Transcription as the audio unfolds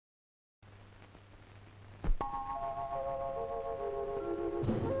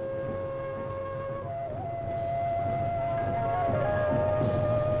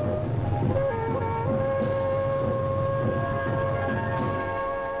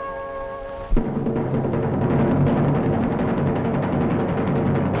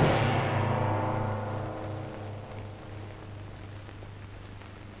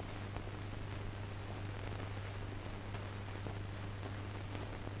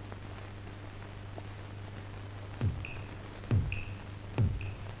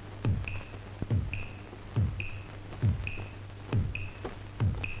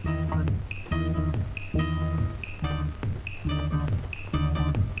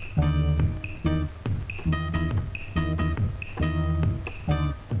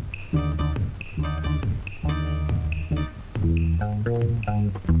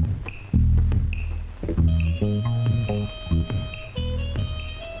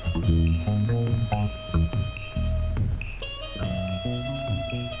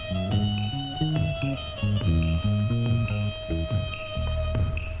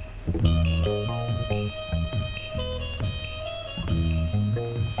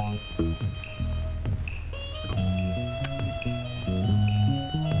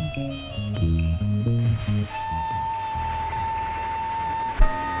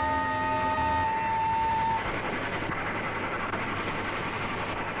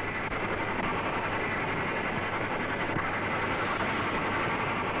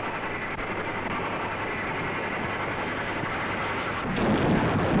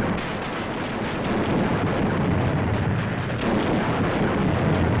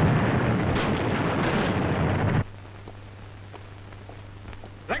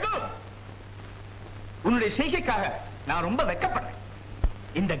செய்கைக்காக நான் ரொம்ப வெட்கப்படுறேன்.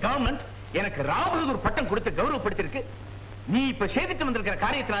 இந்த கவர்மெண்ட் எனக்கு ராபகதூர் பட்டம் கொடுத்து கௌரவப்படுத்திருக்கு. நீ இப்ப செய்துட்டு வந்திருக்கிற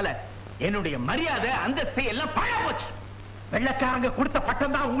காரியத்தினால என்னுடைய மரியாதை அந்தஸ்தை எல்லாம் பாழா போச்சு. வெள்ளக்காரங்க கொடுத்த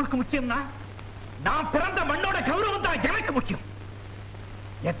பட்டம் தான் உங்களுக்கு முக்கியம்னா நான் பிறந்த மண்ணோட கௌரவம் தான் எனக்கு முக்கியம்.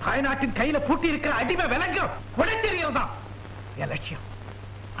 என் தாய்நாட்டின் கையில பூட்டி இருக்கிற அடிமை விலங்கு குடைத்தெறியது தான் என் லட்சியம்.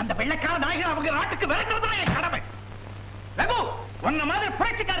 அந்த வெள்ளக்கார நாயகர் அவங்க நாட்டுக்கு விரட்டுறதுதான் என் கடமை. ரகு, உன்ன மாதிரி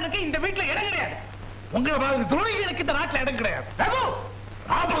புரட்சிக்காரனுக்கு இந்த வீட்டுல இடம் கிடையாது. உங்களை மாதிரி துரோகிகளுக்கு இந்த நாட்டில் இடம் கிடையாது. ரகு,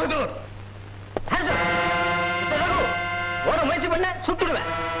 ராபகதூர் ஓட முயற்சி பண்ண சுட்டுடுவேன்.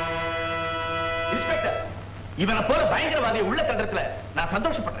 இன்ஸ்பெக்டர், இவனை போல பயங்கரவாதியை உள்ள தண்டத்துல நான்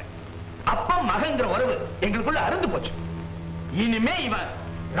சந்தோஷப்படுறேன். அப்பா மகன்கிற உறவு எங்களுக்குள்ள அருந்து போச்சு. இனிமே இவன்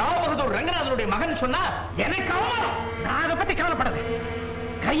ராபகதூர் ரங்கநாதனுடைய மகன் சொன்னா எனக்கு அவமானம். நான் அதை பத்தி கவலைப்படல.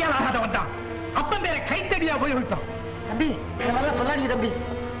 கையால் ஆகாதவன் தான் அப்பன் பேரை கைத்தடியா போய் விட்டோம். தம்பி, சொல்லாதீங்க தம்பி.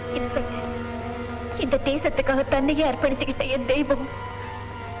 இந்த தேசத்துக்காக தன்னையே அர்ப்பணிச்சுக்கிட்ட என் தெய்வம்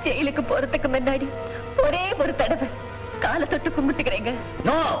ஜெயிலுக்கு போறதுக்கு முன்னாடி ஒரே ஒரு தடவை காலை தொட்டு கும்பிட்டுக்கிறேங்க.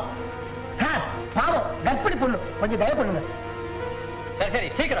 நோ சார், பாவம் கற்பனை பொண்ணு, கொஞ்சம் தயவு பண்ணுங்க. சரி சரி,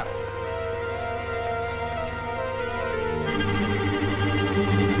 சீக்கிரம்.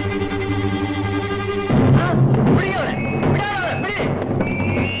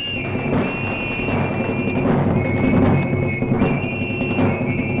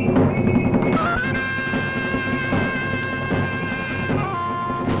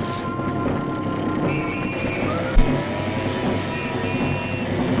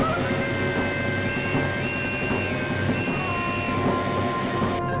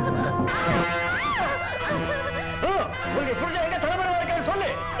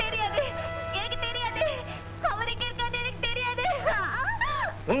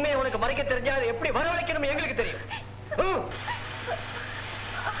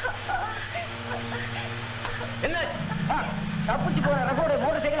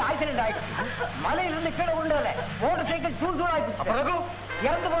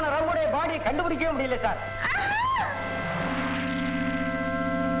 இறந்து போன ரகுடைய பாடியை கண்டுபிடிக்கவே முடியல சார்.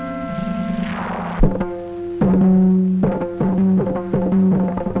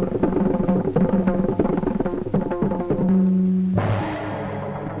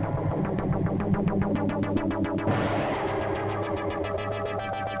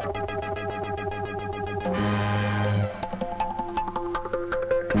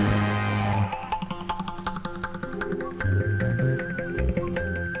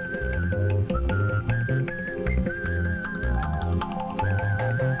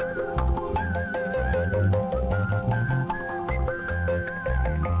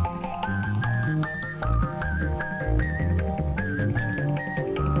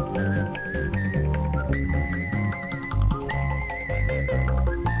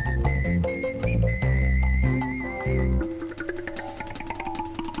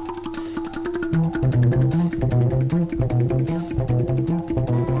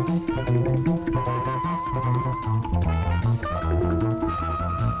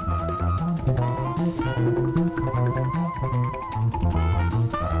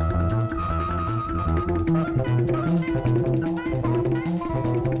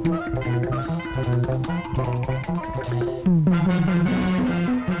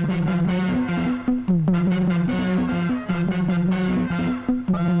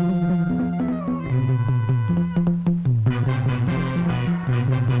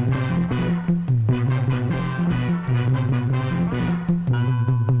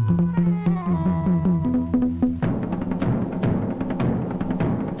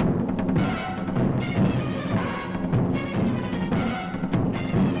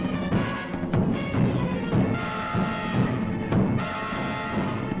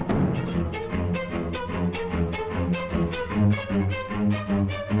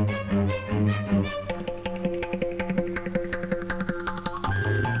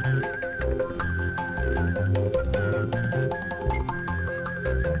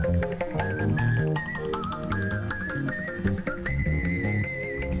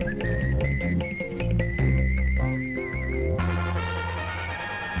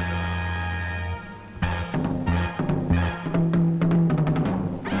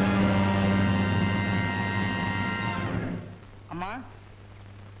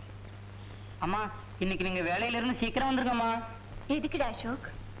 இன்னைக்கு நீங்க வேலையில இருந்து சீக்கிரம் வந்துருங்கம்மா. எதுக்குடா அசோக்?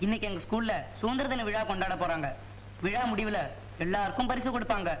 இன்னைக்கு எங்க ஸ்கூல்ல சுதந்திர தின விழா கொண்டாட போறாங்க. விழா முடிவுல எல்லாருக்கும் பரிசு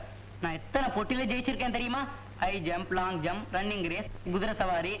கொடுப்பாங்க. நான் எத்தனை போட்டியில ஜெயிச்சிருக்கேன் தெரியுமா? High jump, long jump, running race, குதிரை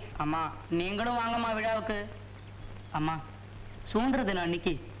சவாரி. அம்மா நீங்களும் வாங்கம்மா விழாவுக்கு. அம்மா சுதந்திர தினம்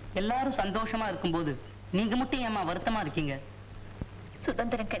அன்னைக்கு எல்லாரும் சந்தோஷமா இருக்கும்போது நீங்க மட்டும் ஏம்மா வருத்தமா இருக்கீங்க?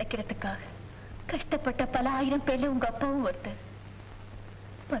 சுதந்திரம் கிடைக்கிறதுக்காக கஷ்டப்பட்ட பல ஆயிரம் பேர்ல உங்க அப்பாவும் ஒருத்தர்.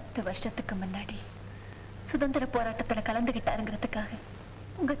 10 வருஷத்துக்கு முன்னாடி சுதந்திர போராட்டத்துல கலந்துகிட்டாருங்கிறதுக்காக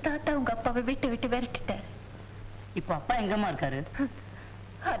உங்க தாத்தா உங்க அப்பாவை விட்டு விரட்டிட்டாரு. இப்ப அப்பா எங்கம்மா இருக்காரு?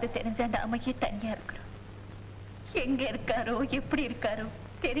 அது தெரிஞ்சா நாமையே தனியா இருக்கிறோம். எங்க இருக்காரோ எப்படி இருக்காரோ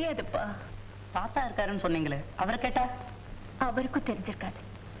தெரியாதுப்பா. தாத்தா இருக்காருன்னு சொன்னீங்களே, அவரை கேட்டா? அவருக்கும் தெரிஞ்சிருக்காது.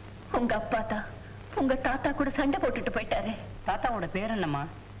 உங்க அப்பா தான் உங்க தாத்தா கூட சண்டை போட்டுட்டு போயிட்டாரு. தாத்தாவோட பேர் என்னம்மா?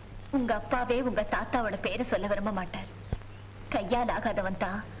 உங்க அப்பாவே உங்க தாத்தாவோட பேரை சொல்ல விரும்ப மாட்டார். கையால் ஆகாதவன்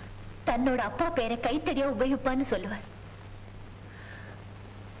தான் தன்னோட அப்பா பேரை கைத்தறியா உபயோகிப்பான்னு சொல்லுவார்.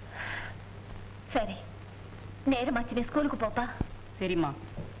 சரி, நேரமாச்சு, நீ ஸ்கூலுக்கு போப்பா. சரிம்மா.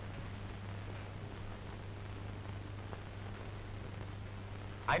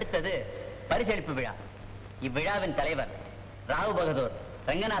 அடுத்தது பரிசளிப்பு விழா. இவ்விழாவின் தலைவர் ராவ் பகதூர்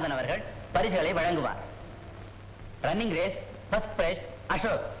ரங்கநாதன் அவர்கள் பரிசுகளை வழங்குவார். Running race first prize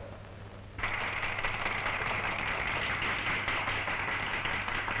Ashok.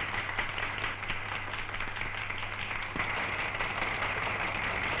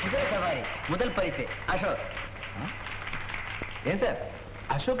 குதிரை சவாரி முதல் பரிசு அசோக். ஏன் சார்,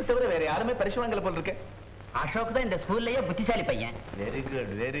 அசோக் தவிர வேற யாருமே பரிசு வாங்கல போல இருக்கு? அசோக் தான் இந்த ஸ்கூல்லயே புத்திசாலி பையன். Very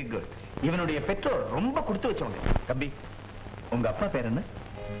good, very good. இவனுடைய பெற்றோர் ரொம்ப கொடுத்து வச்சவங்க. தம்பி, உங்க அப்பா பேர் என்ன?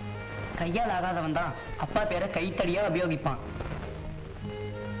 கையால் ஆகாதவன் தான் அப்பா பேரை கைத்தடியா உபயோகிப்பான்.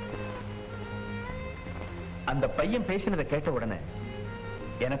 அந்த பையன் பேசினதை கேட்ட உடனே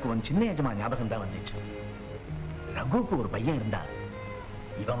எனக்கு உன் சின்ன எஜமா ஞாபகம் தான் வந்துச்சு. ரகுவுக்கு ஒரு பையன் இருந்தா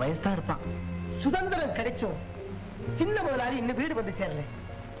இவன் வயசுதான் இருப்பான். சுதந்திரம் கிடைச்சோம் சின்ன முதலாளி இன்னும் வீடு வந்து சேரல.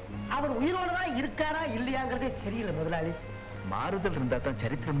 அவர் உயிரோடுதான் இருக்காரா இல்லையாங்கிறதே தெரியல முதலாளி. மாறுதல் இருந்தா தான்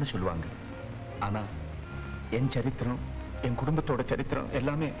சரித்திரம்னு சொல்லுவாங்க. ஆனா என் சரித்திரம், என் குடும்பத்தோட சரித்திரம்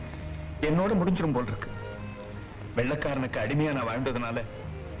எல்லாமே என்னோட முடிஞ்சிடும் போல் இருக்கு. வெள்ளக்காரனுக்கு அடிமையா நான் வாழ்ந்ததுனால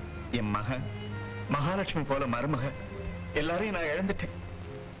என் மகன், மகாலட்சுமி போல மருமக எல்லாரையும் நான் இழந்துட்டேன்.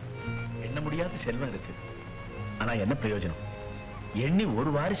 எண்ண முடியாத செல்வம் இருக்கு, ஆனா என்ன பிரயோஜனம்? எண்ணி ஒரு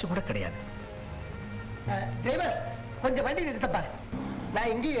வாரிசு கூட கிடையாது. டிரைவர், கொஞ்சம் வண்டி நிறுத்தப்பா.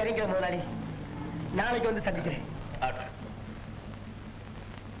 நான் இங்கேயும் இறங்கிறேன் முதலாளி. நாளைக்கு வந்து சந்திக்கிறேன்.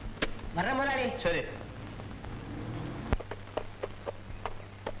 வர்றேன் முதலாளி. சரி.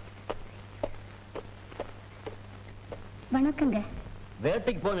 வணக்கங்க.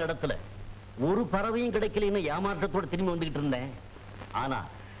 வேட்டைக்கு போன இடத்துல ஒரு பறவையும் கிடைக்கலன்னு ஏமாற்றத்தோட திரும்பி வந்துகிட்டு இருந்தேன். ஆனா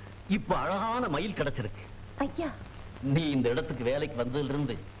இப்ப அழகான மயில் கிடைச்சிருக்கு. ஐயா, நீ இந்த இடத்துக்கு வேலைக்கு வந்ததுல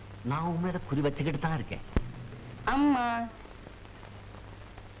இருந்து நான் உன் மேல குறி வச்சுக்கிட்டு தான் இருக்கேன். அம்மா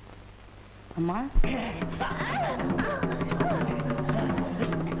அம்மா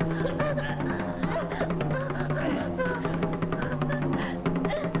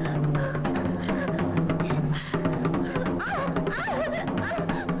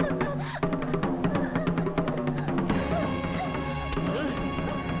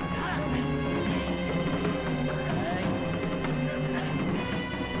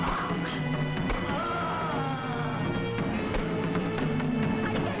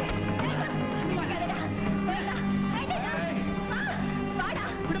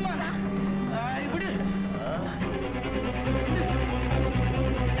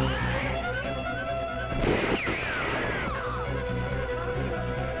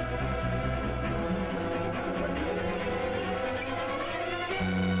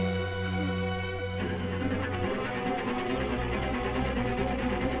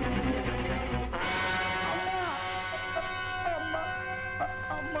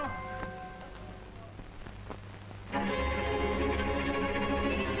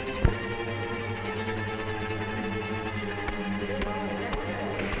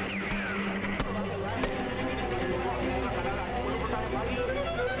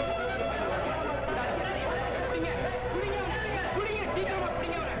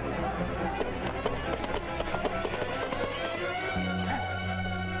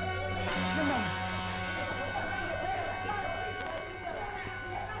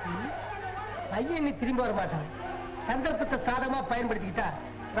பையன் நீ திரும்பி வர மாட்டான். சந்தர்ப்பத்தை சாதகமா பயன்படுத்திக்கிட்டா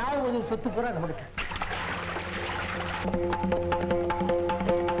ராவ் சொத்து பூரா நம்மளுக்கு.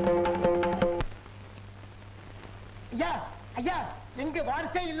 ஐயா ஐயா, எங்க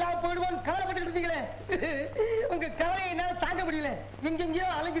வாரிசே இல்லாம போயிடுவான்னு கவலைப்பட்டு இருந்தீங்களே, உங்க கவலையை என்னால தாங்க முடியல. எங்கெங்கயோ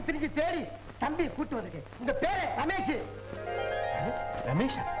அலைஞ்சு திரிஞ்சு தேடி தம்பி கூட்டு வந்திருக்கு. உங்க பேரு ரமேஷ்.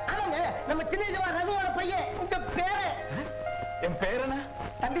 ரமேஷா? ஆமாங்க, நம்ம சின்ன ரகுவோட பையன். உங்க பேரு? என் பேரனா?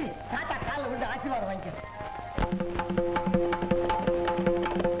 தம்பி தாத்தா காலில் விட்டு ஆசீர்வாதம் வாங்கிக்க.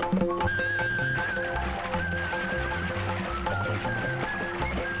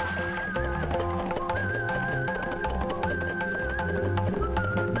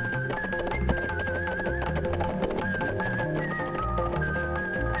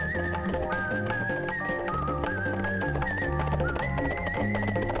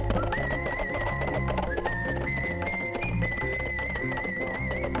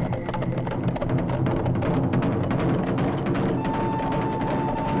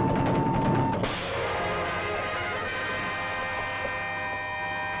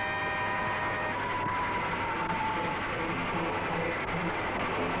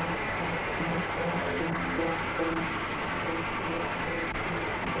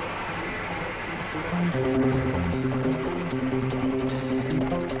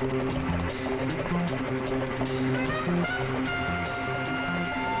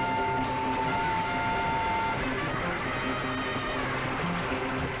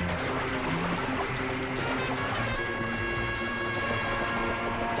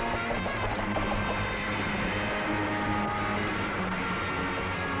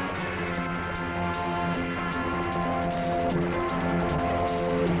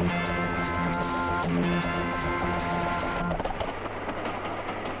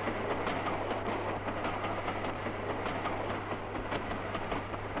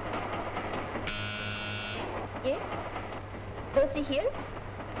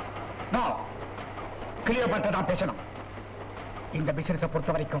 கிளியோபாட்ரா பேசணும். இந்த பிசினஸை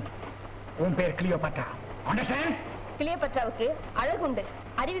பொறுத்த வரைக்கும் உன் பேர் கிளியோபாட்ரா. அண்டர்ஸ்டாண்ட்? கிளியோபாட்ராவுக்கு அழகு உண்டு,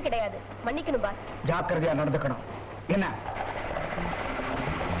 அறிவு கிடையாது. மன்னிக்கணும் பாஸ். ஜாக்கிரதையா நடந்துக்கணும். என்ன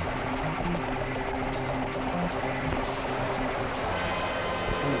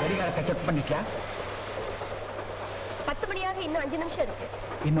கடிகாரத்தை செக் பண்ணிட்டியா? 10 மணியாக இன்னும் 5 நிமிஷம் இருக்கு.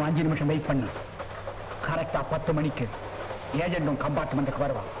 இன்னும் 5 நிமிஷம் வெயிட் பண்ணு. கரெக்டா 10 மணிக்கு ஏஜென்டும் கம்பார்ட்மெண்ட்டுக்கு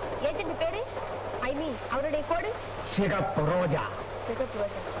வருவான். ஏஜென்ட் பேரு? ஐ மீன் அவருடைய கோடு? சிகப்பு ரோஜா. சிகப்பு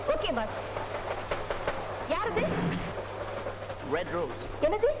ரோஜா. Okay pass. யாரது? Red rose.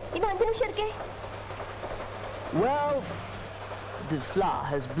 என்னது? இன்னும் 5 நிமிஷம் இருக்கே. Well, the flower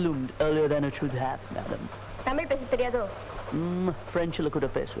has bloomed earlier than it should have, madam. Tamil பேச தெரியாதோ? French கூட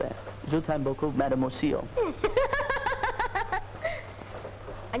பேசுவேன். Je t'aime beaucoup, madame aussi.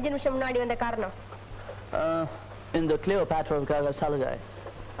 5 நிமிஷம் முன்னாடி வந்த காரணம்? இந்த கிளியோபாட்ராவுக்காக சலுகை.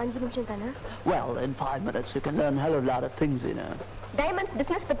 5 நிமிஷம் தானா? Well, in 5 minutes you can learn a hell of a lot of things, you know. Diamonds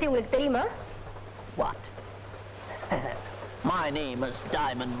business பத்தி உங்களுக்கு தெரியுமா? What? My name is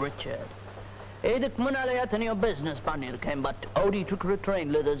Diamond Richard. இதுக்கு முன்னாலே எத்தனையோ பிசினஸ் பண்ணியிருக்கேன், but ஓடிட்டு இருக்கிற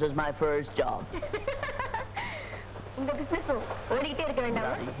ட்ரெயின்ல this is my first job. இந்த பிசினஸும் ஓடிக்கிட்டே இருக்க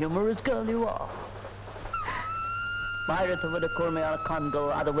வேண்டாமா? Humorous girl you are. வைரத்தை விட கூர்மையான கண்கள்,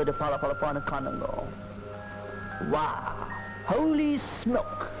 அதை விட பளபளப்பான கண்ணுங்கள். Wow! Holy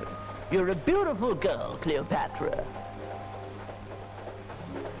smoke! You're a beautiful girl, Cleopatra.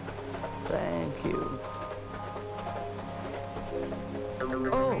 Thank you.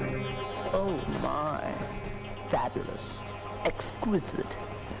 Oh my. Fabulous. Exquisite.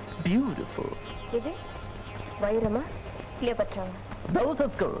 Beautiful. இது வைரமா Cleopatra? Both,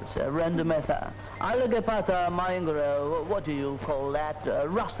 of course. Randometa. I'll pata mayangara. What do you call that?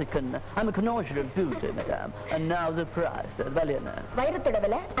 Russican. I'm a connoisseur of beauty, madam. And now the price. Valiana. வைரத்தோட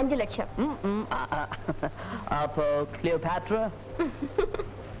விலை 5 லட்சம். அப்போ Cleopatra?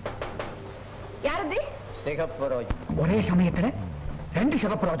 யாரது? சிகப்பு ரோஜா. ஒரே சமயத்துல 2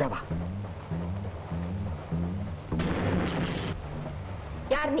 சிகப்பு ரோஜாவா?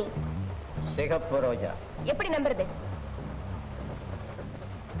 யார் நீ? சிகப்பு ரோஜா. எப்படி நம்புறது?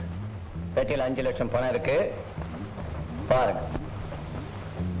 பெட்டியில் 5 லட்சம் பணம் இருக்கு, பாருங்க.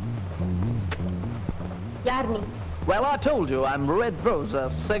 யார் நீ? Well, I told you I'm Red Rosa,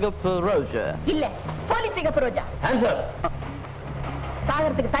 Sigapu Roja. இல்ல, போலீஸ் சிகப்பு ரோஜா. Answer.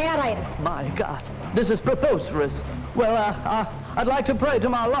 சாகறதுக்கு தயாராயிரு. My God, this is preposterous. Well, I'd like to pray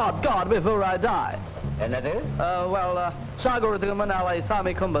to my Lord God before I die. என்னது? Well, சாகறதுக்கு முன்னாலே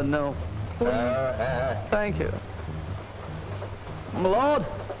சாமி கும்பிடணும். Thank you. Lord,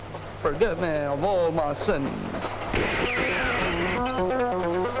 forgive me of all my sins.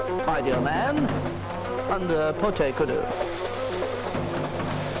 My dear man, and pote kudu.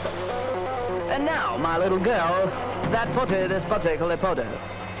 And now, my little girl, that pote, this particular pote.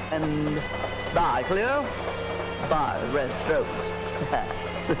 And bye, Cleo. Bye, Red Rose.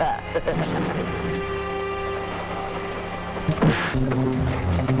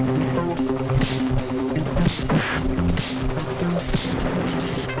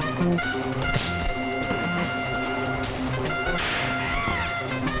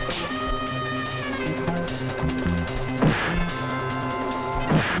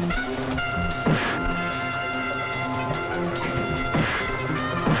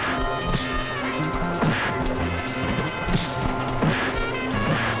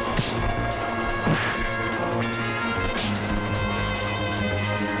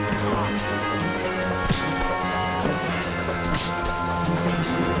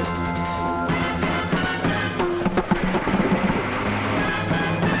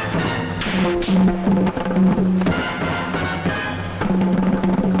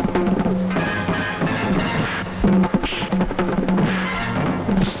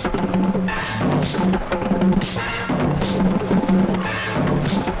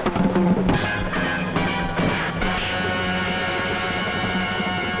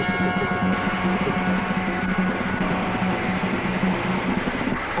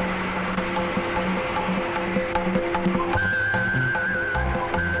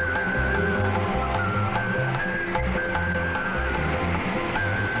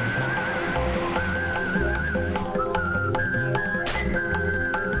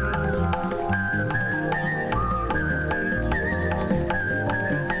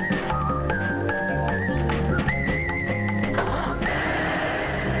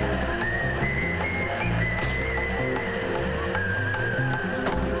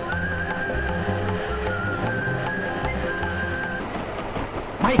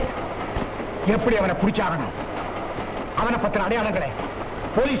 எப்படி அவனை பிடிச்சாகணும்? அவனை பத்தின அடையாளங்களை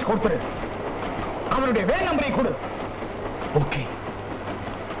police கொடுத்துரு. அவனுடைய van நம்பரை கொடு. Okay.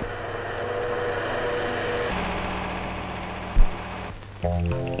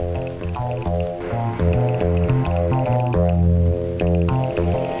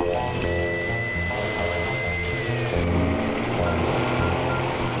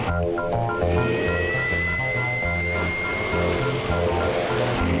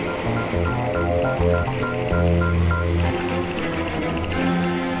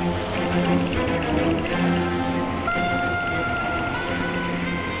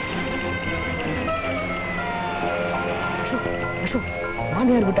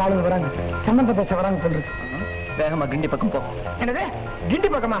 மாமியார் விட்டு ஆளுங்க வராங்க, சம்பந்த பேச வராங்க சொல்றது. வேகமா கிண்டி பக்கம் போ. என்னது கிண்டி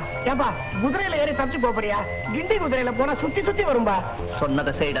பக்கமா? ஏப்பா குதிரையில ஏறி தப்பிச்சு போறியா? கிண்டி குதிரையில போனா சுத்தி சுத்தி வரும்பா.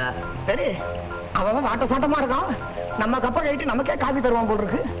 சொன்னதை செய்டா. சரி, அவன் வாட்ட சாட்டமா இருக்கான். நம்ம கப்ப கழிட்டு நமக்கே காபி தருவான் போல்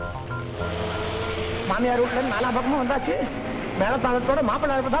இருக்கு. மாமியார் வீட்டுல நாலா பக்கமும் வந்தாச்சு. மேலத்தாளத்தோட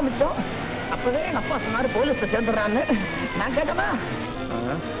மாப்பிள்ளை தான் மிச்சம். அப்பவே எங்க அப்பா சொன்னாரு போலீஸ்ல சேர்ந்துடுறான்னு. நான் கேட்டேனா?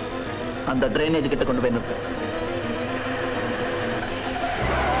 அந்த டிரைனேஜ் கிட்ட கொண்டு போய் நிறுத்து.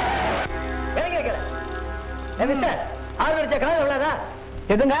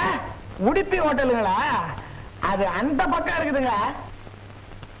 எதுங்க உடுப்பி ஹோட்டலுங்களா? அது அந்த பக்கம் இருக்குதுங்க.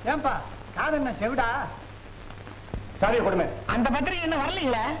 ஏன்பா காது என்ன செவிடா? சாரி கொடுமை. அந்த பத்திரிகை என்ன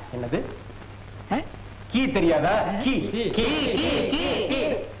வரலீங்களா? என்னது கீ தெரியாதா? Key key key key.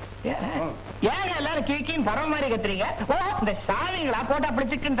 ஏங்க எல்லாரும் கீ கீன்னு பரவ மாதிரி கத்துறீங்க? இந்த சாவிங்களா போட்டு அப்படி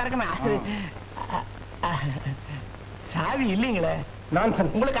சிக்கன் திறக்குமே. சாவி இல்லீங்களே.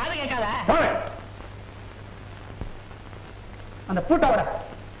 நான்சென்ஸ். உங்களுக்கு காது கேட்காதா? அந்த பூட்டாவோட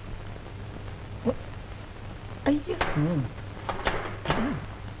ஐயோ.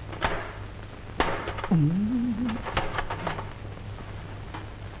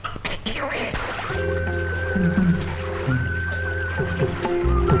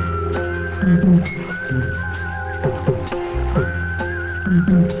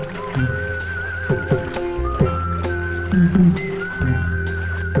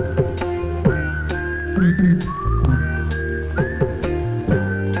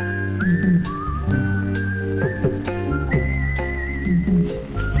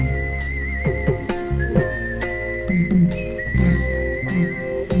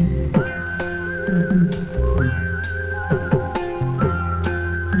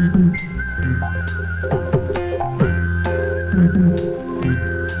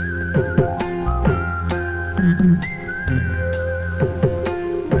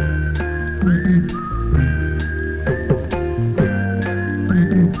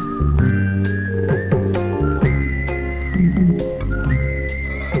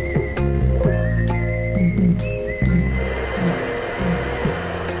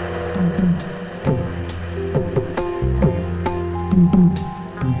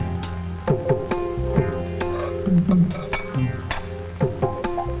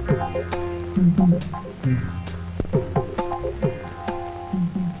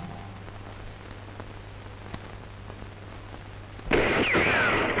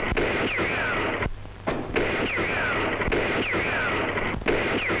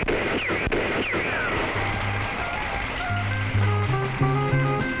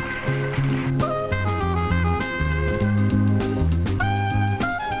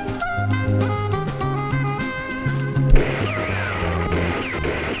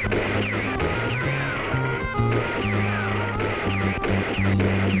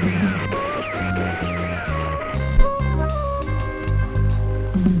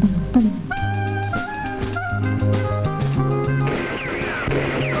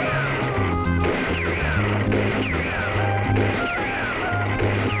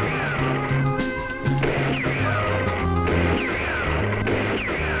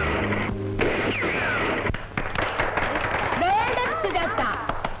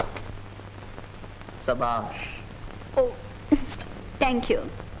 சபாஷ். ஓ thank you.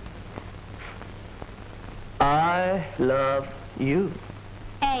 I love you.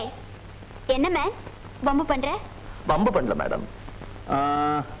 ஏய் என்ன மேன் பம்பு பண்ற? பம்பு பண்ணல மேடம்.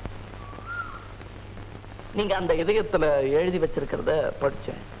 நீங்க அந்த இதயத்துல எழுதி வச்சிருக்கிறத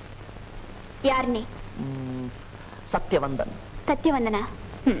படிச்சேன். யார் நீ? சத்யவந்தன். சத்யவந்தனா?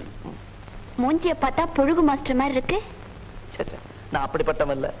 மூஞ்சிய பார்த்தா புழுகு மாஸ்டர் மாதிரி இருக்கு. நான்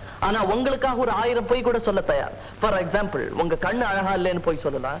அப்படிப்பட்டவன் இல்ல. ஆனா உங்களுக்காக ஒரு 1000 பொய் கூட சொல்ல தயார். ஃபார் எக்ஸாம்பிள், உங்க கண்ணு அழகா இல்லைன்னு போய்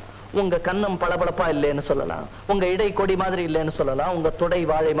சொல்லலாம், உங்க கண்ணம் பளபளப்பா இல்லைன்னு சொல்லலாம், உங்க இடை கொடி மாதிரி இல்லைன்னு சொல்லலாம், உங்க தொடை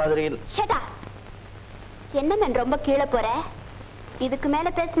வாழை மாதிரி. என்ன மேன் ரொம்ப கீழே போற? இதுக்கு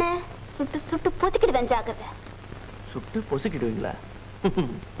மேல பேசின சுட்டு சுட்டு பொசுக்கிடுவேன், ஜாக்கிரதை. சுட்டு பொசுக்கிடுவீங்களா?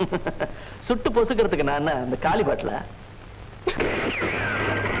 சுட்டு பொசுக்கிறதுக்கு நான் என்ன அந்த காலி பாட்டில?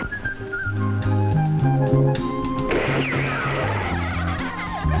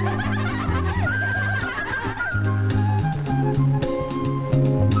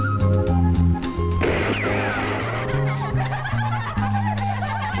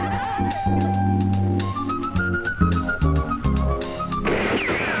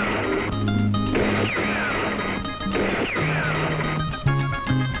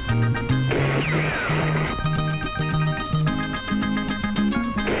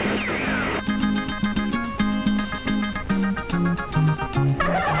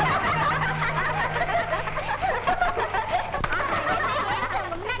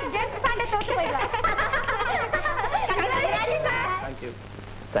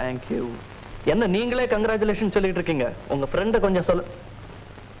 தேங்க்யூ. என்ன நீங்களே கங்க்ராச்சுலேஷன் சொல்லிட்டு இருக்கீங்க? உங்க ஃப்ரெண்ட கொஞ்சம் சொல்லு.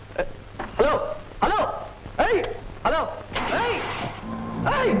 ஹலோ ஹலோ ஏய் ஹலோ ஏய்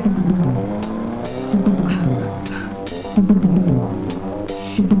ஏய்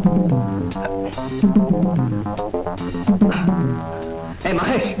ஏய்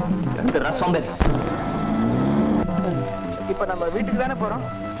மகேஷ், இந்த ரசம்பே. இப்ப நம்ம வீட்டுக்கு தானே போறோம்?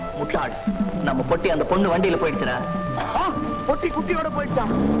 முட்டாள், நம்ம பொட்டி அந்த பொண்ணு வண்டியில போயிடுச்சுடா. பொட்டி குட்டியோட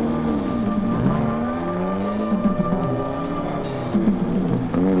போயிட்டான்.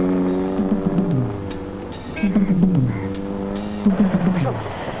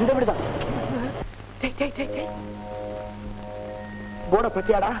 இந்த வீடுதான். போட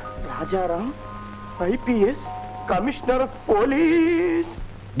பத்தியாடா? Rajaram IPS commissioner of police.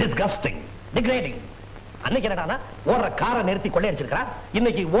 Disgusting, degrading. அன்னைக்கு என்னடானா ஓடுற காரை நிறுத்தி கொள்ளையடிச்சிருக்கா,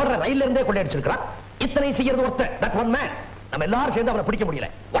 இன்னைக்கு ஓடுற ரயில்ல இருந்தே கொள்ளையடிச்சிருக்கா. இத்தனை செய்யறது ஒருத்தர், that one man. நம்ம எல்லாரும் சேர்ந்து அவனை பிடிக்க முடியல.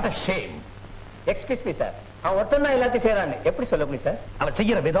 What a shame. Excuse me sir, அவன் ஒருத்தன் தான் எல்லாத்தையும் செய்யறான்னு எப்படி சொல்ல முடியும் சார்? அவன்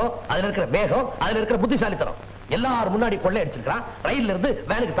செய்யற விதம், அதுல இருக்கிற வேகம், அதுல இருக்கிற புத்திசாலித்தனம். எல்லாரும் முன்னாடி கொள்ளை அடிச்சிருக்கான், ரயில்ல இருந்து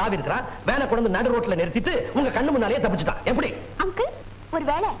வேனுக்கு தாவி இருக்கிறான், வேனை கொண்டு வந்து நடு ரோட்ல நிறுத்திட்டு உங்க கண்ணு முன்னாலேயே தப்பிச்சுட்டான். எப்படி? அங்கிள்,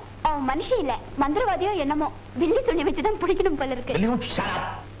 ஒருவேளை அவன் மனுஷன் இல்ல மந்திரவாதியோ என்னமோ வில்லி துணி வச்சுதான் பிடிக்கணும் போல இருக்கு. Will you shut up?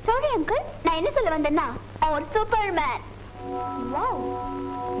 Sorry uncle, நான் என்ன சொல்ல வந்தேன்னா அவன் ஒரு சூப்பர்மேன். வாவ்.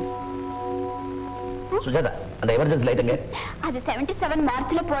 சுஜாதா, அந்த எமர்ஜென்சி லைட்டுங்க. அது 77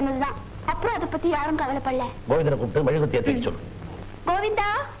 மார்ச்ல போனதுதான். அப்புறம் அதை பத்தி யாரும் கவலைப்படல. கோவிந்தனை கூப்பிட்டு மெழுகுத்தி ஏத்தி சொல்லு. கோவிந்தா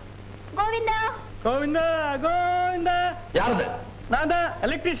கோவிந்தா கோவிந்தா கோவிந்தா. யாரது? நான் தான்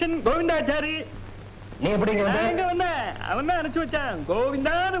எலக்ட்ரிஷியன் கோவிந்தாச்சாரி. நீ எப்படிங்க வந்த? எங்க வந்தேன்? அவன் தான் அனுப்பிச்சு வச்சான்.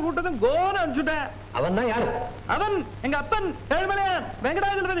 கோவிந்தான்னு கூட்டதும் கோன்னு அனுப்பிச்சுட்டேன். அவன் தான் யாரு? அவன் எங்க அப்பன் ஏழுமலையான்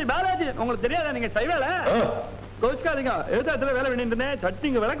வெங்கடாஜலபதி பாலாஜி. உங்களுக்கு தெரியாதா? நீங்க செய்வேல கோச்சுக்காதீங்க. எழுத்தாத்துல வேலை பண்ணிட்டு சட்டி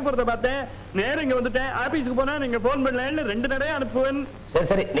இங்க விளக்கு போறத பார்த்தேன். நேரம் இங்க வந்துட்டேன். ஆபீஸுக்கு போனா நீங்க போன் பண்ணல 2 நடையா அனுப்புவேன். சரி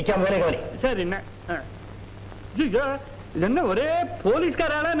சரி, நிக்காம வேலை கவனி. சரி என்ன என்ன ஒரே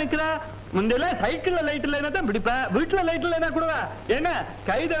போலீஸ்காரால நிக்கிறா? முந்தையெல்லாம் சைக்கிள்ல லைட் இல்லைன்னா தான் பிடிப்பா, வீட்டுல லைட் இல்லைன்னா கூடவா? என்ன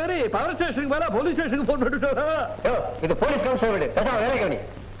கை தவறி பவர் ஸ்டேஷனுக்கு போல போலீஸ் ஸ்டேஷனுக்கு போன் பண்ணிட்டு இது போலீஸ் கமிஷனர் வீடு, வேலை கவனி.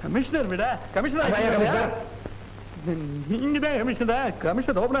 கமிஷனர் விட கமிஷனர் நீங்க தான் கமிஷனரா?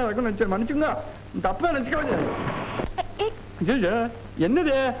 கமிஷனர் ஓபனா இருக்கும்னு நினைச்சு மன்னிச்சுங்க, தப்பா நினைச்சுக்க.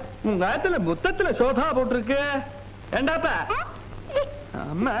 என்னது உங்க ஆத்துல முத்தத்துல சோஃபா போட்டிருக்கு? ஏண்டாப்பா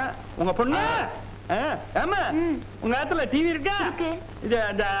அம்மா உங்க பொண்ணு? ஆமா, உங்க ஆத்துல டிவி இருக்கா? இது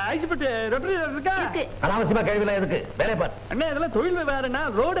அந்த ஐஸ்பெட் ரெஃப்ரிஜரேட்டர் இருக்கா? அனாவசியமா கேள்விலாம் எதுக்கு? வேலை பார். அண்ணா இதெல்லாம் தொழில் விவகாரம்னா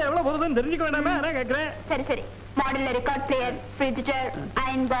ரோடு எவ்வளவு போகுதுன்னு தெரிஞ்சுக்க வேண்டாமா? நான் கேட்கிறேன். சரி சரி, modular record player, ஃப்ரிட்ஜர்,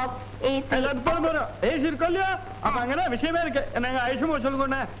 iron box, AC. எல்லாரும் போறோம். ஏசி இருக்கோ இல்லையா? அப்ப அங்கதான் விஷயமே இருக்கு. நாங்க ஐசுமோ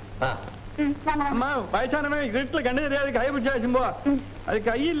சொல்லுங்க. அம்மா வயசானவன் வீட்டுல கண்டு தெரியாது, கை பிடிச்சா ஐசும்போ. அது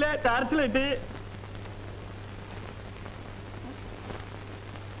கை இல்ல, டார்ச் லைட்டு.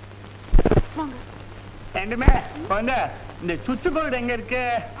 ரெண்டுமே வந்து இந்த சுச்சு கோடு எங்க இருக்கு?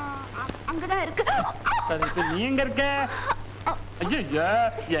 அங்கதான் இருக்கு. சரி, இப்ப நீ எங்க இருக்க? ஐயோ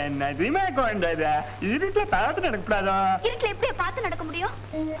என்னதுமே குழந்தை, இருட்டுல பார்த்து நடக்கூடாதோ? இருட்டுல எப்படி பார்த்து நடக்க முடியும்?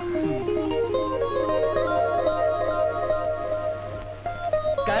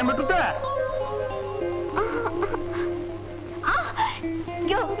 காயம்பட்டு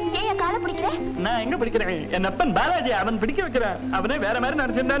நான் எங்க பிடிக்கிறேன்? என் அப்பன் பாலாஜி அவன் பிடிக்க வைக்கிறான். அவனே வேற மாதிரி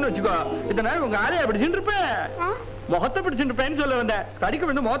நினைச்சிருந்தான்னு வச்சுக்கோ, இதனால உங்க ஆளையா பிடிச்சுட்டு இருப்பேன், முகத்தை பிடிச்சுட்டு இருப்பேன்னு சொல்ல வந்தேன். கடிக்க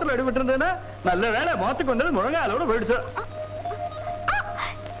வந்து முகத்துல அடிபட்டு இருந்ததுன்னா நல்ல வேலை, முகத்துக்கு வந்தது முழங்காலோட போயிடுச்சு.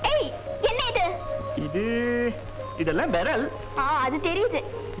 என்ன இது? இது இதெல்லாம் விரல். அது தெரியுது.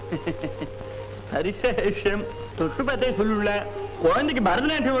 பரிசேஷம் தொட்டு பார்த்தே சொல்லுல. குழந்தைக்கு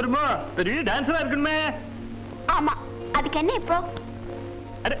பரதநாட்டியம் வருமோ, பெரிய டான்ஸரா இருக்கணுமே. ஆமா, அதுக்கு என்ன இப்போ?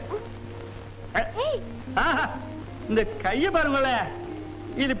 இந்த கைய பாருங்களே,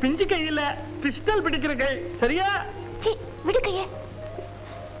 இது பிஞ்சு கை இல்ல, பிஸ்டல் பிடிக்கிற கை. சரியா? விடு கைய.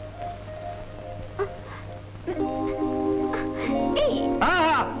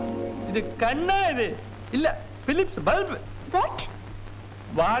 இது கண்ணா? இது இல்ல, பிலிப்ஸ் பல்ப்.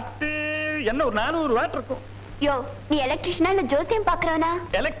 வாட்? என்ன ஒரு 400 வாட் இருக்கும். யோ, நீ எலக்ட்ரிஷியனா இல்ல ஜோசியம் பாக்குறவனா?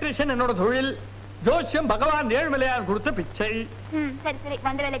 எலக்ட்ரிஷியன் என்னோட தொழில், ஜோசியம் பகவான் ஏழுமலையான் கொடுத்த பிச்சை. சரி சரி,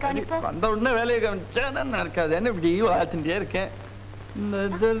 வந்த வேலை கவனிப்போ. வந்த உடனே வேலையை கவனிச்சா நடக்காது. என்ன இப்படி வாழ்த்துட்டே இருக்கேன்.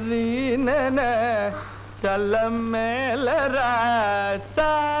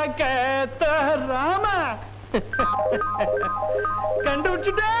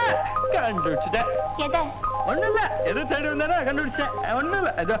 கண்டுபிடிச்சுட்டேன். ஒண்ணு இல்ல, எது தேடி வந்தானே கண்டுபிடிச்சேன். ஒண்ணு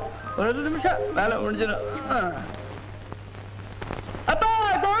இல்ல, ஏதோ ஒரு நிமிஷம் வேலை முடிஞ்சிடும். அப்பா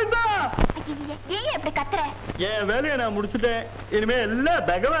கோவிந்தா, என் வேலையை நான் முடிச்சுட்டேன். இனிமே எல்லாம்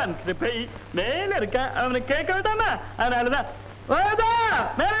பகவான் கிருபை. மேல இருக்க அவனை கேட்க வேண்டாமா? அதனாலதான்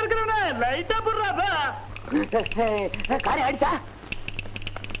மேல இருக்கிறவன லைட்டா போடுறாப்பா. காரி அடிச்சா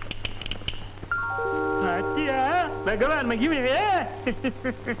பகவான் மகிமையே.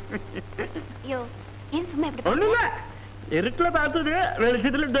 ஒண்ணுல இருட்டுல பார்த்தது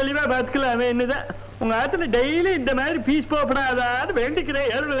வெளிச்சத்துல தெளிவா பார்த்துக்கலாமே. என்னதான் உங்க ஆத்துல டெய்லி இந்த மாதிரி பீஸ் போப்படாதான்னு வேண்டிக்கிறேன்.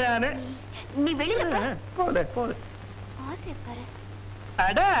 ஏழுலையானு நீ வெளியில போல போல.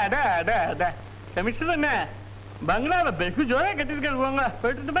 அடா அடா அடா அடா கமிஷனர் என்ன பங்களாவை வெகு ஜோரா கட்டிருக்காரு. போங்க,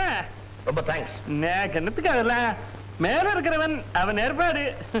 போயிட்டுமா. ரொம்ப தேங்க்ஸ். நான் கிணத்துக்கு அதெல்லாம் மேல இருக்கிறவன் அவன் ஏற்பாடு.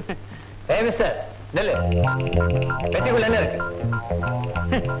 மிஸ்டர் நெல்லு, பெட்டிக்குள்ள என்ன இருக்கு?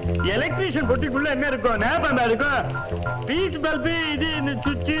 எலக்ட்ரிஷியன் பொட்டிக்குள்ள என்ன இருக்கும்? ஞாபகம் இருக்கும். பீஸ் பல்பு, இது இந்த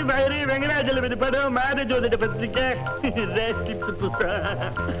சுவிட்சு, வயரு, வெங்கடாஜலபதி படம், மாத ஜோதிட பத்திரிக்கை,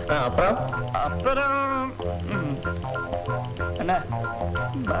 அப்புறம் என்ன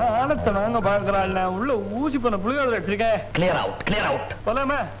மானத்தை வாங்க பாக்குறாள். உள்ள ஊசி பண்ண புள்ளிகள் வச்சிருக்கேன். Clear out, clear out.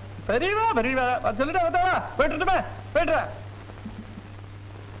 போலாமா? பெரியவா பெரியவா சொல்லிட்டு வந்தாவா? போயிட்டுமா, போயிட்டுறேன்.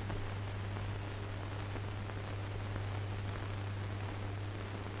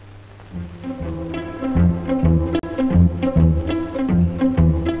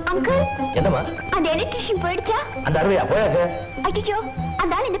 என்னமா அந்த எலக்ட்ரிஷியன் போயிடுச்சா? அந்த அருவையா போயாச்சு. ஐயோ,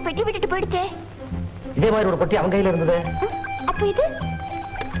 அந்த ஆள் இந்த பெட்டி விட்டுட்டு போயிடுச்சே. இதே மாதிரி ஒரு பெட்டி அவன் கையில இருந்தது. அப்ப இது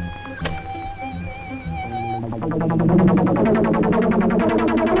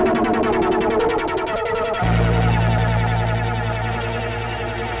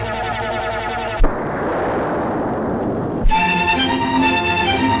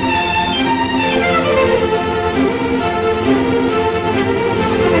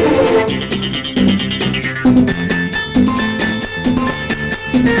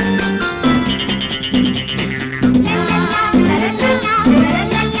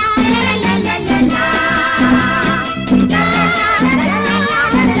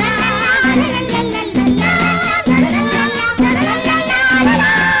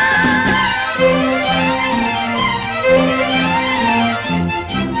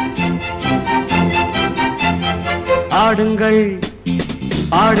ஆடுங்கள்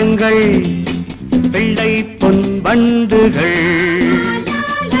ஆடுங்கள் பிள்ளை பொன் வண்டுகள்,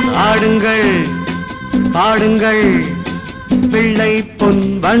 ஆடுங்கள் ஆடுங்கள் பிள்ளை பொன்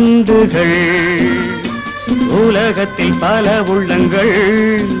வண்டுகள். உலகத்தில் பல உள்ளங்கள்,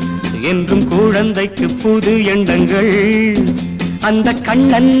 என்றும் குழந்தைக்கு புது எண்ணங்கள், அந்த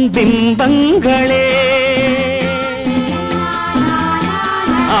கண்ணன் பிம்பங்களே.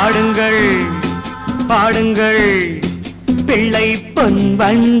 ஆடுங்கள் பாடுங்கள் பிள்ளை பொன்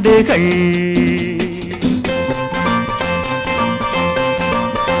வண்டுகள்.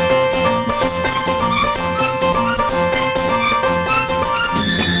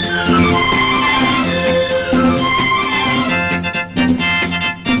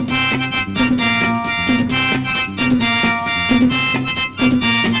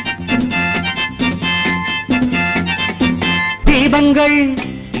 தீபங்கள்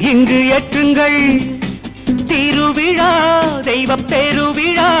இங்கு ஏற்றுங்கள், திருவிழா தெய்வ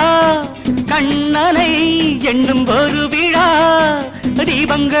பெருவிழா, கண்ணனை எண்ணும் ஒரு விழா.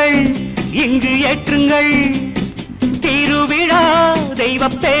 தீபங்கள் இங்கு ஏற்றுங்கள், திரு திருவிழா தெய்வ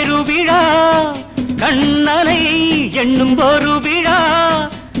பெருவிழா கண்ணனை எண்ணும் ஒரு விழா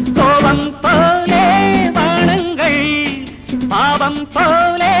கோபம் போலே வானங்கள் பாவம்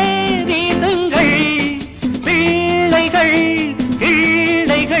போலே வீசுங்கள் பிள்ளைகள்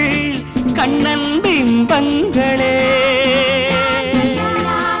கிள்ளைகள் கண்ணன் பிம்பங்களே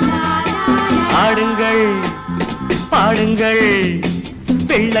பாடுங்கள் பாடுங்கள்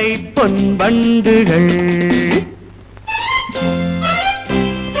பிள்ளை பொன் வண்டுகள்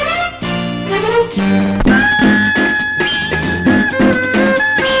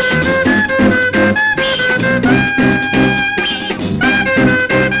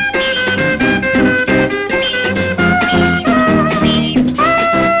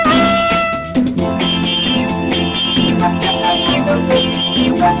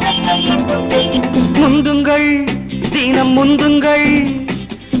முந்துங்கள் தினம் முந்துங்கள்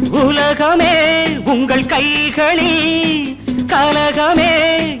உலகமே உங்கள் கைகளில் கலகமே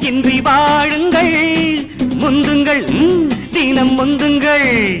இன்றி வாழுங்கள் முந்துங்கள் தினம் முந்துங்கள்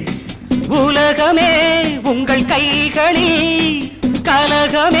உலகமே உங்கள் கைகளில்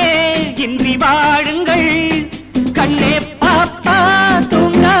கலகமே இன்றி வாழுங்கள் கண்ணே பாப்பா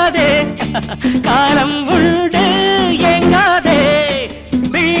தூங்காதே காலம் உண்டு ஏங்காதே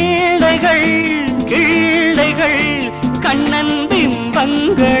பிள்ளைகள் கிள்ளைகள் கண்ணன்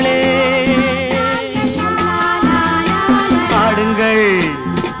பிம்பங்களே பாடுங்கள்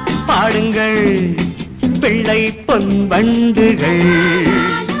பாடுங்கள் பிள்ளை பொன் வண்டுகள்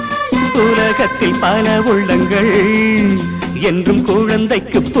உலகத்தில் பல உள்ளங்கள் என்றும்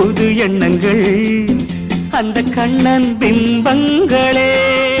குழந்தைக்கு புது எண்ணங்கள் அந்த கண்ணன் பிம்பங்களே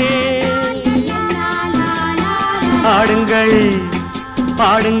பாடுங்கள்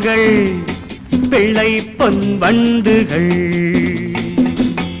பாடுங்கள் பிள்ளை பொன் வண்டுகள்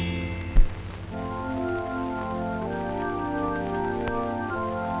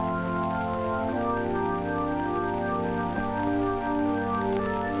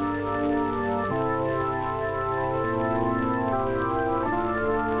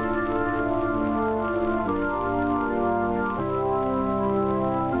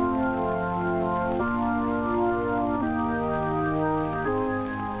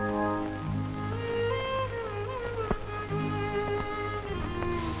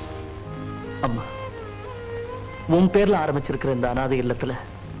அம்மா, உன் பேர்ல ஆரம்பிச்சிருக்கிற இந்த அனாதை இல்லத்துல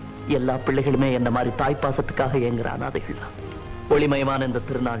எல்லா பிள்ளைகளுமே என்ன மாதிரி தாய்ப்பாசத்துக்காக ஏங்குற அனாதைகள் தான். ஒளிமயமான இந்த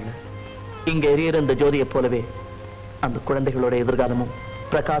திருநாள்ல இங்க எரியற இந்த ஜோதியை போலவே அந்த குழந்தைகளோட எதிர்காலமும்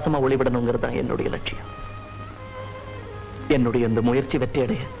பிரகாசமா ஒளிவிடணுங்கிறது தான் என்னுடைய லட்சியம். என்னுடைய இந்த முயற்சி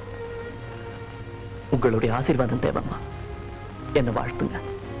வெற்றியடைய உங்களுடைய ஆசீர்வாதம் தேவைம்மா. என்ன வாழ்த்துங்க.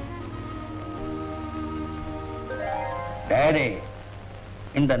 டேடி,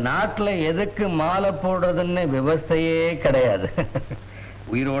 இந்த நாட்டுல எதுக்கு மாலை போடுறதுன்னு விவசாயே கிடையாது.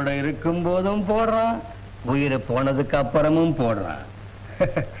 உயிரோட இருக்கும் போதும் போடுறான், உயிரை போனதுக்கு அப்புறமும் போடுறான்.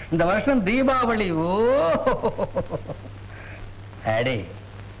 இந்த வருஷம் தீபாவளி டேடி,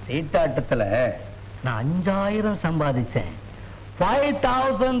 சீட்டாட்டத்துல நான் 5000 சம்பாதிச்சேன்.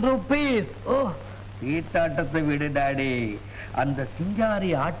 5000 ரூபீஸ். சீட்டாட்டத்தை விடு டாடி, அந்த சிங்காரி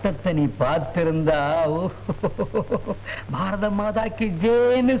ஆட்டத்தை நீ பார்த்திருந்தா பாரத மாதாக்கு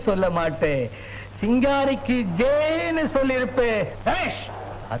ஜேன்னு சொல்ல மாட்டேன், சிங்காரிக்கு ஜேன்னு சொல்லிருப்பேன்.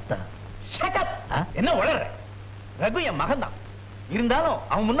 அத்தா என்ன வளர? ரகு என் மகன் தான். இருந்தாலும்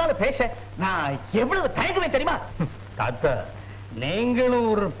அவன் முன்னால பேச நான் எவ்வளவு தயங்குவேன் தெரியுமா? தாத்தா, நீங்களும்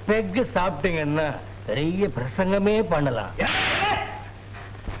ஒரு பெக்கு சாப்பிட்டீங்கன்னா பெரிய பிரசங்கமே பண்ணலாம்.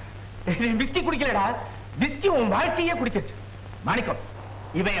 விஸ்கி குடிக்கலடா, விஸ்கி உன் வாழ்க்கையே குடிச்சிருச்சு. மாணிக்கம்,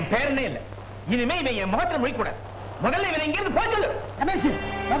 இவன் என் பேரனே இல்ல. இனிமே இவன் என் முகத்துல முடிக்கூடாது. முதல்ல இவன் இங்க இருந்து போய் சொல்லு.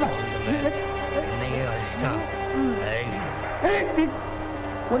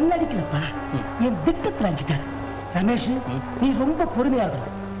 ஒன்னடிக்கலப்பா, என் திட்டத்தில் அடிச்சுட்டாரு. ரமேஷ், நீ ரொம்ப பொறுமையா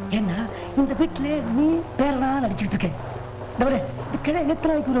இருக்கணும். ஏன்னா இந்த வீட்டுல நீ பேரனா நடிச்சுட்டு இருக்க. கிளை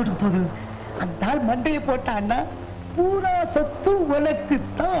எத்தனாய்க்கு ரோட்டுக்கு போகுது. அந்த ஆள் மண்டையை போட்டான்னா பூரா சொத்து உனக்கு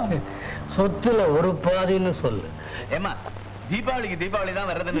தான். சொத்துல ஒரு பாதின்னு சொல்லு. ஏமா, தீபாவளிக்கு தீபாவளி தான்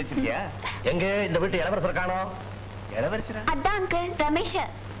வர்றதுன்னு வச்சிருக்கியா? எங்க இந்த வீட்டு இளவரசர் காணோம்? இளவரசரா? அதான் அங்கிள், ரமேஷ்.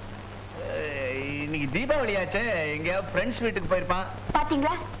 இன்னைக்கு தீபாவளி ஆச்சே, எங்க ஃப்ரெண்ட்ஸ் வீட்டுக்கு போயிருப்பான்.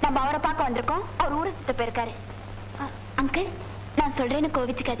 பாத்தீங்களா, நம்ம அவரை பார்க்க வந்திருக்கோம். அவர் ஊரை சுத்த போயிருக்காரு. அங்கிள், நான் சொல்றேன்னு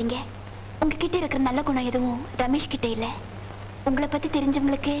கோவிச்சுக்காதீங்க. உங்ககிட்ட இருக்கிற நல்ல குணம் எதுவும் ரமேஷ் கிட்ட இல்ல. உங்களை பத்தி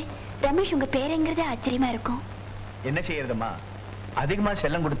தெரிஞ்சவங்களுக்கு ரமேஷ் உங்க பேருங்கிறதே ஆச்சரியமா இருக்கும். என்ன செய்யறதுமா, அதிகமா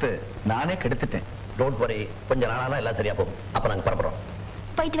செல்லம் கொடுத்து நானே கெடுத்துட்டேன். டோன்ட் வரி, கொஞ்ச நாளானா எல்லாம் சரியா போகும். அப்ப நாங்க புறப்படுறோம்.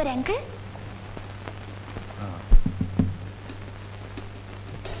 போயிட்டு வரேன் uncle.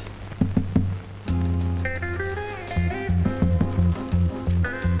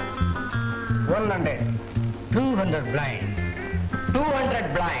 100. 200 blind. 200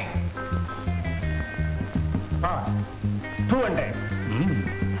 blind. Boss. 200.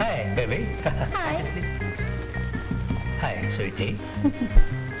 Hey, baby. Hi. Hi, sweetie.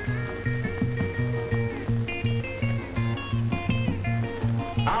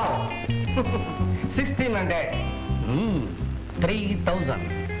 Oh. 1600. 3000.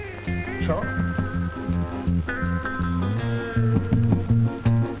 Sure.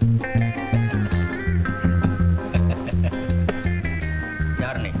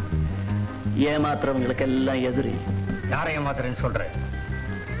 யார் நீ? ஏமாத்துறவங்களுக்கு எல்லாம் எதிரி. யாரை ஏமாத்துறேன்னு சொல்ற?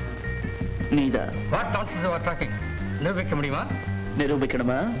 நீதான். What nonsense you are talking? நிரூபிக்க முடியுமா?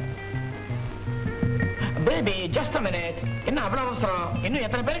 நிரூபிக்கணுமா? Baby, just a minute. என்ன அவ்வளவு அவசரம்? இன்னும்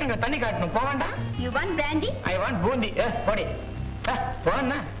எத்தனை பேருக்கு அங்க தண்ணி காட்டணும்? போவாண்டா? You want brandy? I want boondi. போடி.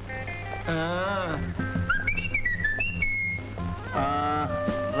 போனா?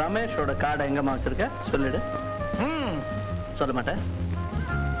 ரமேஷோட கார்டை எங்கம்மா வச்சிருக்க? சொல்லிடு. சொல்ல மாட்டேன்.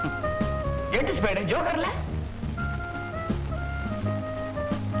 எட்டு ஸ்பேடு ஜோக்கர்ல?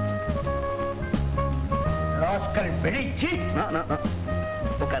 ராஸ்கல் பிழிச்சி.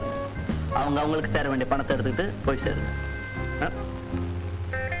 உட்காரு. அவங்க அவங்களுக்கு சேர வேண்டிய பணத்தை எடுத்துக்கிட்டு போய் சேருங்க.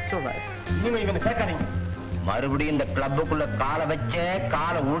 நீங்க இவங்க சேர்க்காதீங்க. மறுபடியும் இந்த கிளப்புக்குள்ள காலை வச்ச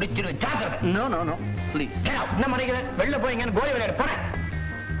காலை உடிச்சிரு. ஜாக்கிரதை. No no no please. என்ன மறைக்கிறேன்? வெளில போய் எங்க கோலி விளையாடு போறேன்.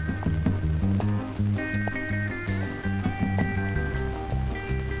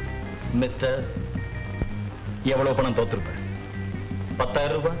 மிஸ்டர், எவ்வளவு பணம் தோத்துருப்ப?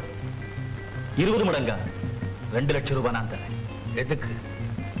 10,000 ரூபாய்? 20 மடங்கா? 2 லட்சம் ரூபாய் நான் தரேன். எதுக்கு?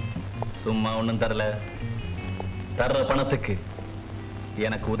 சும்மா ஒண்ணும் தரல. தர்ற பணத்துக்கு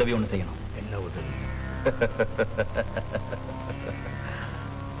எனக்கு உதவி ஒண்ணு செய்யணும். என்ன உதவி?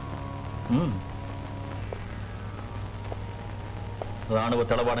 ராணுவ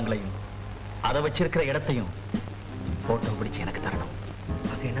தளவாடங்களையும் அதை வச்சிருக்கிற இடத்தையும் போட்டோ பிடிச்சு எனக்கு தரணும்.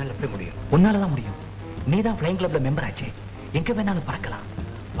 அது என்னால எப்படி முடியும்? உன்னாலதான் முடியும். நீதான் ஃபிளைங் கிளப்ல மெம்பர் ஆச்சே. எங்க வேணாலும் பறக்கலாம்.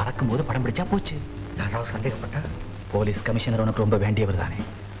 பறக்கும் போது படம் பிடிச்சா போச்சு. யாராவது சந்தேகப்பட்டா? போலீஸ் கமிஷனர் உனக்கு ரொம்ப வேண்டியவர் தானே.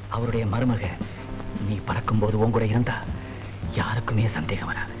 அவருடைய மருமக நீ பறக்கும் போது உன் கூட இருந்தா யாருக்குமே சந்தேகம்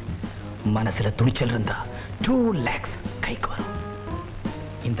வராது. மனசுல துணிச்சல் இருந்தா 2 lakhs கைக்கு வரும்.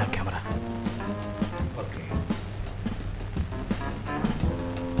 இந்த கேமரா. ஓகே.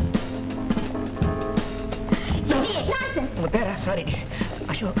 உங்க பேரா? சாரி,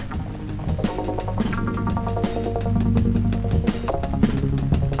 அசோக்.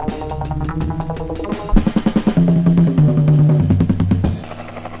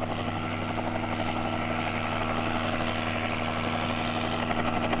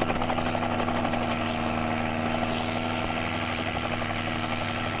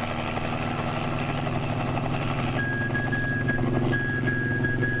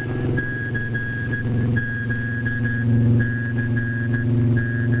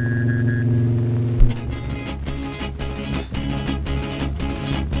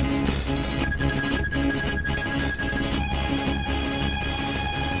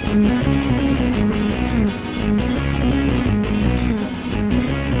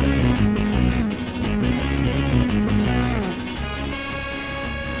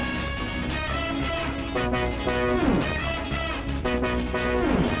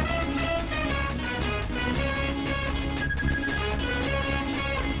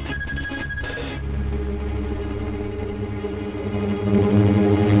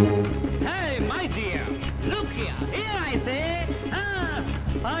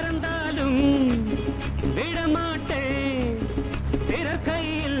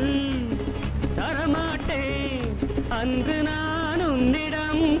 அன்று நான்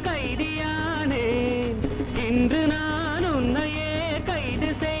உன்னிடம் கைதியானே, இன்று நான் உன்னையே கைது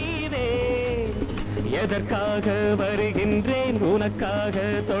செய்வேன். எதற்காக வருகின்றேன், உனக்காக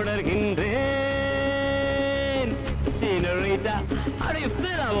தொடர்கின்றேன். Senorita, how do you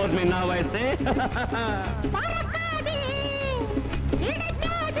feel about me now, I say?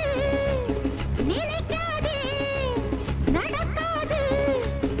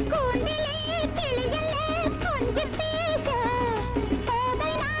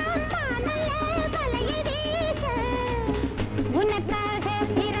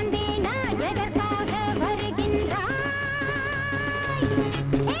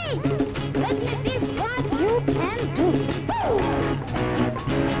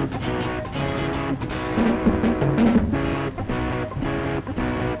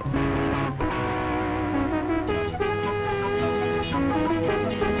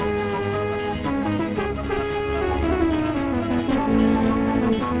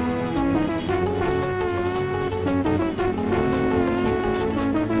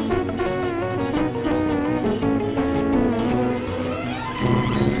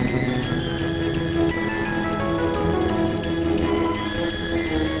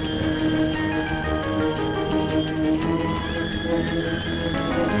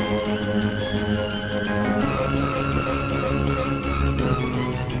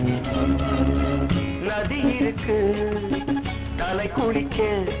 குடிக்க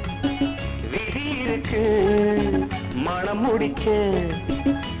விதி இருக்கு, மனம் முடிக்க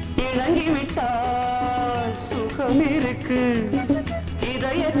இணங்கி விட்டால் சுகம் இருக்கு,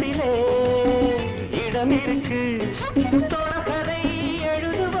 இதயத்திலே இடம் இருக்கு, தொடர்கதை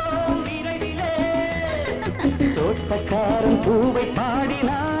எழுதுவோம் விரைவிலே, தோட்டக்காரன் பூவை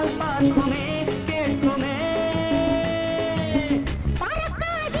பாடினால் பார்க்குமே கேட்குமே.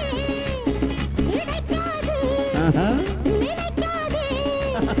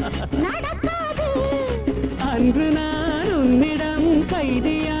 அன்று நான் உன்னிடம்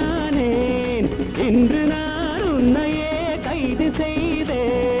கைதியானேன், இன்று நான் உன்னையே கைது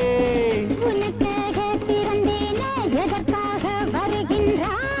செய்தேன். உனக்காக பிறந்தேனே, எதற்காக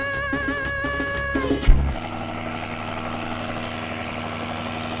வருகின்றாய்?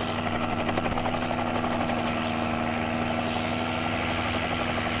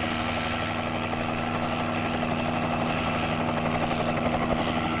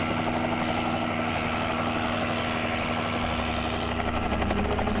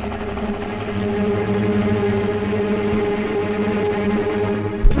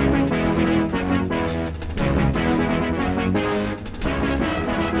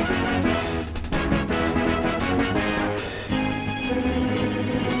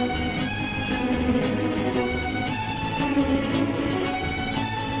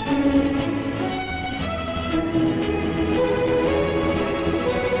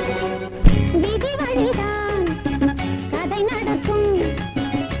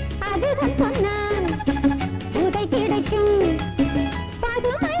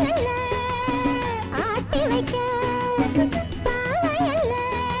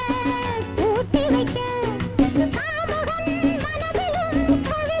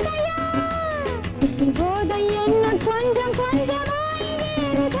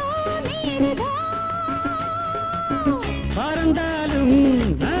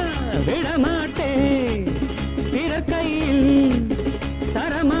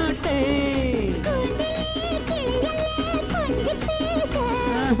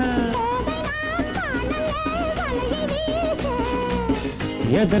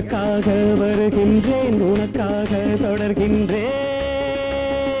 எதற்காக வருகின்றேன், உனக்காக தொடர்கின்றேன்.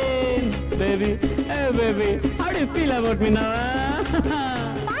 Baby, hey baby, how do you feel about me now?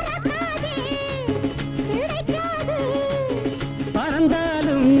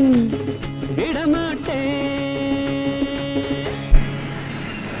 பறந்தாலும் விடமாட்டேன்.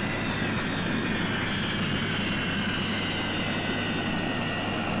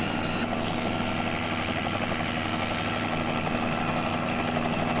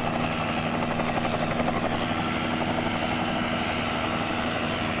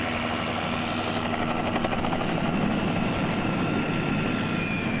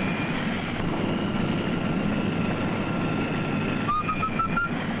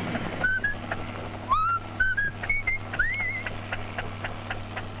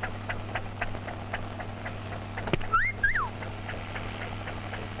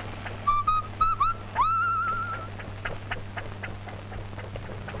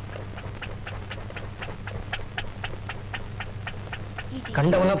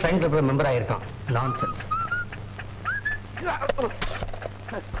 கண்டவங்க friend club member ஆயிருக்கான். Nonsense.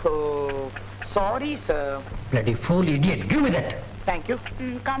 Sorry sir. Bloody fool idiot. Give me that. Thank you.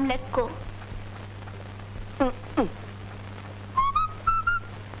 Come, let's go.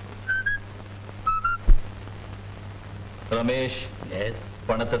 Ramesh, S,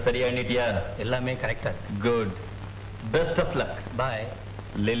 பணத்தை சரியா எண்ணிட்டியா? எல்லாமே கரெக்டா. Good. Best of luck. By.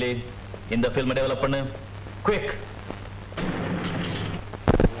 Lily, இந்த film develop பண்ணு. Quick.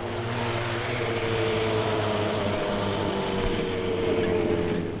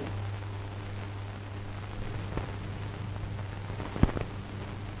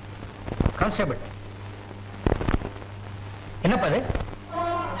 Constable, என்னப்பா அது?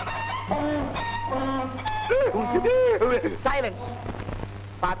 Silence.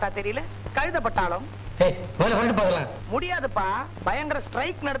 பார்த்தா தெரியல, கழுதப்பட்டாலும். ஏய், முதல்ல கொண்டு போகலாம். முடியாதுப்பா, பயங்கர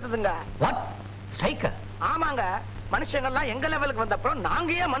ஸ்ட்ரைக் நடத்துதுங்க. What strike? ஆமாங்க, மனுஷங்கள்லாம் எங்க லெவலுக்கு வந்தப்பறம்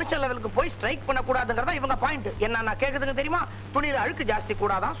நாங்க ஏன் மனுஷ லெவலுக்கு போய் ஸ்ட்ரைக் பண்ண கூடாதுங்கறத இவங்க பாயிண்ட். என்ன கேக்குதுங்க தெரியுமா? துணியில அழுக்கு ஜாஸ்தி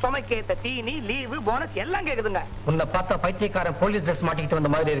கூடாதான், சுமைக்கேத்த தீனி, லீவு, போனஸ் எல்லாம் கேக்குதுங்க. உன்னை பார்த்தா பைத்தியக்காரன் போலீஸ் ட்ரெஸ் மாட்டிக்கிட்டு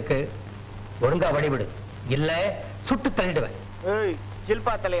வந்த மாதிரி இருக்கு. ஒழுங்கா வழிவிடு, இல்ல சுட்டு தள்ளிடுவேன். ஏய்,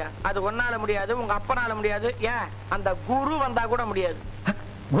 ஜில்பா தலையா, அது ஒன்னால முடியாது, உங்க அப்பனால முடியாது, ஏன் அந்த குரு வந்தா கூட முடியாது.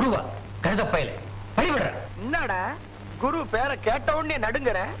 குருவா? கழுதப்பையில வழிவிடுற. என்னடா குரு பேரை கேட்ட உடனே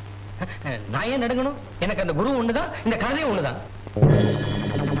நடுங்குற? நான் ஏன் நடுங்கணும்? எனக்கு அந்த குரு ஒண்ணுதான், இந்த கதையும் ஒண்ணுதான்.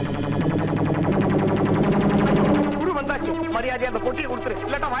 குரு வந்தாச்சு, மரியாதையா அந்த பொட்டியை கொடுத்துரு,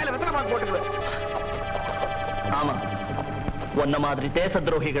 இல்லாட்டா வாயில வெத்தலை பாக்கு போட்டுக்குவேன். ஆமா, ஒன்ன மாதிரி தேச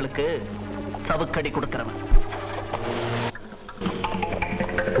துரோகிகளுக்கு சவுக்கடி கொடுக்கிறவன்.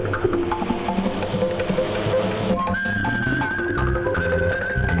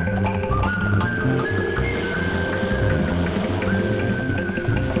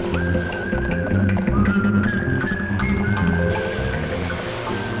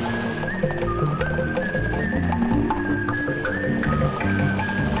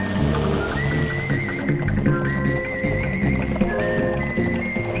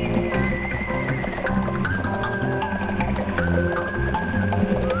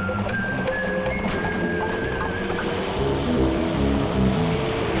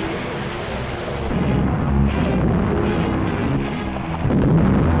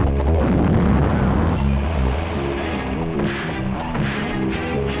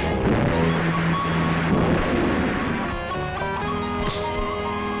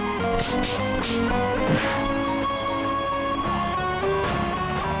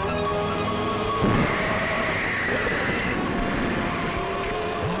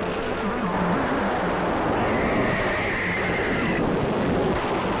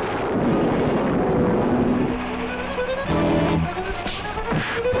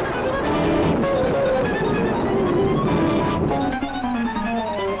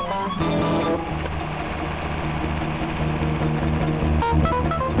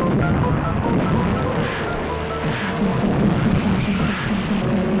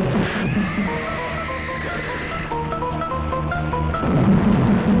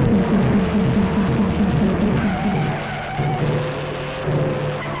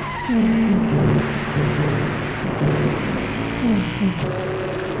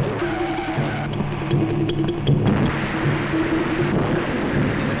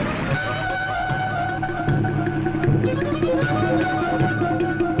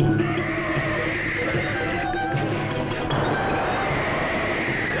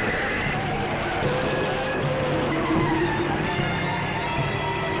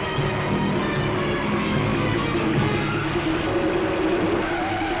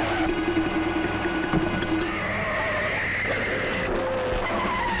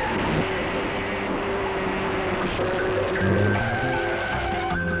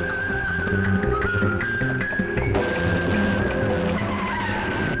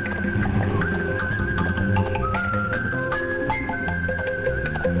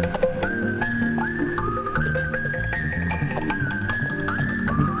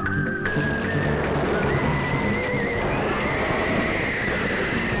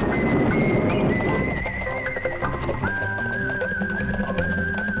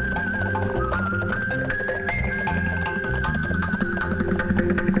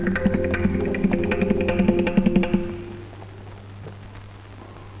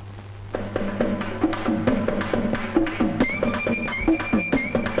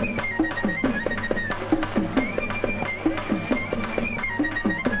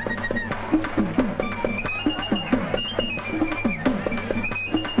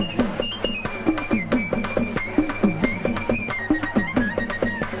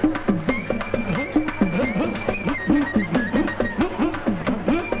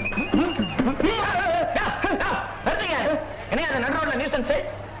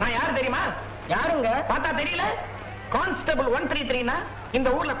 இந்த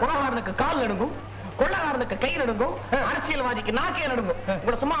ஊர்ல கொலகாரனுக்கு கால் நடுங்கும், கொள்ளகாரனுக்கு கை நடுங்கும், அரசியல்வாதிக்கு நாக்கே நடுங்கும்.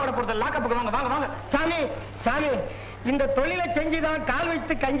 உங்களை சும்மா விட போறது லாக்கப்புக்கு வாங்க வாங்க வாங்க. சாமி சாமி, இந்த தொழிலை செஞ்சுதான் கால்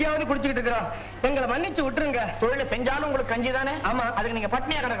வைத்து கஞ்சியாவது குடிச்சுக்கிட்டு இருக்கிறோம். எங்களை மன்னிச்சு விட்டுருங்க. தொழிலை செஞ்சாலும் உங்களுக்கு கஞ்சி தானே? ஆமா. அதுக்கு நீங்க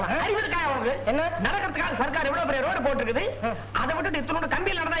பட்னியா கிடக்கலாம். அறிவிற்காக உங்களுக்கு என்ன நடக்கிறதுக்காக சர்க்கார் எவ்வளவு பெரிய ரோடு போட்டுருக்குது. அதை விட்டுட்டு இத்தனோட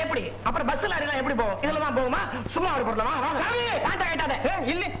கம்பியில் நடந்தா எப்படி? அப்புறம் பஸ் லாரிலாம் எப்படி போகும்? இதுல தான் போகுமா? சும்மா விட போறது வாங்க வாங்க. சாமி காட்டா கேட்டாதே.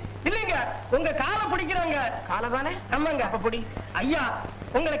 இல்ல இல்லைங்க, உங்க காலை பிடிக்கிறாங்க. காலை தானே? ஆமாங்க. அப்ப பிடி. ஐயா,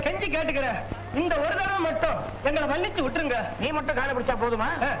 உங்களை கெஞ்சி கேட்டுக்கிறேன், இந்த ஒரு தடவை மட்டும் எங்களை மன்னிச்சு விட்டுருங்க. நீ மட்டும் காலை பிடிச்சா போதுமா?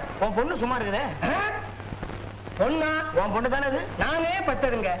 உன் பொண்ணு சும்மா இருக்குதே. பொண்ணா? உன் பொண்ணு தானே? நானே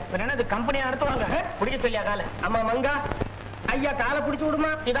பத்ததுங்க. என்னது கம்பெனியா நடத்துவாங்க? பிடிக்க சொல்லியா காலை? ஆமா மங்கா, ஐயா காலை பிடிச்சு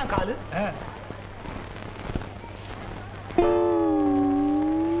விடுமா? இதான் காலு.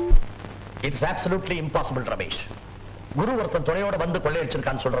 It's absolutely impossible Ramesh. குரு ஒருத்தன் துணையோட வந்து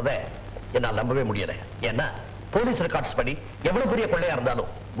கொள்ளையடிச்சிருக்கான்னு சொல்றத என்னால் நம்பவே முடியல. ஏன்னா போலீஸ் ரெக்கார்ட்ஸ் படி எவ்வளவு பெரிய கொள்ளையா இருந்தாலும்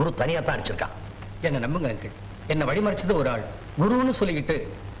குரு தனியா தான் அடிச்சிருக்கான். என்ன நம்புங்க அங்கிள், என்ன வழிமறிச்சது ஒரு ஆள், குருன்னு சொல்லிக்கிட்டு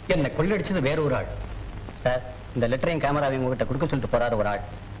என்ன கொள்ளையடிச்சது வேற ஒரு ஆள். சார், இந்த லெட்டரையும் கேமராவையும் உங்ககிட்ட கொடுக்க சொல்லிட்டு போறாரு ஒரு ஆள்.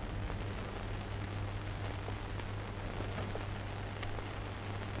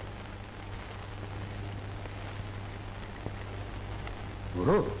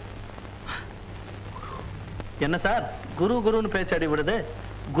 குரு என்ன சார் குரு குருன்னு பேச்சு அடி விடுது?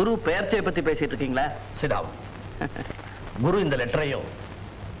 குரு பெயர்ச்சியை பத்தி பேசிட்டு இருக்கீங்களா? சிடாவும் குரு இந்த லெட்டரையும்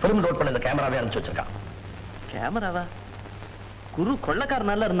பிலிம் லோட் பண்ண இந்த கேமராவே அனுப்பிச்சு வச்சிருக்கான். கேமராவா? குரு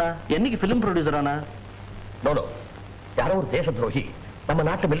கொள்ளக்காரனால இருந்தா என்னைக்கு பிலிம் ப்ரொடியூசர் ஆனா? நோ, யாரோ ஒரு தேச துரோகி நம்ம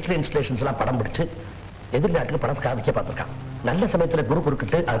நாட்டு மிலிட்டரி இன்ஸ்டலேஷன்ஸ் எல்லாம் படம் பிடிச்சு எதிர்நாட்டுக்கு பணத்தை காமிக்க பார்த்திருக்கான். நல்ல சமயத்துல குரு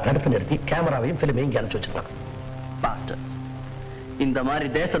குறுக்கிட்டு அதை தடுத்து நிறுத்தி கேமராவையும் பிலிமையும் இங்க அனுப்பிச்சு வச்சிருக்கான். பாஸ்டர்ஸ், இந்த மாதிரி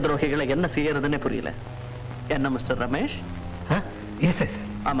தேச துரோகிகளை என்ன செய்யறதுன்னு புரியல. என்ன மிஸ்டர் ரமேஷ்?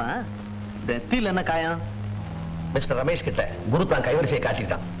 ஆமா, நெத்தியில் என்ன காயம்? மிஸ்டர் ரமேஷ் கிட்ட குரு தான் கைவரிசையை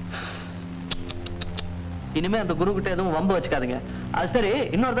காட்டிட்டான். இனிமே அந்த குரு கிட்ட எதுவும் வம்பு வச்சுக்காதீங்க. அது சரி,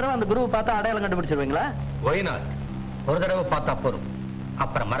 இன்னொரு தடவை அந்த குருவை பார்த்தா அடையாளம் கண்டுபிடிச்சிருவீங்களா? ஒய்நாட், ஒரு தடவை பார்த்தா போதும்,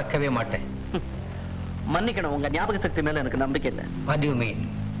 அப்புறம் மறக்கவே மாட்டேன். மன்னிக்கணும், உங்க ஞாபக சக்தி மேல எனக்கு நம்பிக்கை இல்லை. What do you mean?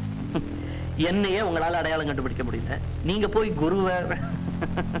 என்னையே உங்களால அடையாளம் கண்டுபிடிக்க முடியல, நீங்க போய் குருவை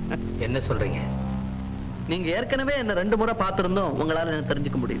என்ன சொல்றீங்க? நீங்க ஏற்கனவே என்ன 2 முறை பார்த்திருந்தோம், உங்களால என்ன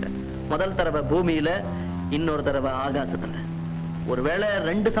தெரிஞ்சுக்க முடியல. முதல் தடவை பூமியில, இன்னொரு தடவை ஆகாசத்துல. ஒருவேளை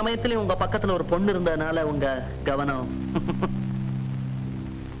 2 சமயத்திலயும் உங்க பக்கத்துல ஒரு பொண்ணு இருந்ததுனால உங்க கவனம்.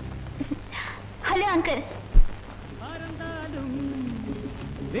 Hello uncle.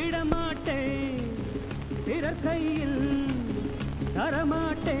 விடமாட்டேன் பிறர் கையில்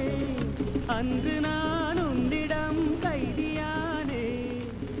தரமாட்டேன், அன்று நான் உன்னிடம் கைதியானே,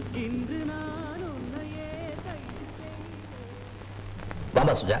 இன்று நான் உன்னையே கைது செய்தேன்.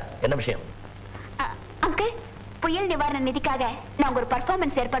 வாமா சுஜா, என்ன விஷயம்? அங்கிள், புயல் நிவாரண நிதிக்காக நாங்க ஒரு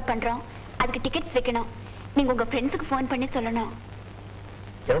பர்ஃபார்மன்ஸ் ஏற்பாடு பண்றோம். அதுக்கு டிக்கெட்ஸ் வைக்கணும். நீங்க உங்க ஃப்ரெண்ட்ஸுக்கு ஃபோன் பண்ணி சொல்லணும்.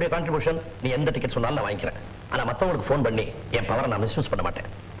 என்னுடைய கான்ட்ரிபியூஷன் நீ எந்த டிக்கெட் சொன்னாலும் நான் வாங்கிக்கிறேன். ஆனா மத்தவங்களுக்கு ஃபோன் பண்ணி என் பவரை நான் மிஸ்யூஸ் பண்ண மாட்டேன்.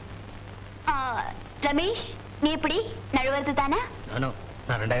 ரமேஷ், நீ எப்படி நழுவது தானே?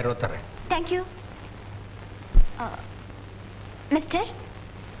 நான் 2000 ரூபாய் தரேன். தேங்க்யூ. மிஸ்டர்,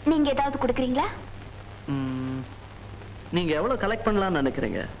 நீங்க ஏதாவது கொடுக்குறீங்களா? நீங்க எவ்வளவு கலெக்ட் பண்ணலாம்னு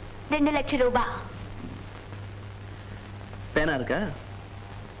நினைக்கிறீங்க? 2 லட்சம் ரூபாய். பேனா இருக்கா?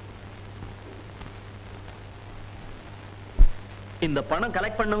 இந்த பணம்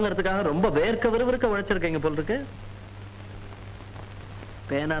கலெக்ட் பண்ணுங்கிறதுக்காக ரொம்ப வேர்க்க விறுவிறுக்க உழைச்சிருக்கீங்க போல் இருக்கு.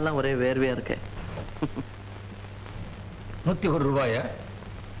 பேனாலாம் ஒரே வேர்வையா இருக்கு. 101 ரூபாயா?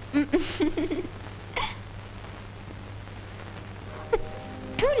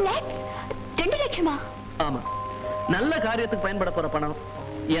 $2 லட்சமா? ஆமா, நல்ல காரியத்துக்கு பயன்பட போற பணம்.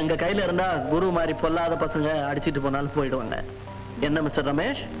 எங்க கையில இருந்தா குரு மாதிரி பொல்லாத பசங்க அடிச்சிட்டு போனாலும் போயிடுவாங்க. என்ன மிஸ்டர்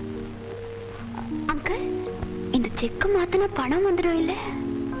ரமேஷ்? அங்கிள், இந்த செக் மாத்தின பணம் வந்துடும் இல்ல?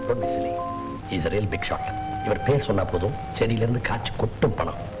 Don't be silly. He's a real big shot. இவர் பேர் சொன்னா போதும், செடியில இருந்து காய்ச்சி கொட்டும்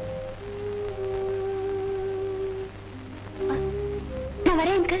பணம். நான்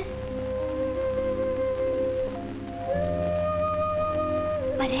வரேன் அங்கிள்.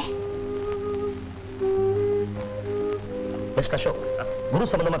 வரேன். மிஸ்டர் அசோக், குரு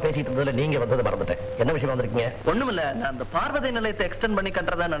சம்பந்தமா பேசிட்டு இருந்ததுல நீங்க வந்ததை மறந்துட்டேன். என்ன விஷயம் வந்திருக்கீங்க? ஒண்ணுமில்ல, நான் அந்த பார்வதி நிலையத்தை எக்ஸ்டெண்ட் பண்ணி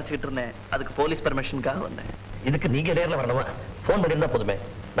கட்டுறதா நினைச்சிட்டு இருந்தேன். அதுக்கு போலீஸ் பெர்மிஷனுக்காக வந்தேன். இதுக்கு நீங்க நேர்ல வரணுமா? போன் பண்ணியிருந்தா போதுமே,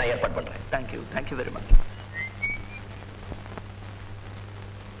 நான் ஏற்பாடு பண்றேன். Thank you very much.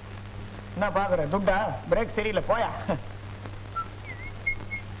 என்ன பாக்குற துட்டா? பிரேக் சரியில்லை, போயா.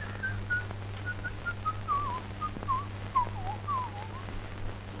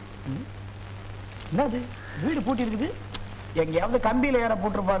 என்னது வீடு பூட்டி இருக்குது? எங்கேயாவது கம்பியில ஏற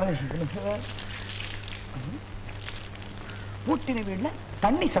போட்டிருப்பாங்க. பூட்டின வீடுல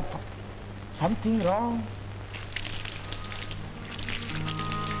தண்ணி சத்தம். Something wrong.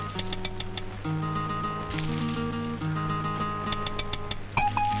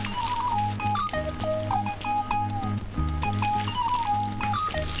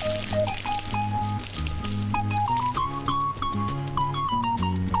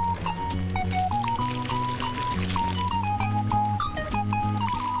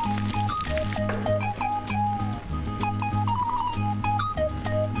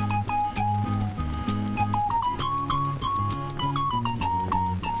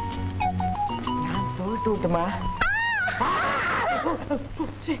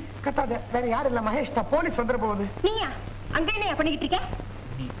 கத்தாத, வேற யாரும் இல்ல மகேஷ் தான். போலீஸ் வந்துட போகுது. நீயா அங்க என்ன பண்ணிக்கிட்டு இருக்க?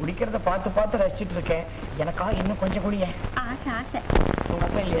 நீ குடிக்கிறத பார்த்து ரசிச்சுட்டு இருக்கேன். எனக்கா இன்னும் கொஞ்சம் குடிய ஆசை. உங்க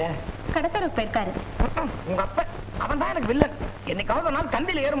அப்பா இல்லையா? கடத்தருக்கு போயிருக்காரு. உங்க அப்பா அவன் தான் எனக்கு வில்லன். என்னைக்காவது நாள்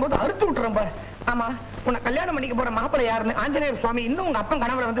தந்தியில ஏறும்போது அறுத்து விட்டுறேன் பாரு. ஆமா, உன்னை கல்யாணம் பண்ணிக்க போற மாப்பிள்ளை யாருன்னு ஆஞ்சநேயர் சுவாமி இன்னும் உங்க அப்பன்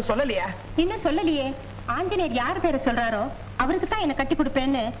கணவரை வந்து சொல்லலையா? இன்னும் சொல்லலையே. ஆஞ்சநேயர் யார் பேரை சொல்றாரோ அவருக்கு தான் என்ன கட்டி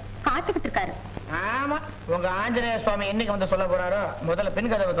கொடுப்பேன்னு காத்துக்கிட்டு இருக்காரு. ஆமா, உங்க ஆஞ்சநேயர் சுவாமி என்னைக்கு வந்து சொல்ல போறாரோ முதல்ல பெண்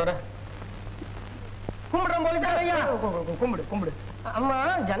கதவை தோற. கும்பிடுறோம் போலீஸ். கும்பிடு. அம்மா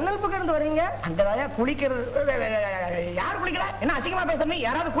ஜன்னல் பக்கம் இருந்து வரீங்க அந்த வேலையா குளிக்கிறது யார் குளிக்கிறா என்ன அசிங்கமா பேசுறீங்க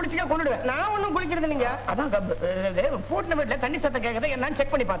யாராவது குளிச்சுக்க கொண்டுடுவேன் நான் ஒண்ணும் குளிக்கிறது இல்லைங்க அதான் பூட்டின வீட்டுல தண்ணி சத்தம் கேட்கறது என்னன்னு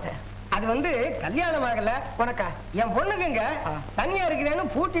செக் பண்ணி பார்த்தேன் அது வந்து கல்யாணம் ஆகல உனக்கா என் பொண்ணுக்குங்க தனியா இருக்கிறேன்னு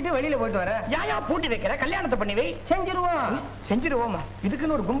பூட்டிட்டு வெளியில போயிட்டு வரேன் ஏன் பூட்டி வைக்கிற கல்யாணத்தை பண்ணி வை செஞ்சிருவோமா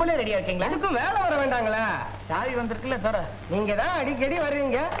இதுக்குன்னு ஒரு கும்பலே ரெடியா இருக்கீங்களா இதுக்கும் வேலை வர வேண்டாங்களா சாவி வந்திருக்குல்ல தர நீங்க தான் அடிக்கடி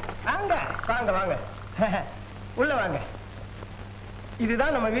வர்றீங்க வாங்க வாங்க வாங்க உள்ள வாங்க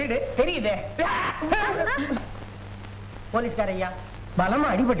இதுதான் நம்ம வீடு தெரியுதே போலீஸ்கார ஐயா பலமா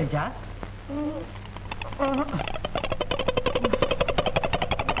அடிபட்டுச்சா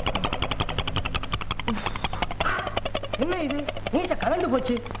என்ன இது மீச கலந்து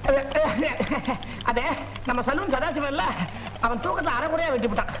போச்சு அதே நம்ம சலூன் சதாசிவம் இல்ல அவன் தூக்கத்தை அரைகுறையா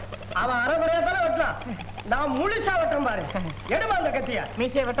வெட்டிவிட்டான் அவன் அரைகுறையா தானே வெட்டான் நான் முழுசா வெட்டம் பாரு எடுமா அந்த கத்தியா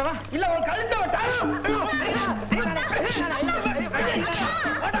மீசையை வெட்டவா இல்ல உன் கழுத்தை வெட்டா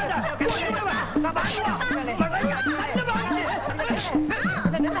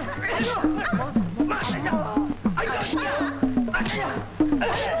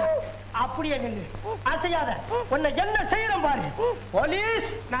அப்படியே நின்று அசையாத உன்னை என்ன செய்யணும் பாரு போலீஸ்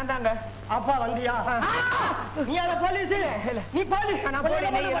நான் தாங்க அப்பா வந்தியா நீ யார போலீஸ் நீ போலீஸ்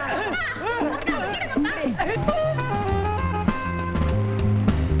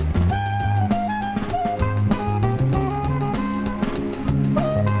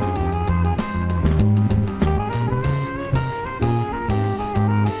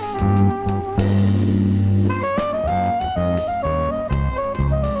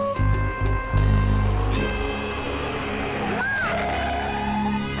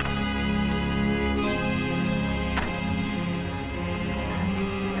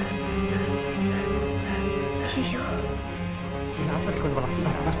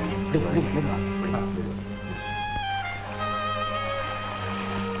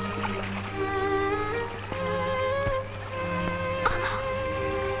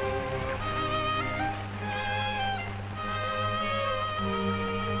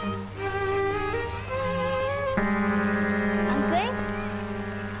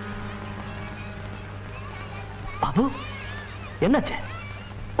பாபு என்னாச்சு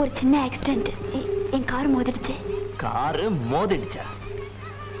ஒரு சின்ன ஆக்சிடென்ட் என் கார் மோதிடுச்சு காரு மோதிடுச்சா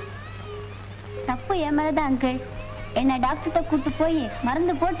தப்பு என் மேலதான் அங்கிள் என்ன டாக்டர்கிட்ட கூட்டு போய்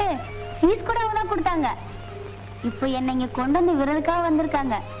மருந்து போட்டு ஃபீஸ் கூட அவங்க தான் கொடுத்தாங்க இப்போ என்ன இங்க கொண்டு வந்து விடுறதுக்காக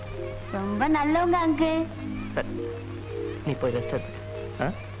வந்திருக்காங்க ரொம்ப நல்லவங்க அங்கிள் நீ போய் ரெஸ்ட் எடுத்து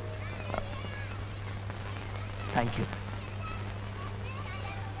தேங்க்யூ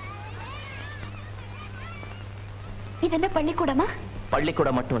இது என்ன பள்ளிக்கூடமா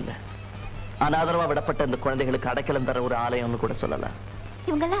பள்ளிக்கூடம் மட்டும் இல்ல அனாதரவா விடப்பட்ட இந்த குழந்தைகளுக்கு அடைக்கலம் தர ஒரு ஆலயம்னு கூட சொல்லலாம்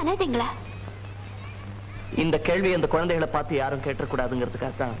இவங்கெல்லாம் அனாதைங்களா இந்த கேள்வி இந்த குழந்தைகளை பார்த்து யாரும்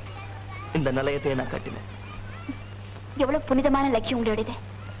கேட்டக்கூடாதுங்கிறதுக்காக தான் இந்த நிலையத்தையே நான் கட்டினேன் எவ்வளவு புனிதமான லட்சியம் உங்களுடையது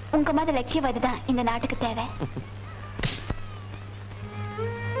உங்க மாதிரி லட்சியவாதி தான் இந்த நாட்டுக்கு தேவை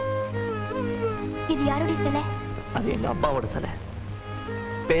இது யாருடைய சிலை அது எங்க அப்பாவோட சிலை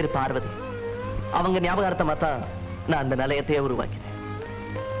பேரு பார்வதி அவங்க ஞாபகார்த்தமா தான் நான் அந்த நிலையத்தையே உருவாக்கினேன்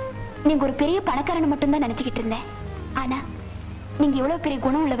நீங்க ஒரு பெரிய பணக்காரன் மட்டும்தான் நினைச்சுக்கிட்டு இருந்தேன் ஆனா நீங்க எவ்வளவு பெரிய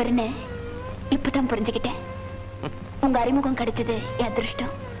குணம் உள்ளவர்னு இப்பதான் புரிஞ்சுக்கிட்டேன் உங்க அறிமுகம் கிடைச்சது என்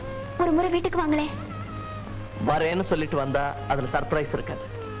அதிர்ஷ்டம் ஒரு முறை வீட்டுக்கு வாங்களே வரேன்னு சொல்லிட்டு வந்தா அதுல சர்ப்ரைஸ் இருக்காது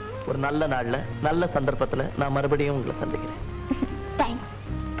ஒரு நல்ல நாள்ல நல்ல சந்தர்ப்பத்துல நான் மறுபடியும் உங்களை சந்திக்கிறேன் தேங்க்ஸ்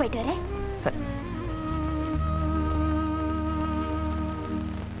போயிட்டு வரேன் சரி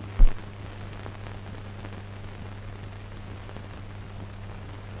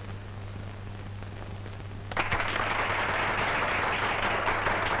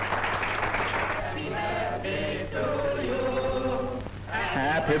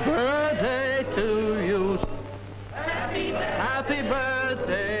Happy birthday to you. Happy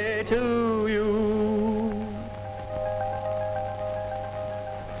birthday to you.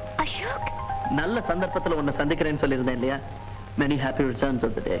 Ashok நல்ல சந்தர்ப்பத்துல உன்னை சந்திக்கிறேன்னு சொல்லியிருந்தேன் இல்லையா many happy returns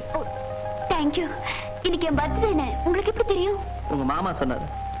of the day thank you இன்னைக்கு என் பர்த்டே உங்களுக்கு எப்படி தெரியும் உங்க மாமா சொன்னாரு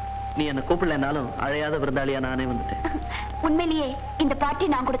நீ என்ன கூப்பிடலனாலும் அழையாத விருந்தாளியா நானே வந்துட்டேன் உண்மையிலேயே இந்த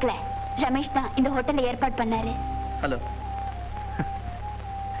பார்ட்டி நான் கொடுக்கல ரமேஷ் தான் இந்த ஹோட்டல்ல ஏற்பாடு பண்ணாரு ஹலோ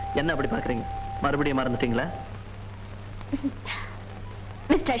என்ன அப்படி பாக்குறீங்க மறுபடியும் மறந்துட்டீங்களா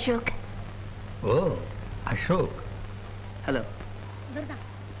மிஸ்டர் அசோக் ஓ அசோக் ஹலோ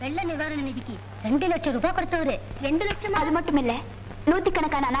வெள்ள நிவாரண நிதிக்கு 2 லட்சம் ரூபாய் கொடுத்தவரு 2 லட்சம் அது மட்டும் இல்ல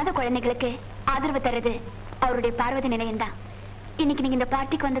நூத்துக்கணக்கான அநாத குழந்தைகளுக்கு ஆதரவு தருது அவருடைய பார்வதி நிலையம் தான் இன்னைக்கு நீங்க இந்த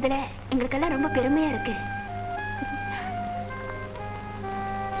பார்ட்டிக்கு வந்ததுல எங்களுக்கெல்லாம் ரொம்ப பெருமையா இருக்கு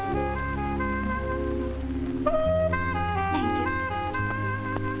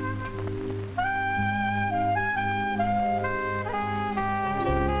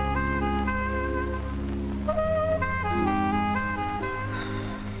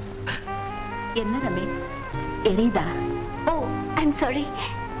எளிதா? ஓ, ஐம் சாரி.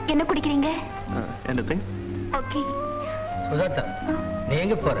 என்ன குடிக்கிறீங்க? எனிதிங். ஓகே. சுஜாதா, நீ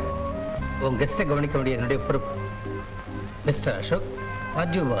எங்க போற? உன் கெஸ்ட்டை கவனிக்க வேண்டிய என்னுடைய பொறுப்பு. Mister Ashok,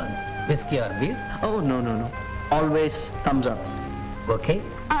 what you want? Whisky R beer? Oh no no no, always Thums up. Okay.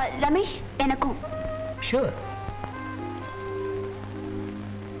 Ramesh, எனக்கும். ஷூர்.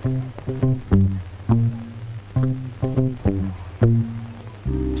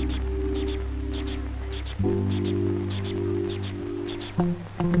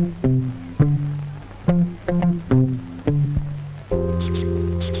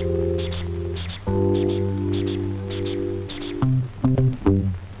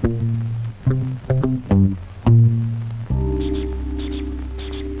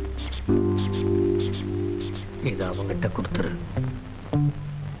 இதை அவங்கிட்ட கொடுத்துரு.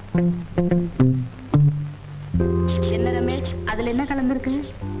 என்ன ரமேஷ், அதுல என்ன கலந்துருக்கு?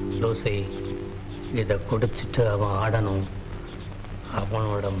 லூசி, இதை குடிச்சிட்டு அவன் ஆடணும்.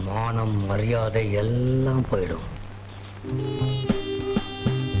 அவனோட மானம் மரியாதை எல்லாம் போயிடும்.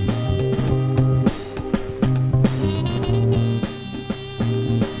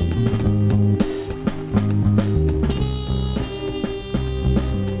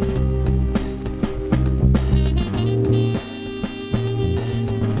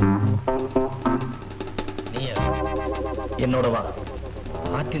 என்னோட வா.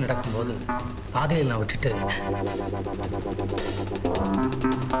 பார்ட்டி நடக்கும்போது பாதையில் நான் விட்டுட்டு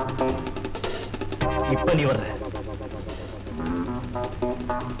இப்ப நீ வர்ற.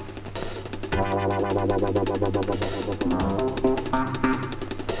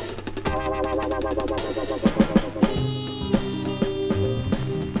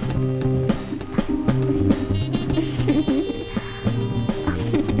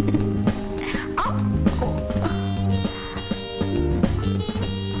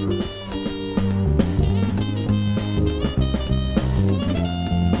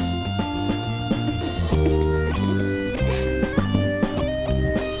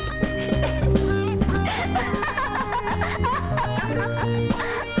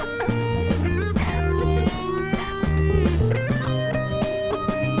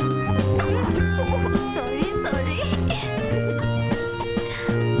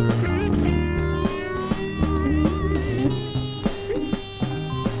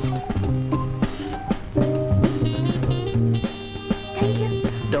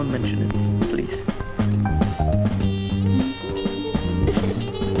 Don't mention it, please.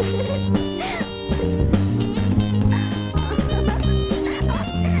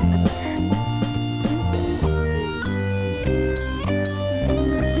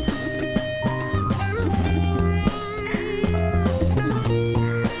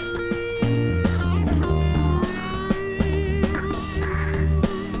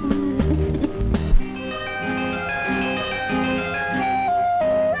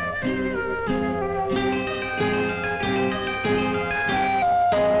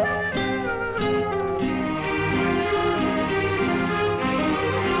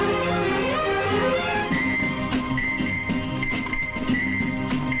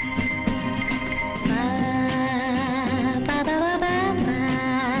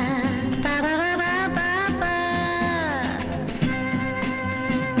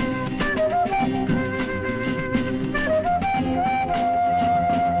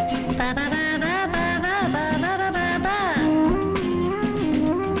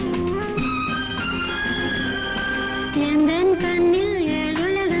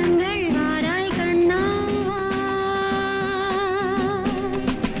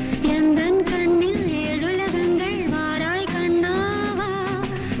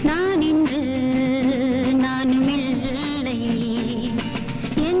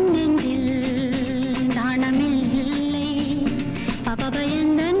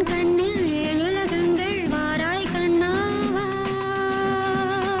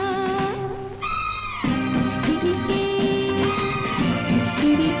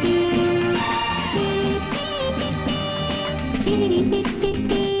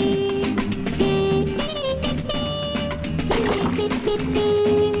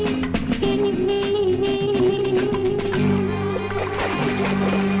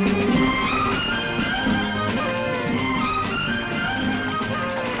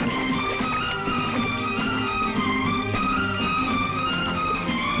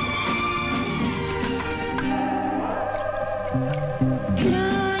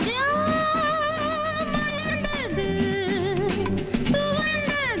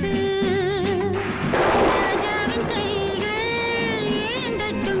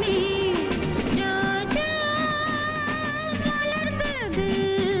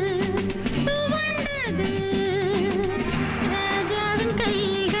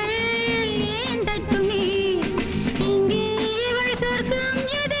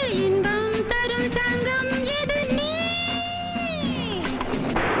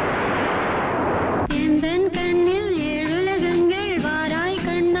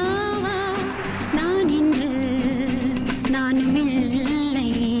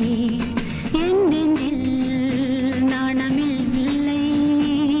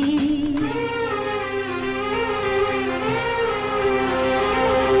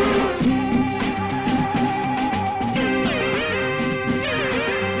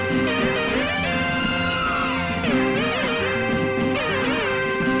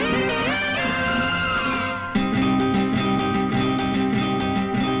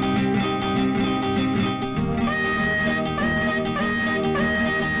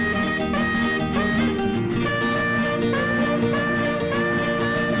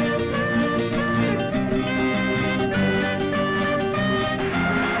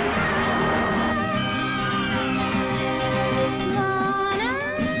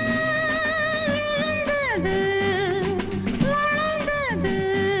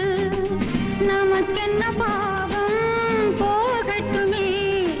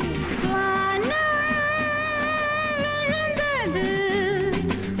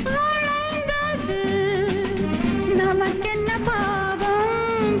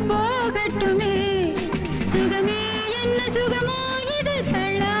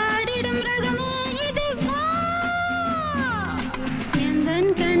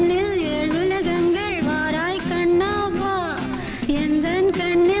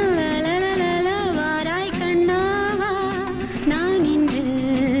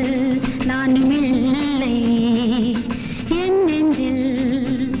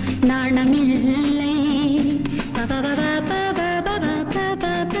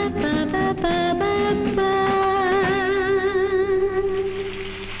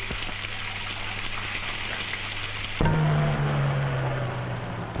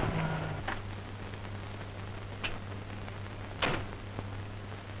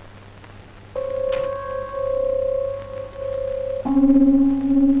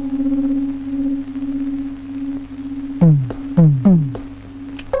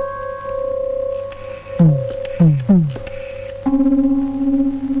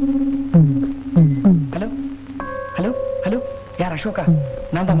 Ashoka,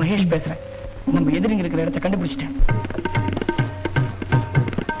 நான் தான் மகேஷ் பேசுறேன். நம்ம எதிரிங்க இருக்கிற இடத்தை கண்டுபிடிச்சிட்டேன்.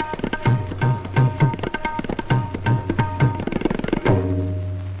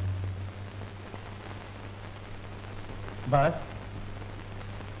 பாஸ்,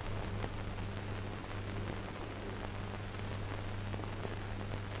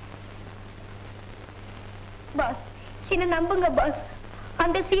 பாஸ் என்ன நம்புங்க பாஸ்.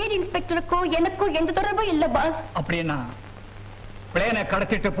 அந்த சிஐடி இன்ஸ்பெக்டருக்கும் எனக்கும் எந்த தொடர்பும் இல்ல பாஸ். அப்படின்னா பிளேனை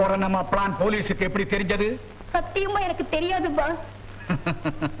கடத்திட்டு போற நம்ம பிளான் போலீஸுக்கு எப்படி தெரிஞ்சது? சத்தியமா எனக்கு தெரியாது பாஸ்.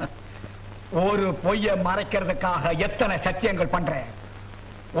 ஒரு பொய்ய மறைக்கிறதுக்காக எத்தனை சத்தியங்கள் பண்றேன்.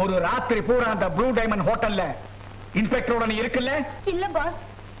 ஒரு ராத்திரி பூரா அந்த ப்ளூ டைமண்ட் ஹோட்டல்ல இன்ஸ்பெக்டரோட நீ இருக்குல்ல? இல்ல பாஸ்.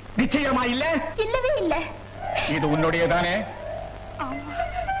 நிச்சயமா இல்ல? இல்லவே இல்ல. இது உன்னுடைய தானே?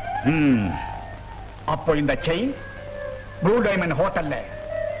 அப்போ இந்த செயின் ப்ளூ டைமண்ட் ஹோட்டல்ல,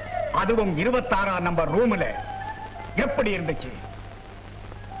 அதுவும் 26ஆம் நம்பர் ரூம்ல எப்படி இருந்துச்சு?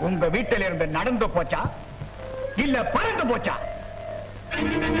 உங்க வீட்டில இருந்து நடந்து போச்சா இல்ல பறந்து போச்சா?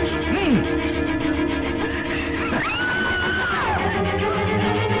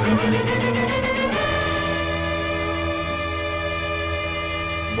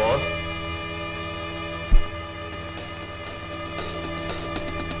 பாஸ்,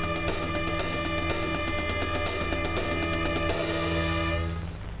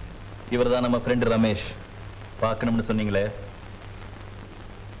 இவர்தான் நம்ம ஃப்ரெண்ட் ரமேஷ். பார்க்கணும்னு சொன்னீங்களே.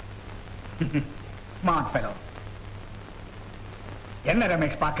 Smart fellow. என்ன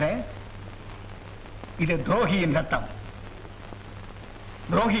ரமேஷ் பார்க்கிறேன்? இது துரோகியின் ரத்தம்.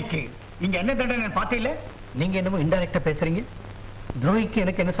 துரோகிக்கு இங்க என்ன தண்டனை பார்த்தீங்களே? நீங்க என்னமோ இன்டைரக்டா பேசுறீங்க. துரோகிக்கு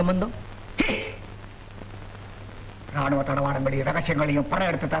எனக்கு என்ன சம்பந்தம்? ராணுவ தடவாடம்படி ரகசியங்களையும் பணம்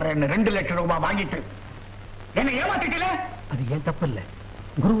எடுத்து தர்றேன்னு 2 லட்சம் ரூபாய் வாங்கிட்டு என்ன ஏமாத்திட்டீல? அது ஏன் தப்பு இல்ல,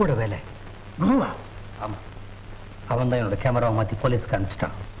 குருவோட வேலை. குருவா? ஆமா, அவன் தான் என்னோட கேமராவை மாத்தி போலீஸ்க்கு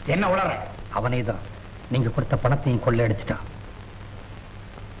அனுப்பிச்சிட்டான். என்ன உளற? அவனே தான் நீங்க கொடுத்த பணத்தையும் கொள்ளையடிச்சிட்டான்.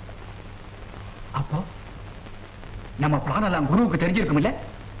 அப்போ நம்ம பிளான் எல்லாம் குருவுக்கு தெரிஞ்சிருக்கும் இல்ல?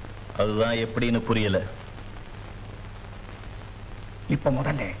 அதுதான் எப்படின்னு புரியல. இப்ப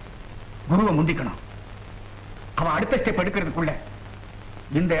முதல்ல குருவை முந்திக்கணும். அவன் அடுத்த ஸ்டெப் எடுக்கிறதுக்குள்ள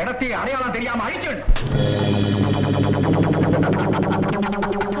இந்த இடத்தை அடையாளம் தெரியாம அழிச்சிடணும்.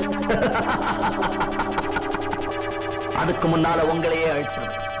 அதுக்கு முன்னால உங்களையே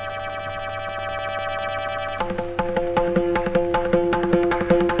அழிச்சிடும்.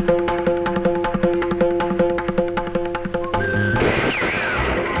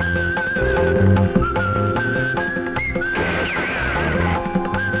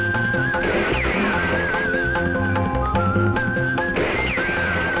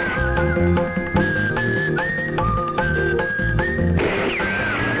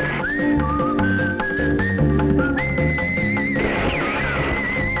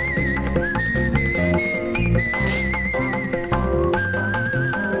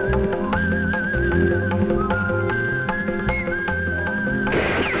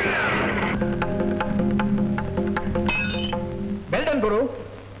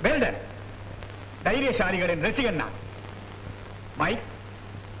 தைரியசாலிகளின் ரசிகன் நான். மைக்,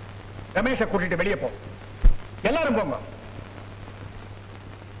 ரமேஷை கூட்டிட்டு வெளியே போ. எல்லாரும் போங்க.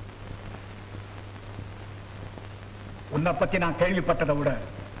 உன்னை பத்தி நான் கேள்விப்பட்டதை விட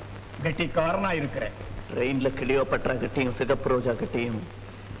கெட்டிக்காரனா இருக்கிறேன். ட்ரெயின்ல கிளியோபட்ரா கிட்டையும் சிகப்பு ரோஜா கிட்டையும்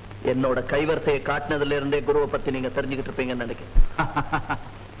என்னோட கைவரிசையை காட்டினதுல இருந்தே குருவை பத்தி நீங்க தெரிஞ்சுக்கிட்டு இருப்பீங்கன்னு நினைக்கிறேன்.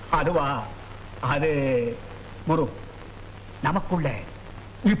 அதுவா? அது குரு, நமக்குள்ள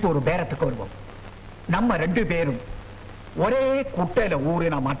இப்போ ஒரு பேரத்துக்கு வருவோம். நம்ம 2 பேரும் ஒரே குட்டையில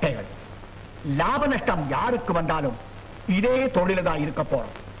ஊறின மட்டைகள். லாப நஷ்டம் யாருக்கு வந்தாலும் இதே தொழில தான் இருக்க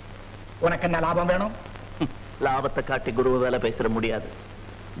போறோம். உனக்கு என்ன லாபம் வேணும்? லாபத்தை காட்டி குருவை வேலை பேச முடியாது.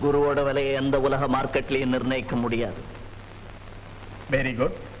 குருவோட விலையை எந்த உலக மார்க்கெட்லயும் நிர்ணயிக்க முடியாது. Very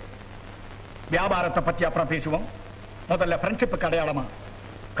good. வியாபாரத்தை பத்தி அப்புறம் பேசுவோம். முதல்ல ஃப்ரெண்ட்ஷிப்புக்கு அடையாளமா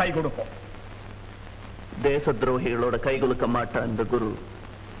கை கொடுப்போம். தேச துரோகிகளோட கை கொடுக்க மாட்டான் இந்த குரு.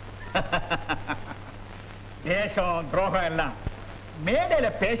 தேசம் துரோகம் எல்லாம் மேடையில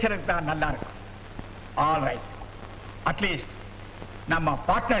பேசுறது தான் நல்லா இருக்கும். ஆல் ரைட், அட்லீஸ்ட் நம்ம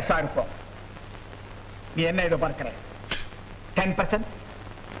பார்ட்னர்ஸா இருப்போம். நீ என்ன எதிர்பார்க்கிற? 10%,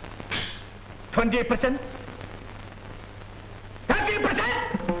 20%, 30%?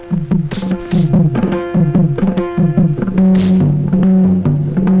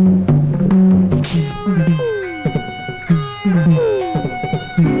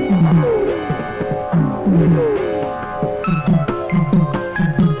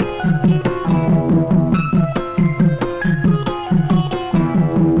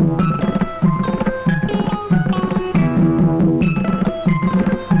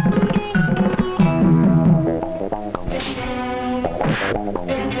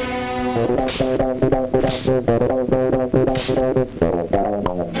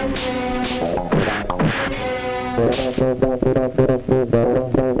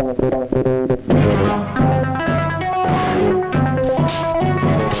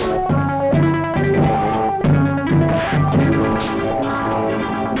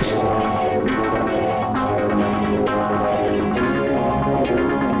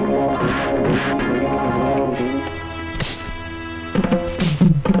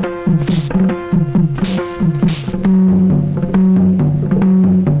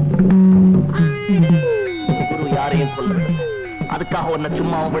 குரு யாரையும் கொல்றது, அதுக்காக உன்னை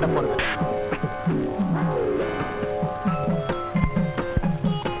சும்மாவும் விட போறது.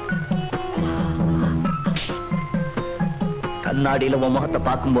 கண்ணாடியில உன் முகத்தை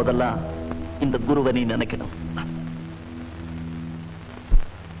பார்க்கும் போதெல்லாம் இந்த குருவை நீ நினைக்கணும்.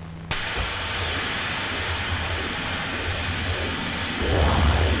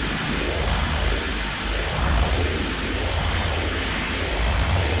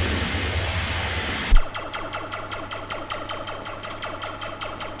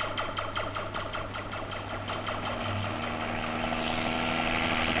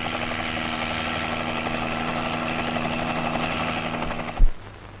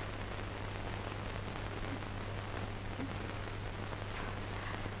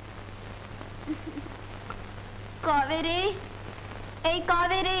 காவேரி, ஏய்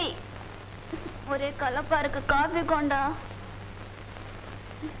காவேரி, ஒரே கலப்பா இருக்கு, காஃபி கொண்டா.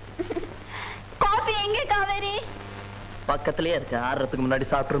 காஃபி எங்க காவேரி? பக்கத்திலேயே இருக்கு, ஆடுறதுக்கு முன்னாடி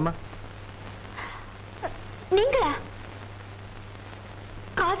சாப்பிட்டுருமா? நீங்களா?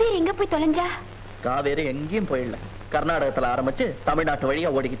 காவேரி எங்க போய் தொலைஞ்சா? காவேரி எங்கேயும் போயிடல, கர்நாடகத்துல ஆரம்பிச்சு தமிழ்நாட்டு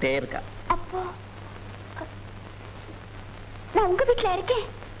வழியா ஓடிக்கிட்டே இருக்கா. அப்போ நான் உங்க வீட்டுல இருக்கேன்.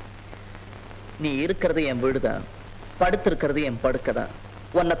 நீ இருக்கிறது என் வீடுதான், படுத்திருக்கிறது என் படுக்கைதான்,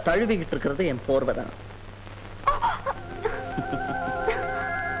 உன்னை தழுவிக்கிட்டு இருக்கிறது என் போர்வைதான்.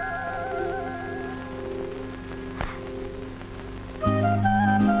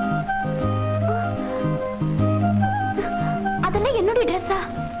 அதெல்லாம் என்னுடைய ட்ரெஸ்ஸா?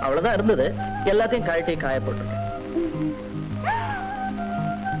 அவ்வளவுதான் இருந்தது, எல்லாத்தையும் கழட்டி காய போட்டிருக்கேன்.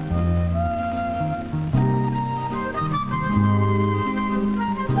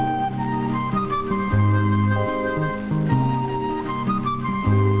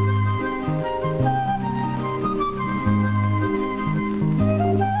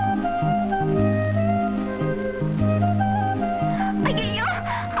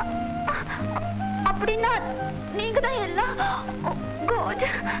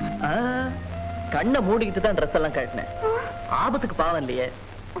 கண்ணை மூடிக்கிட்டு தான் ட்ரெஸ் எல்லாம் கட்டினேன். ஆபத்துக்கு பாவம் இல்லையே.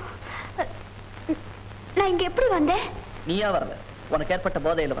 நான் இங்க எப்படி வந்தேன்? நீயா வரல, உனக்கு ஏற்பட்ட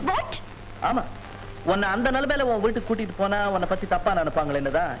போதையில வந்த. ஆமா, உன்னை அந்த நிலைமையில உன் வீட்டுக்கு கூட்டிட்டு போனா உன்னை பத்தி தப்பா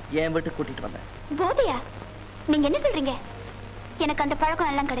நினைப்பாங்களேன்னு தான் என் வீட்டுக்கு கூட்டிட்டு வந்தேன். போதையா? நீங்க என்ன சொல்றீங்க? எனக்கு அந்த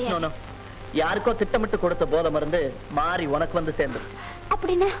பழக்கம் எல்லாம் கிடையாது. யாருக்கோ திட்டமிட்டு கொடுத்த போதை மருந்து மாறி உனக்கு வந்து சேர்ந்து.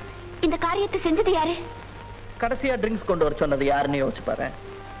 அப்படின்னா இந்த காரியத்தை செஞ்சது யாரு? கடைசியா ட்ரிங்க்ஸ் கொண்டு வர சொன்னது யாருன்னு யோசிச்சு பாரு.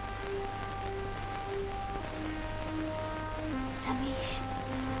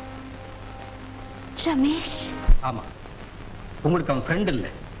 ரமேஷ். ஆமா, உங்களுக்கு அவன் ஃப்ரெண்ட் இல்ல,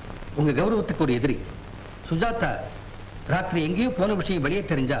 உங்க கௌரவத்துக்கு ஒரு எதிரி. சுஜாதா ராத்திரி எங்கேயோ போன விஷயம் வெளியே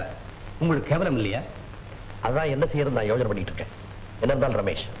தெரிஞ்சா உங்களுக்கு கேவலம் இல்லையா? அதான் என்ன செய்யறது நான் யோசனை பண்ணிட்டு இருக்கேன். என்ன இருந்தாலும்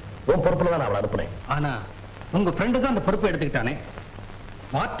ரமேஷ், உன் பொறுப்புல தான் நான் அவளை அனுப்புனேன். ஆனா உங்க ஃப்ரெண்டு தான் அந்த பொறுப்பை எடுத்துக்கிட்டானே.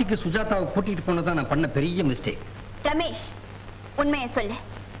 பார்ட்டிக்கு சுஜாதாவை கூட்டிட்டு போனதான் நான் பண்ண பெரிய மிஸ்டேக். ரமேஷ், உண்மையை சொல்லு.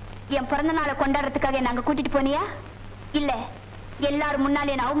 என் பிறந்த நாளை கொண்டாடுறதுக்காக நாங்க கூட்டிட்டு போனியா, இல்ல எல்லாரும்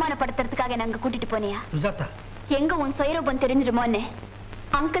முன்னாலே என்ன அவமானப்படுத்துறதுக்காக நாங்க கூட்டிட்டு போனியா? சுஜாதா, எங்க உன் சுயரூபம் தெரிஞ்சிருமோன்னு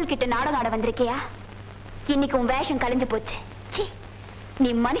அங்கிள் கிட்ட நாடகம் ஆட வந்திருக்கியா? இன்னைக்கு உன் வேஷம் கலைஞ்சு போச்சு. நீ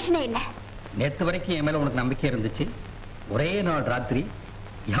மனுஷனே இல்ல. நேத்து வரைக்கும் என் மேல உனக்கு நம்பிக்கை இருந்துச்சு. ஒரே நாள் ராத்திரி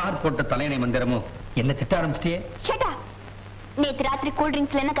யார் போட்ட தலையணை மந்திரமோ என்ன திட்ட ஆரம்பிச்சிட்டியே. Shut up. நேத்து ராத்திரி கூல்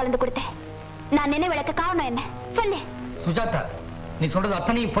ட்ரிங்க்ஸ்ல என்ன கலந்து கொடுத்தேன்? நான் நினைவு விளக்க காரணம் என்ன சொல்லு. சுஜாதா, நீ சொல்றது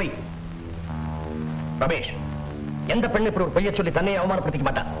அத்தனையும் போய். ரமேஷ், எந்த பெண் இப்படி ஒரு பொய்ய சொல்லி தன்னை அவமானப்படுத்திக்க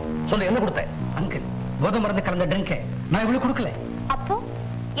மாட்டா? சொல்லு, என்ன கொடுத்த? அங்கிள், போதை மருந்து கலந்த ட்ரிங்க நான் இவ்வளவு கொடுக்கல. அப்போ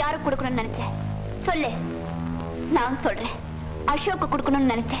யாருக்கு கொடுக்கணும்னு நினைச்சேன் சொல்லு. நான் சொல்றேன், அசோக்கு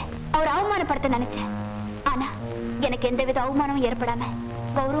கொடுக்கணும்னு நினைச்சேன், அவர் அவமானப்படுத்த நினைச்சேன். ஆனா எனக்கு எந்தவித அவமானமும் ஏற்படாம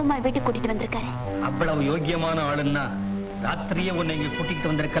கௌரவமா வீட்டுக்கு கூட்டிட்டு வந்திருக்காரு. அவ்வளவு யோக்கியமான ஆளுன்னா ராத்திரியே உன்னை இங்க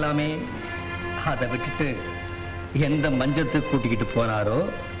கூட்டிக்கிட்டு வந்திருக்கலாமே. அதை விட்டுட்டு எந்த மஞ்சத்துக்கு கூட்டிக்கிட்டு போனாரோ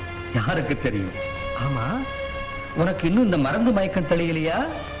யாருக்கு தெரியும்? ஆமா, உனக்கு இன்னும் இந்த மருந்து மயக்கம் தெளியலையா,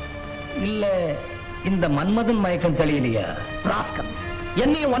 இல்ல இந்த மன்மதன் மயக்கம் தெளியலையா? ராஸ்கல்,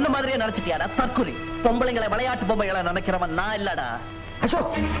 என்னையும் ஒன்ன மாதிரியே நினைச்சிட்டியாடா தற்குறி. பொம்பளைங்களை விளையாட்டு பொம்மைகளை நினைக்கிறவன் நான் இல்லடா.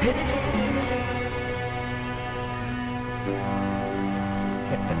 அசோக்,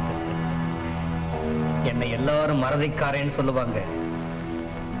 என்னை எல்லாரும் மறதிக்காரேன்னு சொல்லுவாங்க.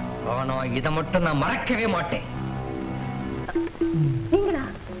 ஆனா இதை மட்டும் நான் மறக்கவே மாட்டேன். நீங்களா?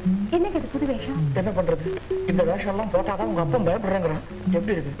 என்னங்க இது புது வேஷம்? என்ன பண்றது, இந்த வேஷம் எல்லாம் போட்டாதான் உங்க அப்பா பயப்படுறாங்கிறான்.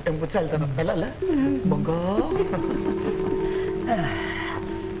 எப்படி இருக்கு என் புச்சாலித்தனம்? நல்லா இல்ல பொங்கா?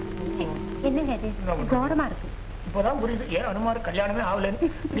 என்ன என்னங்க இது கோரமா இருக்கு. இப்பதான் புரியுது ஏன் அனுமாரு கல்யாணமே ஆகலன்னு.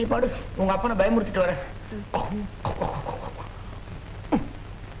 நீ பாடு, உங்க அப்பனை பயமுறுத்திட்டு வர.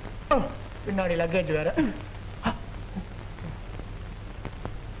 பின்னாடி லக்கேஜ் வேற.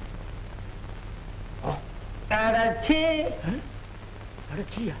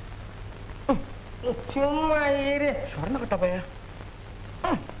 சும்மா இரு. சொர்ண கட்ட பைய.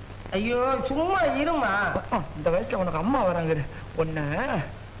 ஐயோ சும்மா இருமா. இந்த வயசுல உனக்கு அம்மா வராங்க. ஒன்ன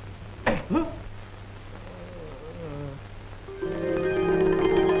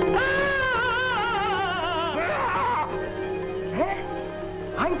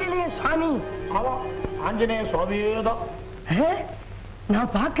ஆஞ்சநேய சுவாமி. ஆஞ்சநேய சுவாமியேதான்.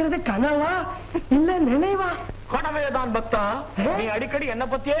 நான் பாக்குறது கனவா இல்ல நினைவா? கனவேதான் பக்தா. நீ அடிக்கடி என்ன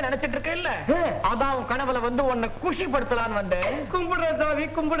பத்தியே நினைச்சிட்டு இருக்க இல்ல? அதான் கனவுல வந்து உன்னை குஷிப்படுத்தலான்னு வந்தேன். கும்பிடுற சாமி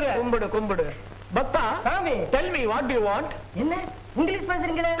கும்பிடுற. கும்பிடு கும்பிடு. பக்தா சாமி tell me what do you want? என்ன இங்கிலீஷ்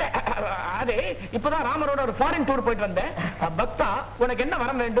பேசுறீங்களே? அதே இப்பதான் ராமரோட ஒரு ஃபாரின் டூர் போயிட்டு வந்தேன். பக்தா உனக்கு என்ன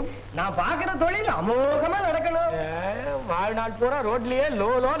வரம் வேண்டும்? நான் பாக்குற தொழில் அமோகமா நடக்கணும். வாழ்நாள் பூரா ரோட்லயே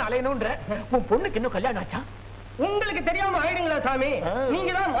லோன்னு அலையணும்ன்ற. உன் பொண்ணுக்கு இன்னும் கல்யாணம் ஆச்சா? உங்களுக்கு தெரியாம ஆயிடுங்களா சாமி?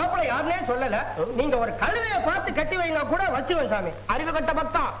 நீங்க தான் மாப்பிள்ளை யாருன்னே சொல்லல. நீங்க ஒரு கழுதைய பார்த்து கட்டி வைங்க கூட வச்சுவேன் சாமி. அறிவு கட்ட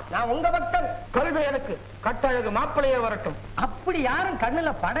பக்தா, நான் உங்க பக்தன். கழுதை எனக்கு, கட்டழகு மாப்பிள்ளையே வரட்டும். அப்படி யாரும்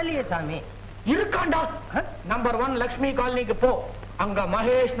கண்ணுல படலையே சாமி. இருக்காண்டா. நம்பர் 1 லட்சுமி காலனிக்கு போ. அங்க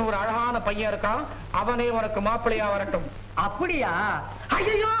மகேஷ்னு ஒரு அழகான பையன் இருக்கான். அவனே உனக்கு மாப்பிள்ளையா வரட்டும். அப்படியா?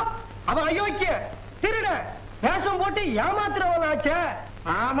 ஐயோ அவன் அயோக்கிய திருட வேஷம் போட்டு ஏமாத்துறவனாச்சே.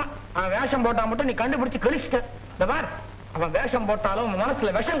 ஆமா, அவன் வேஷம் போட்டா மட்டும் நீ கண்டுபிடிச்சு கழிச்சிட்ட. இந்த பார், அவன் வேஷம் போட்டாலும்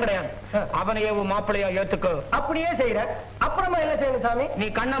மனசுல விஷம் கிடையாது. அவனையே மாப்பிள்ளையா ஏத்துக்கோ. அப்படியே செய்யற. அப்புறமா என்ன செய்யணும் சாமி? நீ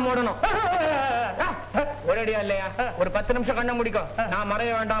கண்ணை மூடணும். ஒரேடியா இல்லையா? ஒரு 10 நிமிஷம் கண்ணை முடிக்கும். நான்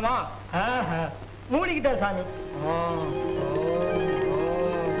மறைய வேண்டாமா? மூடிக்கிட்டேன் சாமி.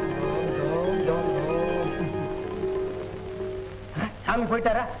 சாமி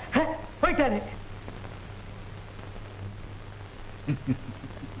போயிட்டாரா? போயிட்டாரு.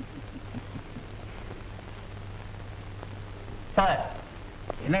 சார்,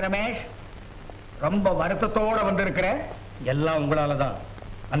 என்ன ரமேஷ் ரொம்ப வருத்தத்தோட வந்திருக்கிற? எல்லாம் உங்களாலதான்.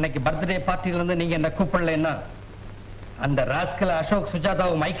 அன்னைக்கு பர்த்டே பார்ட்டில இருந்து நீங்க என்ன கூப்பிடலன்னா அந்த ராஸ்கல் அசோக்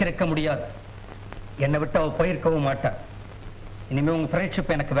சுஜாதாவை மைக்கிறக்க முடியாது. என்னை விட்டு அவ போயிருக்கவும் மாட்டார். இனிமே உங்க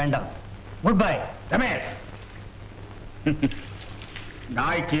ஃப்ரெண்ட்ஷிப் எனக்கு வேண்டாம். Good bye Ramesh.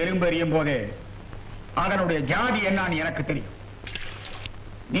 நாய்க்கு எறும்பு எறியும் போது அதனுடைய ஜாதி என்னன்னு எனக்கு தெரியும்.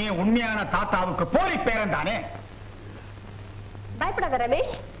 நீ உண்மையான தாத்தாவுக்கு போலி பேரன் தானே? பயப்படாத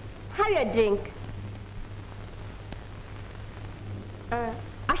Ramesh. Have you drink.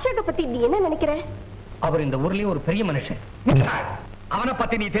 Ashoka பத்தி நீ என்ன நினைக்கிற? அவர் இந்த ஊர்லயே ஒரு பெரிய மனுஷன். அவனை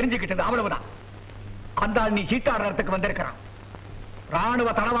பத்தி நீ தெரிஞ்சுக்கிட்டது அவ்வளவுதான். அந்த ஆள் நீ சீட்டாடுறதுக்கு வந்திருக்கிறான். ராணுவ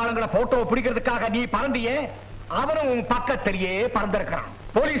தளவாளங்களை போட்டோ பிடிக்கிறதுக்காக நீ பறந்தியே, அவனும் உன் பக்கத்திலேயே பறந்திருக்கிறான்.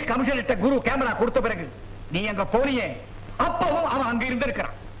 போலீஸ் கமிஷனர்கிட்ட குரு கேமரா கொடுத்த பிறகு நீ அங்க போனியே, அப்பவும் அவன் அங்க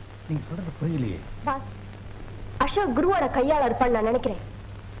இருந்திருக்கிறான். நீங்க சொல்றது புரியலையே. அசோக் குருவோட கையால இருப்பான்னு நான் நினைக்கிறேன்.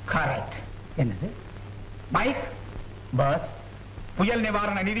 கரெக்ட். என்னது மைக் பஸ்? புயல்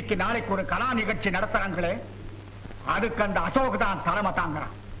நிவாரண நிதிக்கு நாளைக்கு ஒரு கலா நிகழ்ச்சி நடத்துறாங்களே, அதுக்கு அந்த அசோக் தான் தலைமை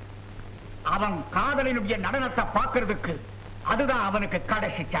தாங்கிறான். அவன் காதலினுடைய நடனத்தை பார்க்கறதுக்கு அதுதான் அவனுக்கு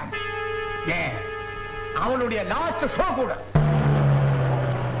கடைசி சான்ஸ். ஏன் அவனுடைய லாஸ்ட் ஷோ கூட.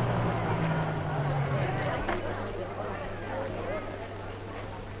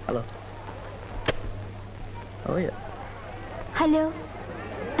 ஹலோ. ஹலோ,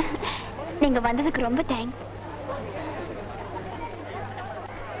 நீங்க வந்ததுக்கு ரொம்ப தேங்க்ஸ்.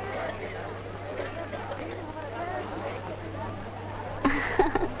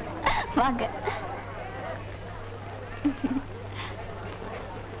 வாங்க.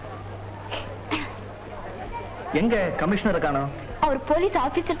 எங்க கமிஷனர் காணோம்? அவர் போலீஸ்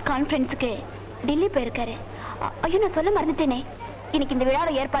ஆபீசர்ஸ் கான்ஃபரன்ஸுக்கு டெல்லி போயிருக்காரு. ஐயோ, நான் சொல்ல மறந்துட்டேனே. இன்னைக்கு இந்த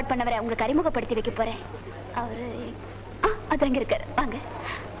விழாவை ஏற்பாடு பண்ணவரை உங்களுக்கு அறிமுகப்படுத்தி வைக்க போறேன். அவரு அது அங்க இருக்காரு. வாங்க.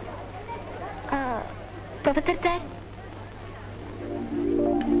 ப்ரொஃபசர் சார்,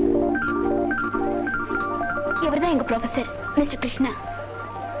 இவர்தான் எங்க professor mister Krishna.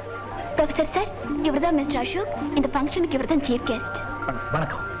 Professor sir, இவர்தான் மிஸ்டர் அசோக். இந்த ஃபங்க்ஷனுக்கு இவர்தான் சீஃப் கெஸ்ட்.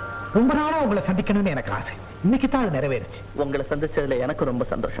 வணக்கம். ரொம்ப நாளா உங்களை சந்திக்கணும்னு எனக்கு ஆசை. இன்னைக்கு தான் அது நிறைவேறுச்சு. உங்களை சந்திச்சதுல எனக்கு ரொம்ப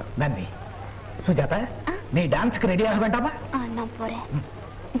சந்தோஷம். நன்றி. சுஜாதா, நீ டான்ஸ்க்கு ரெடி ஆக வேண்டாமா? நான் போறேன்.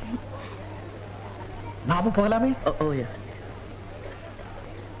 நாமும் போகலாமே? ஓ எஸ்.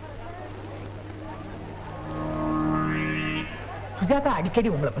 சுஜாதா அடிக்கடி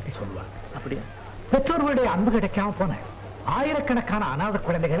உங்களை பத்தி சொல்லுவாங்க. அப்படியா? பெற்றோர்களுடைய அன்பு கிடைக்காம போன ஆயிரக்கணக்கான அநாத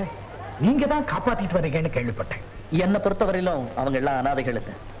குழந்தைகளை நீங்க தான் காப்பாத்திட்டு வரீங்கன்னு கேள்விப்பட்டேன். என்னை பொறுத்தவரையிலும் அவங்க எல்லாம் அனாதைகள்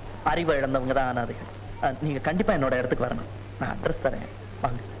இல்லை. அறிவை இழந்தவங்க தான் அனாதைகள். நீங்க கண்டிப்பா என்னோட இடத்துக்கு வரணும். நான் அட்ரஸ் தரேன்,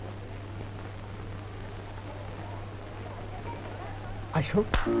 வாங்க.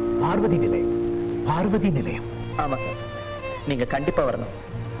 அசோக், பார்வதி நிலையம். பார்வதி நிலையம். ஆமா சார், நீங்க கண்டிப்பா வரணும்.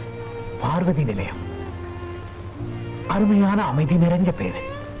 பார்வதி நிலையம் அருமையான அமைதி நிறைஞ்ச பேரு.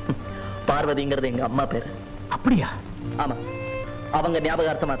 பார்வதிங்கிறது எங்க அம்மா பேரு. அப்படியா? ஆமா, அவங்க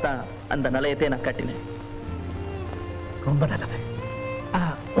ஞாபகார்த்தமா தான் அந்த நிலையத்தை நான் கட்டினேன். ரொம்ப நல்லது.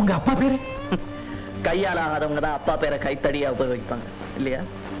 உங்க அப்பா பேரு? கையால் ஆகாதவங்க தான் அப்பா பேரை கைத்தடியா உபயோகிப்பாங்க இல்லையா?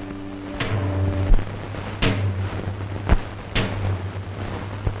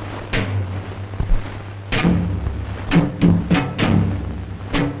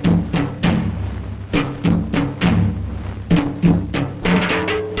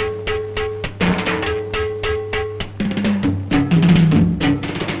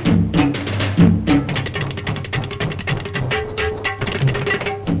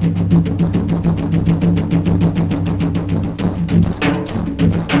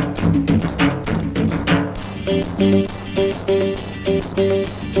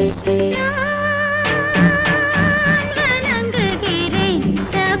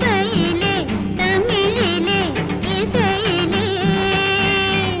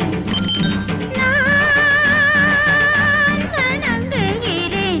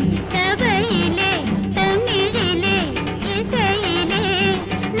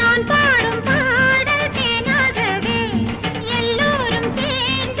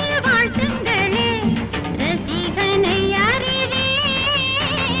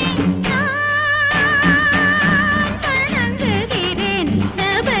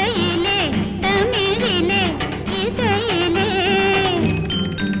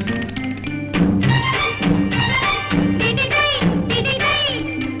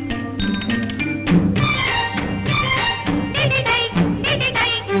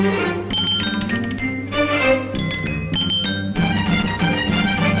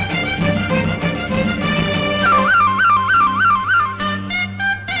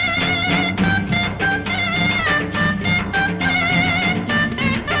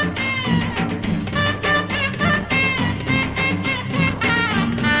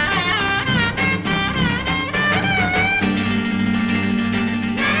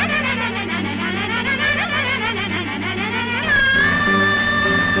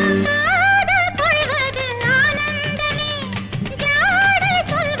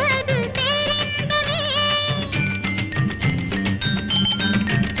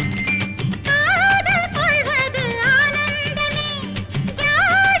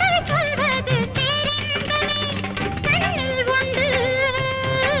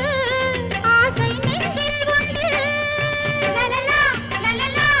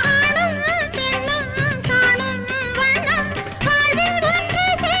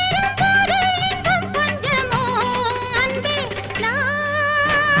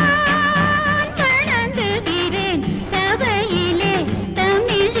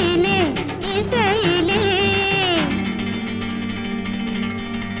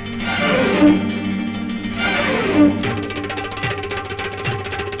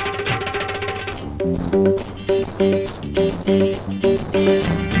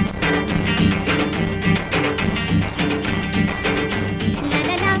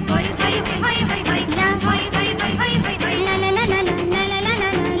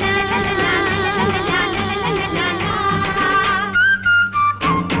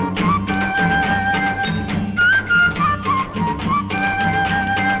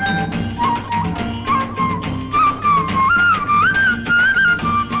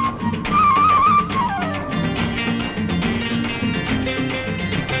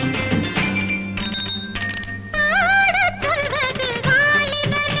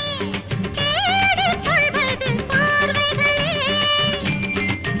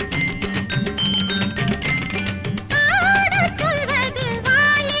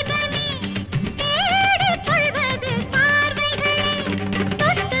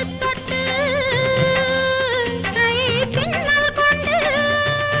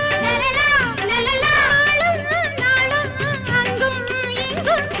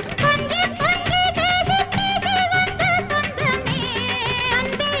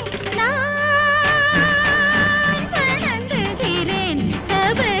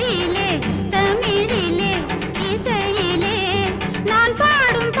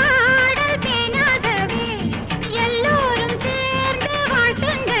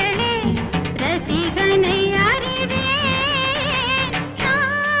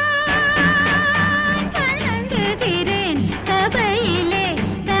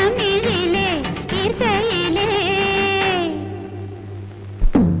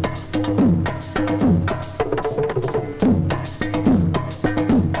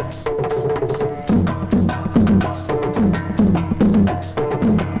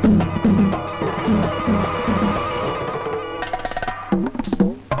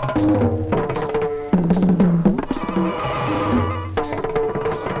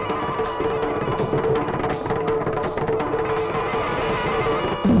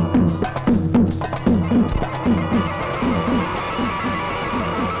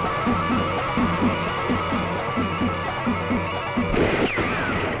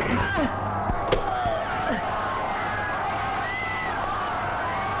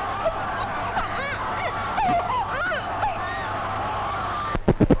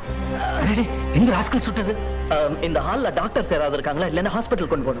 சுட்டது இந்த ஹால்ல டாக்டர்ஸ் யாராவது இருக்காங்களா இல்லன்னா ஹாஸ்பிடல்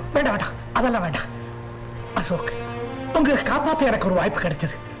கொண்டு போகணும். வேண்டாம் வேண்டாம், அதெல்லாம் வேண்டாம். அசோக், உங்களுக்கு காப்பாற்ற எனக்கு ஒரு வாய்ப்பு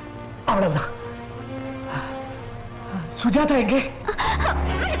கிடைச்சது, அவ்வளவுதான். சுஜாதா எங்கே?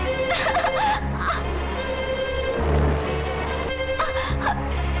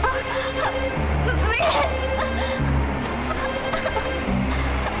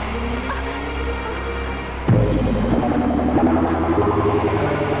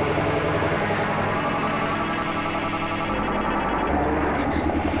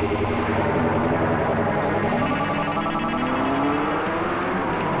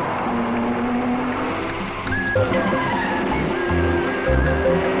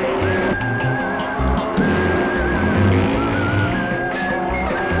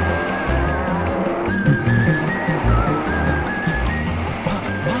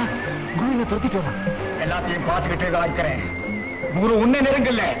 எல்லாத்தையும் பார்த்துக்கிட்டே தான் இருக்கிறேன். குரு உன்னை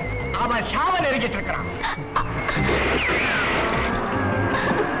நெருங்கல, அவன் ஷாவ நெருங்கிட்டு இருக்கிறான்.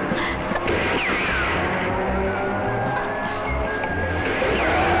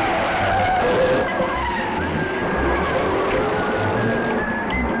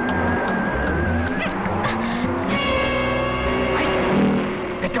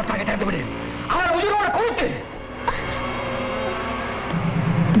 பெற்றோட்டாக திறந்து விடு, அவன் உயிரோட கூத்து.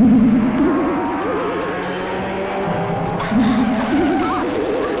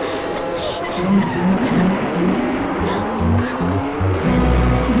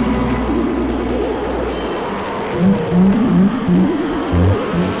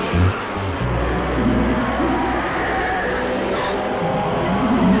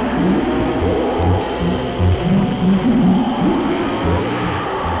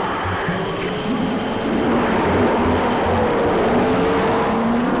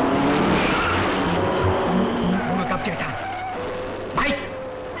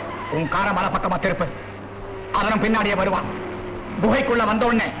 அவனும் பின்னாடியே வருவான். குகைக்குள்ள வந்த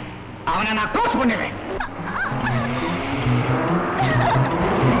உடனே அவனை நான் க்ளோஸ் பண்ணுவேன்.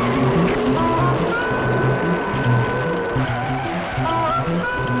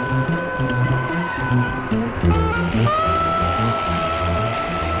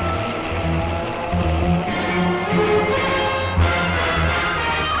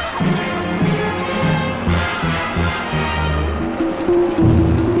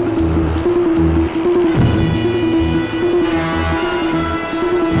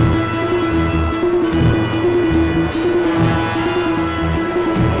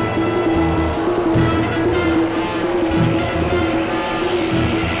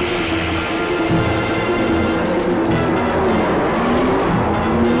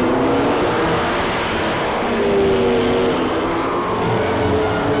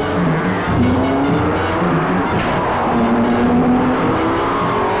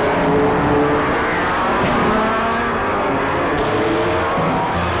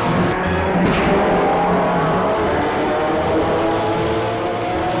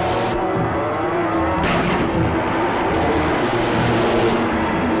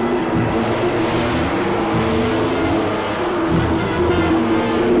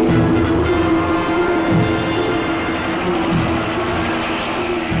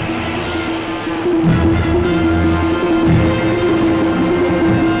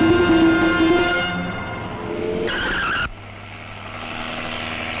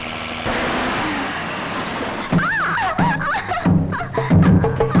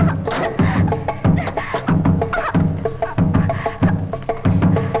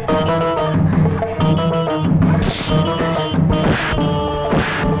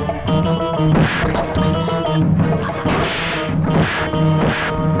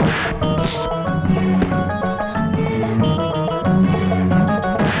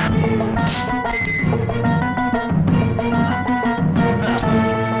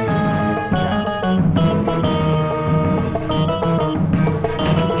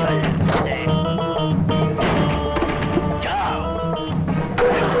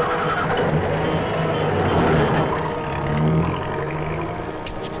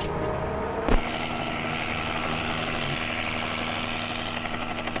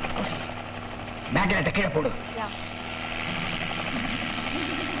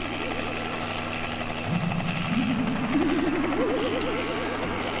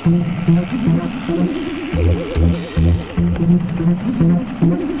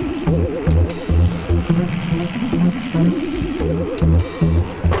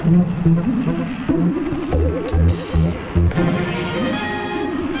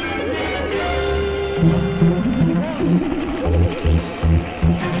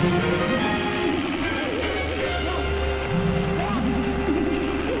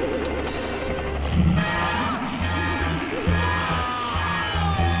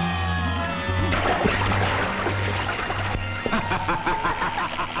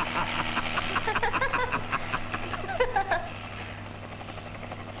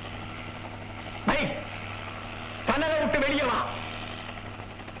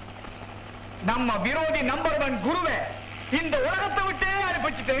 நம்ம விரோதி நம்பர் 1 குருவே இந்த உலகத்தை விட்டே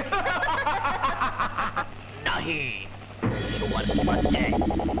அனுப்பிச்சிட்டு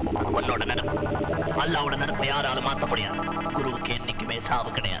உன்னோட நடப்பு அல்லாவோட நடப்பை யாராலும் மாத்த முடியாது. குருவுக்கு என்னைக்குமே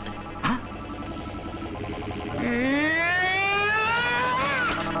சாவு கிடையாது.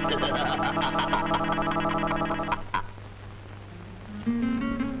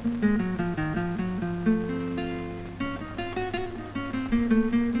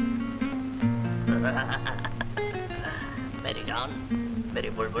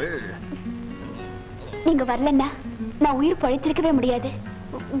 நீங்க வரலன்னா நான் உயிர் பழைச்சிருக்கவே முடியாது.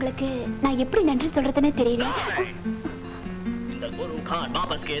 உங்களுக்கு நான் எப்படி நன்றி சொல்றதுன்னு தெரியல. இந்த குரு கான்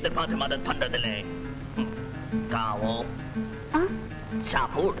வாபஸ்க்கு எதிர்பார்த்து மதத் பண்றதில்லை. காவோ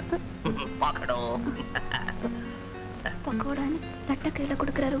சாப்பிடு பார்க்கணும். பக்கோடான்னு தட்ட கையில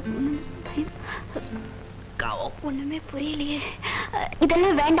கொடுக்கறாரு. காவோ ஒண்ணுமே புரியலையே.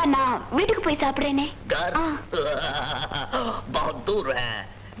 இதெல்லாம் வேண்டாம், நான் வீட்டுக்கு போய் சாப்பிடுறேனே. बहुत दूर है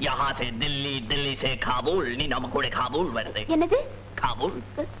यहाँ से दिल्ली, दिल्ली से काबुल. நீ நம்ம கூட காபூல் வருது. என்னது காபூல்?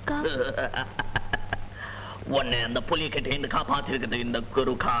 உன்னை அந்த புலி கிட்ட இருந்து காப்பாத்தி இருக்குது இந்த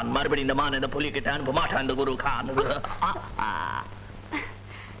குரு கான். மறுபடியும் இந்த மான இந்த புலி கிட்ட அனுப்ப மாட்டான் இந்த குரு கான்.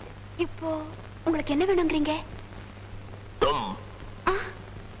 இப்போ உங்களுக்கு என்ன வேணுங்கிறீங்க?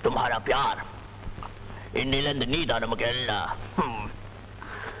 तुम्हारा प्यार. இன்னிலிருந்து நீதான் நமக்கு எல்லாம்.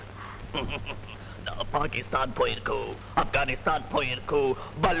 பாகிஸ்தான் போயிருக்கோ, ஆப்கானிஸ்தான் போயிருக்கோ,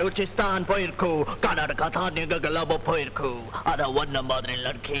 பலூச்சிஸ்தான் போயிருக்கோ, கர்நாடகா தான் எங்கெல்லாம் போயிருக்கோ. ஆனா ஒன்ன மாதிரி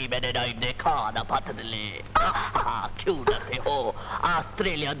லட்கி मैंने नहीं देखा, நான் பார்த்ததில்லை. क्यों डरते हो?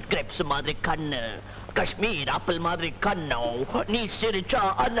 ஆஸ்திரேலியன் கிரேப்ஸ் மாதிரி கண்ணு, காஷ்மீர் ஆப்பிள் மாதிரி கண்ணோ, நீ சிரிச்சா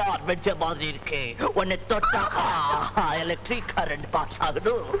அன்னார் வெஜ்ஜ மாதிரி இருக்கே. உன்னை தொட்டா எலக்ட்ரிக் கரண்ட் பாஸ்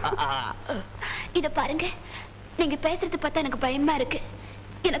ஆகுது. இத பாருங்க, நீங்க பேசுறது பார்த்தா எனக்கு பயமா இருக்கு.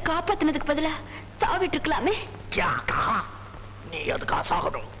 என்ன காப்பாத்தினதுக்கு பதிலா சாவிட்டு இருக்கலாமே. நீ அதுக்கா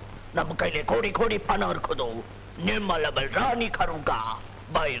சாகணும்? நம்ம கையில கோடி கோடி பணம் இருக்குதோ. நிம்மல் ராணி கருங்கா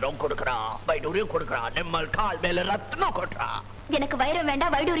வைரம் கொடுக்கறா, வைடூரியம் கொடுக்கறா, நிம்மல் கால் மேல ரத்னம் கொட்டுறா. எனக்கு வைரம்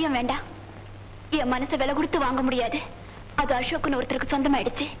வேண்டாம், வைடூரியம் வேண்டாம். என் மனசை விலை கொடுத்து வாங்க முடியாது. அது அசோக்னு ஒருத்தருக்கு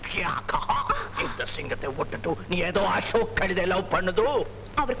சொந்தமாயிடுச்சு. இந்த சிங்கத்தை விட்டுட்டு நீ ஏதோ அசோக் கழுதை லவ் பண்ணுதோ?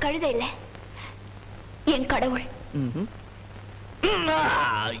 அவர் கழுதை இல்ல, என் கடவுள்.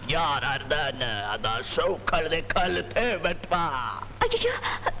 யாரா இருந்தான்னு அந்த அசோக் கழுதை கழுத்தை வெட்பா. ஐயோ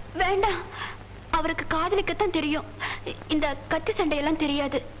வேண்டாம், அவருக்கு காதலிக்கத்தான் தெரியும். இந்த கத்தி சண்டையெல்லாம்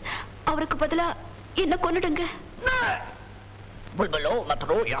தெரியாது. அவருக்கு பதிலா என்ன கொன்னுடுங்க. बुलबुलो मत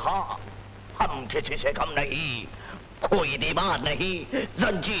रो यहाँ, हम किसी से कम नहीं, कोई दीवार नहीं,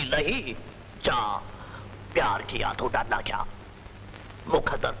 जंजीर नहीं. जा प्यार किया तो डरना क्या?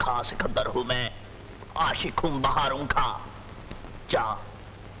 मुकद्दर खा सिकंदर हूँ मैं, आशिक हूँ बहारों का. जा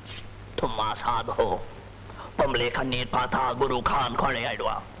तुम आसाद हो. पमले का नीर पाता गुरु खान खोड़े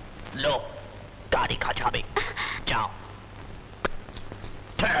आइडवा. लो गाड़ी का चाबी. जाओ.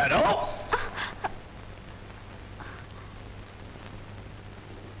 ठहरो.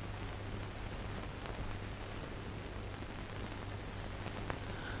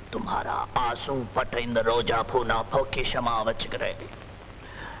 तुम्हारा आंसू पटेंद रोजा पूना पोकी क्षमा वचकरे.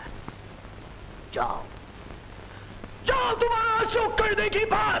 जाओ जाओ, तुम्हारा आंसू करने की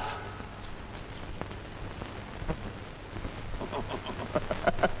बात.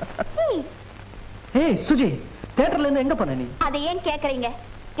 ஏய் சுஜி, தியேட்டர்ல இருந்து எங்க போன நீ? அதை ஏன் கேக்குறீங்க?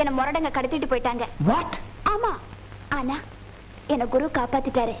 என்ன முரடங்க கடத்திட்டு போயிட்டாங்க. வாட்? ஆமா, ஆனா என்ன குரு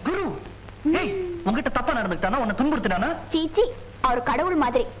காப்பாத்திட்டாரு. குரு? ஏய், உன்கிட்ட தப்பா நடந்துட்டானா? உன்னை துன்புறுத்தினானா? சீச்சி, அவர் கடவுள்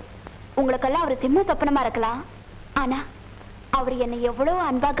மாதிரி. உங்களுக்கெல்லாம் அவர் சிம்ம சொப்பனமா இருக்கலாம், ஆனா அவர் என்ன எவ்வளவு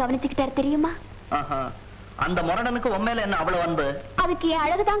அன்பா கவனிச்சுக்கிட்டாரு தெரியுமா? அந்த முரடனுக்கு உண்மையில என்ன அவ்வளவு அன்பு? அதுக்கு என்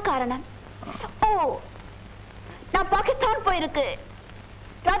அழகுதான் காரணம். ஓ, நான் பாகிஸ்தான் போயிருக்கு,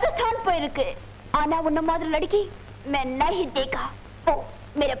 ராஜஸ்தான் போயிருக்கு, ஆனா உன்ன மாதிரி லड़की मैं नहीं देखा. ओ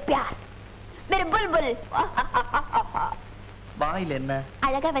मेरे प्यार, मेरे बुलबुल. வாயில என்ன?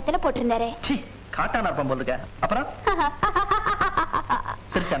 அழகா வெத்தலை போட்டிருந்தாரே. சி, காட்டான இருப்பான் போல இருக்க. அப்புறம்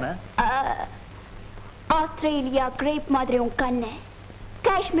சிரிச்சானா? ஆஸ்திரேலியா கிரேப் மாதிரி உன் கண்ணு,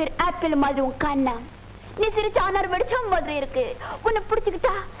 காஷ்மீர் ஆப்பிள் மாதிரி உன் கண்ணா. நீ சிரிச்ச ஆனார் வெடிச்சம் மாதிரி இருக்கு. உன்னை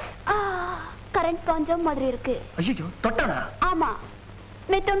பிடிச்சுக்கிட்டா கரண்ட் பாஞ்சம் மாதிரி இருக்கு. ஐயோ, தொட்டானா? ஆமா.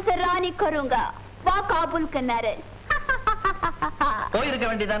 मैं तुमसे रानी करूंगा. வா காபூல் கண்ணாரு. போயிருக்க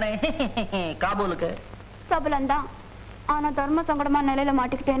வேண்டியதானே காபூலுக்கு. சபலந்தான். ஆனா தர்ம சங்கடமான நிலையில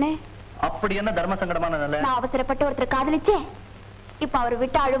மாட்டிக்கிட்டேனே. அப்படி என்ன தர்ம சங்கடமான நிலை? நான் அவசரப்பட்டு ஒருத்தர் காதலிச்சேன். இப்ப அவர்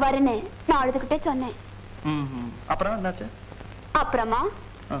விட்டு அழுவாருன்னு நான் அழுதுகிட்டே சொன்னேன். அப்புறம் என்னாச்சு? அப்புறமா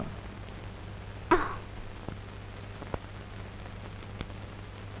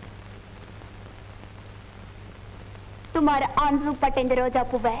तुम्हारा आंसू पट இந்த ரோஜா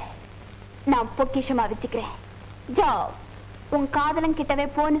பூவை நான் பொக்கிஷமா வச்சுக்கிறேன். ஜாவ். உன் காதலன் கிட்டவே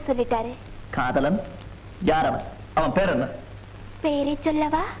போன்னு சொல்லிட்டாரு. காதலன்? யார் அவன்? அவன் பேர் என்ன? பேரே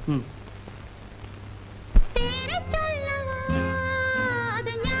சொல்லவா?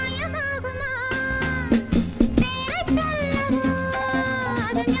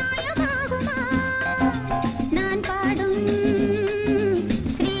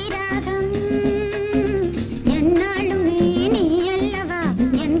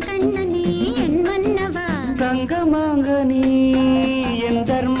 தங்கமாங்கனி என்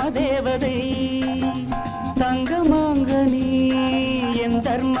தர்ம தேவதை, தங்கமாங்கனி என்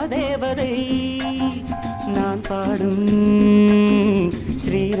தர்ம தேவதை, நான் பாடும்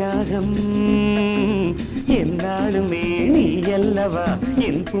ஸ்ரீராகம் என்னாலுமே நீ அல்லவா,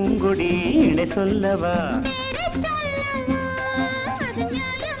 என் பூங்கொடி இணை சொல்லவா.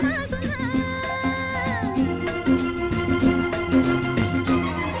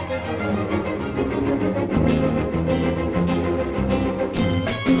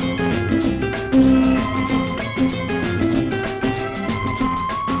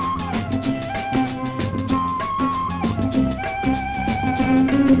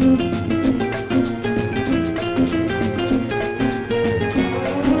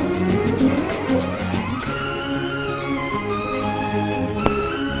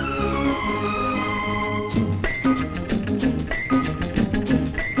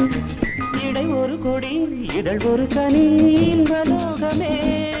 இதழ் ஒரு கனி இன்பலோகமே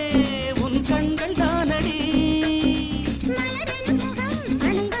உன் கண்கள் தானடி.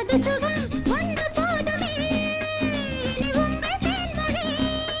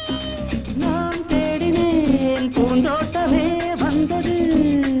 நான் தேடினேன் பூந்தோட்டமே வந்தது,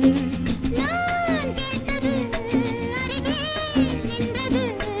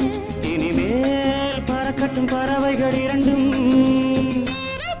 இனிமேல் பறக்கட்டும் பறவைகள் இரண்டும்.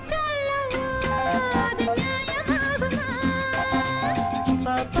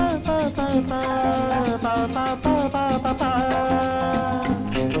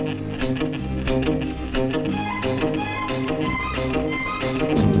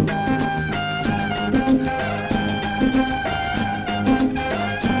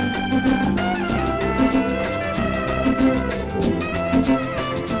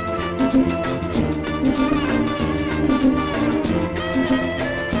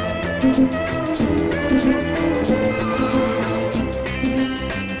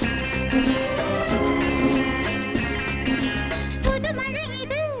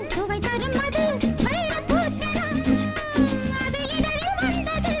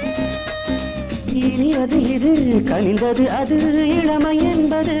 இனியது இது கனிந்தது அது இளமை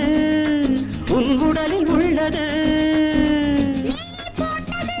என்பது உன் உடலில் உள்ளது.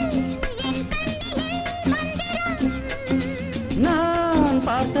 நான்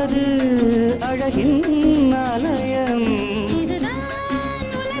பார்த்தது அழகின் ஆலயம்,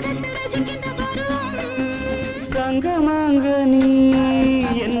 தங்கமாங்கனி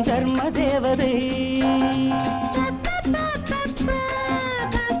என் தர்ம தேவதை.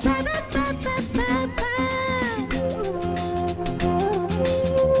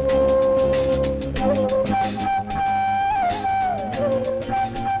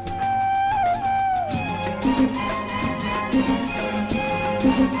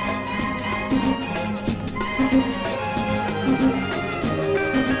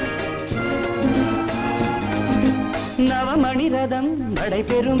 நவமணி ரதம்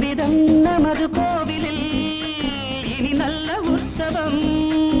நடைபெறும் விதம் நமது கோவிலில் இனி நல்ல உற்சவம்.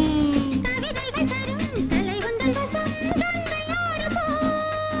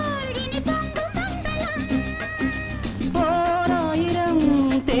 ஓராயிரம்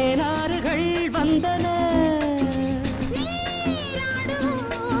தேனாறுகள் வந்தன,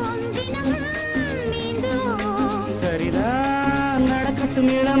 சரிதான்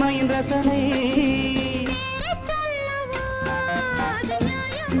நடக்கட்டும் இளமையின் ரசனை.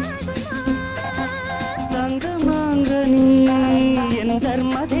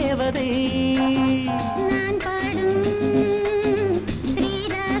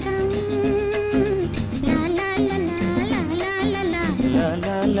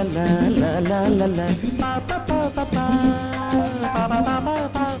 லலல பா பா பா பா பா பா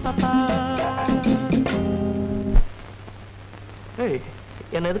பா பா பா. ஏய்,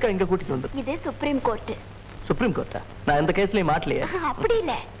 என்ன எதுக்கு இங்க கூட்டிட்டு வந்து? இது சுப்ரீம் கோர்ட். சுப்ரீம் கோர்ட்டா? நான் எந்த கேஸ்லயும் மாட்டலையே. அப்படி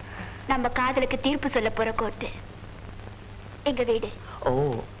இல்ல, நம்ம காதலுக்கு தீர்ப்பு சொல்ல போற கோர்ட். எங்க வீடு. ஓ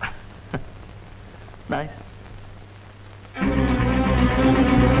நைஸ்.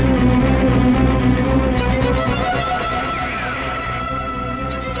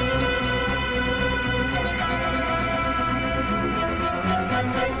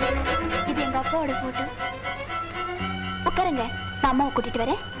 இது எங்க அப்பாவோட போட்டோ. உட்காருங்க, நான் அம்மாவை கூட்டிட்டு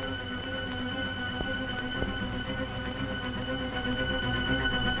வரேன்.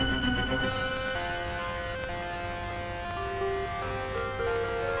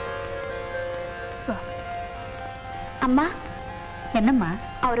 அம்மா. என்னம்மா?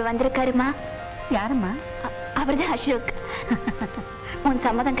 அவரு வந்திருக்காருமா. யாரும்மா? அவர்தான் அசோக். உன்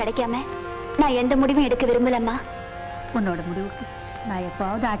சம்மதம் கிடைக்காம நான் எந்த முடிவும் எடுக்க விரும்பலம்மா. உன்னோட முடிவுக்கு நான்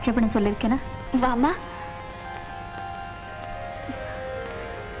எப்பாவது ஆட்சேபனை சொல்லிருக்கேனா? வாமா.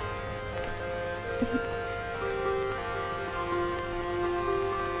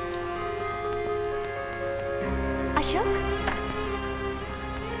 அசோக்,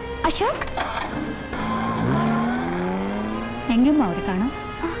 அசோக் எங்கேயுமா அவரை காணோம்?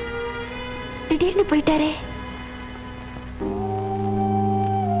 திடீர்னு போயிட்டாரே.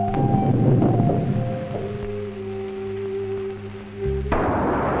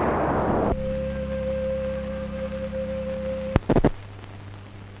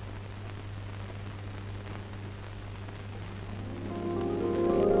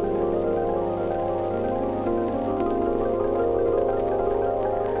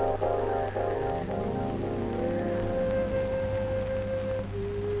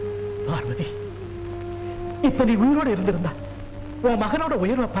 பார்வதி, இப்ப நீ உயிரோட இருந்திருந்தா உன் மகனோட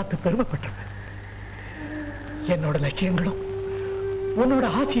உயர்வை பார்த்து பெருமைப்பட்டிருக்க. என்னோட லட்சியங்களும் உன்னோட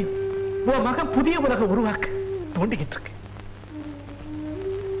ஆசையும் உன் மகன் புதிய உலக உருவாக்க தோண்டிக்கிட்டு இருக்கு.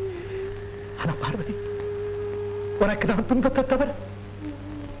 ஆனா பார்வதி, உனக்கு நான் துன்பத்தை தவிர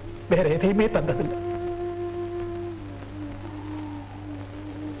வேற எதையுமே தந்ததில்லை.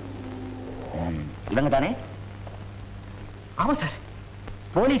 இவங்க தானே? ஆமா சார்.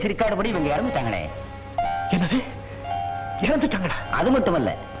 போலீஸ் ரெக்கார்டு படி இவங்க இறந்துட்டாங்களே. என்னது? இறந்துட்டாங்களா? அது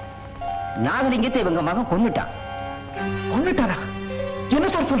மட்டுமல்ல, நாகலிங்கத்தை இவங்க மகன் கொன்னுட்டான். கொன்னுட்டானா? என்ன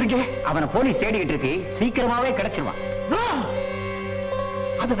சார் சொல்றீங்க? அவனை போலீஸ் தேடிக்கிட்டு இருக்கு, சீக்கிரமாவே கிடைச்சிருவான்.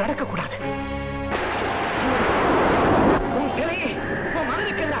 அது நடக்க கூடாது. உன் சிலையை உன்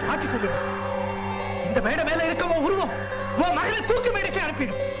மகனுக்கு எல்லாம் காட்சி சொல்லு. இந்த மேடை மேல இருக்க உன் உருவம் உன் மகனை தூக்கு மேடைக்கு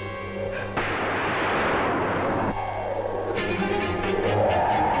அனுப்பிடும்.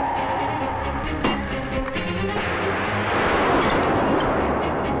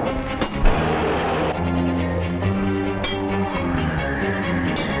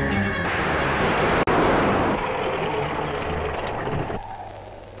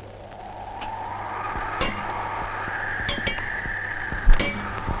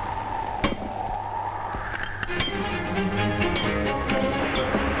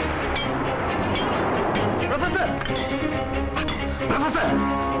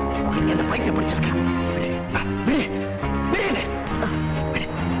 என்ன பைத்தியம் பிடிச்சிருக்க?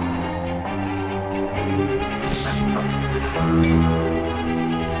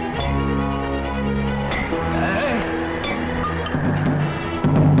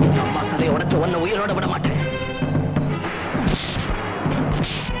 அம்மா சிலையை உடைச்ச ஒன்ன உயிரோட விட மாட்டேன்.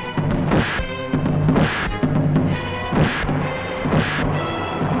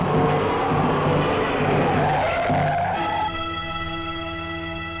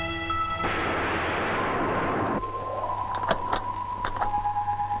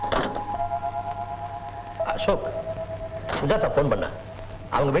 அசோக், சுஜாதா போன் பண்ண.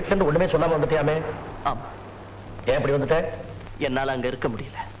 அவங்க வீட்டுல இருந்து ஒண்ணுமே சொல்லாம வந்துட்டியாமே? ஆமா. ஏன் இப்படி வந்துட்ட? என்னால அங்க இருக்க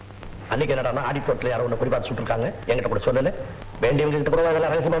முடியல. அன்னைக்கு என்னடா ஆடிட்டோரத்துல யாரோ ஒண்ணு குறிப்பாத்து சுட்டுருக்காங்க, என்கிட்ட கூட சொல்லல. வேண்டியவங்க கிட்ட கூட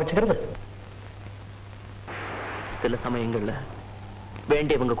அதெல்லாம் ரகசியமா வச்சுக்கிறது. சில சமயங்கள்ல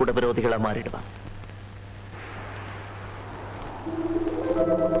வேண்டியவங்க கூட விரோதிகளா மாறிடுவாங்க.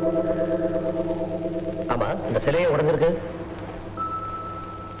 ஆமா, இந்த சிலையை உடைஞ்சிருக்கு.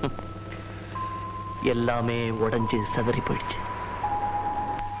 எல்லாமே உடைஞ்சு சதறி போயிடுச்சு.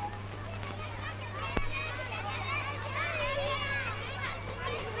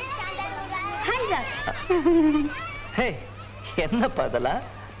 என்னப்பா இதெல்லாம்?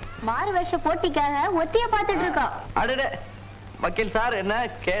 மாறு வேஷ போட்டிக்காக ஒத்திய பார்த்துட்டு இருக்கோம். அடடே, வக்கீல் சார், என்ன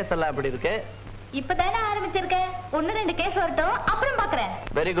கேஸ் எல்லாம் எப்படி இருக்கு? இப்பதானே ஆரம்பிச்சிருக்க. 1-2 கேஸ் வரட்டும், அப்புறம் பாக்குறேன்.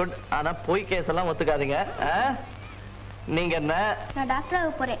 Very good. ஆனா போய் கேஸ் எல்லாம் ஒத்துக்காதீங்க. நீங்க என்ன? நான் டாக்டர் ஆக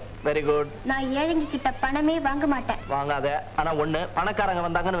போறேன். Very good. நான் ஏழைங்க கிட்ட பணமே வாங்க மாட்டேன். வாங்காத. ஆனா ஒண்ணு, பணக்காரங்க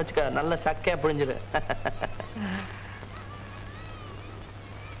வந்தாங்கன்னு வச்சுக்க, நல்ல சக்கையா புழிஞ்சிரு.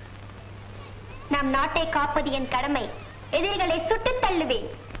 நம் நாட்டை காப்பது என் கடமை. எதிரிகளை சுட்டு தள்ளுவேன்.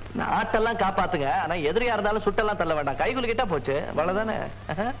 நாட்டெல்லாம் காப்பாத்துங்க, ஆனா எதிரியா இருந்தாலும் சுட்டெல்லாம் தள்ள வேண்டாம். கைகுலுக்கிட்டா போச்சு, அவ்வளவுதானே.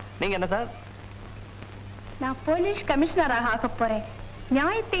 நீங்க என்ன சார்? நான் போலீஸ் கமிஷனராக ஆக போறேன்.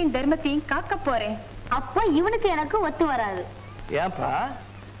 நியாயத்தையும் தர்மத்தையும் காக்க போறேன். அப்போ இவனுக்கு எனக்கு ஒத்து வராது. ஏன்பா?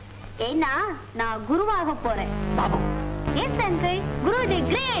 ஏன்னா நான் குருவாக போறேன். பாபு. எஸ் அங்கிள், குரு தி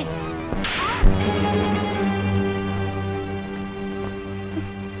கிரேட்.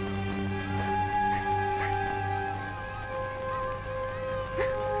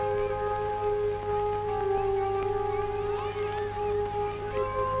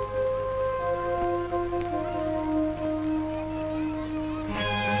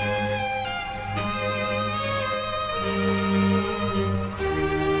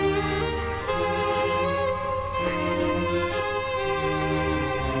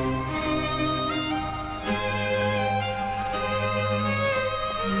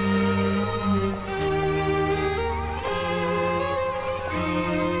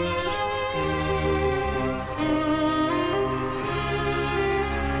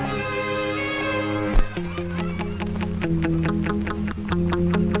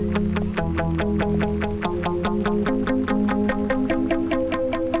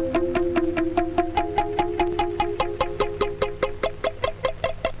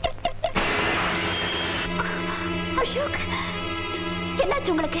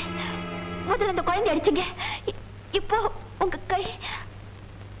 இப்போ உங்க கை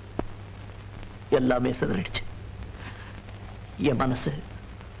எல்லாமே சிதறிடுச்சு. என் மனசு,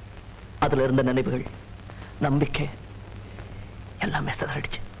 அதுல இருந்த நினைவுகள், நம்பிக்கை எல்லாமே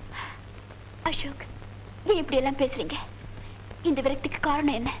சிதறிடுச்சு. அசோக், ஏன் இப்படி எல்லாம் பேசுறீங்க? இந்த விரக்திக்கு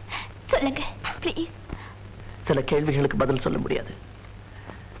காரணம் என்ன? சொல்லுங்க ப்ளீஸ். சில கேள்விகளுக்கு பதில் சொல்ல முடியாது,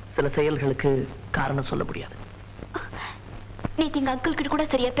 சில செயல்களுக்கு காரணம் சொல்ல முடியாது. நீ எங்க அங்கிள் கிட்ட கூட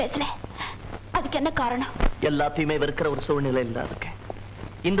சரியா பேசல, அதுக்கு என்ன காரணம்? எல்லாத்தையுமே வெறுக்கிற ஒரு சூழ்நிலை இல்ல இருக்கேன்.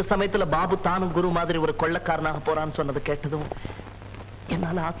 இந்த சமயத்துல பாபு தானும் குரு மாதிரி ஒரு கொள்ளக்காரனாக போறான்னு சொன்னதை கேட்டதும்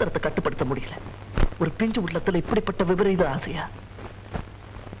என்னால ஆத்திரத்தை கட்டுப்படுத்த முடியல. ஒரு பிஞ்சு உள்ளத்துல இப்படிப்பட்ட விபரீத ஆசையா?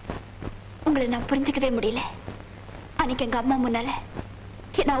 உங்களை நான் புரிஞ்சுக்கவே முடியல. அன்னைக்கு எங்க அம்மா முன்னால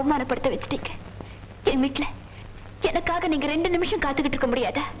என்ன அவமானப்படுத்த வச்சுட்டீங்க. என் வீட்டுல எனக்காக நீங்க 2 நிமிஷம் காத்துக்கிட்டு இருக்க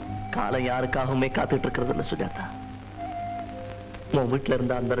முடியாதா? காலம் யாருக்காகவுமே காத்துட்டு இருக்கிறது இல்ல சுஜாதா. உன் வீட்டுல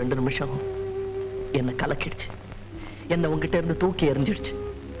இருந்த அந்த 2 நிமிஷம் என்ன கலக்கிடுச்சு, என்ன உங்ககிட்ட இருந்து தூக்கி எறிஞ்சிடுச்சு.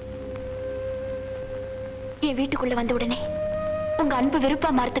 என் வீட்டுக்குள்ள வந்த உடனே உங்க அன்பு வெறுப்பா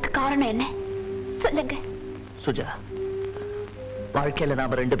மாறதுக்கு காரணம் என்ன? சொல்லுங்க. சுஜா, வாழ்க்கையில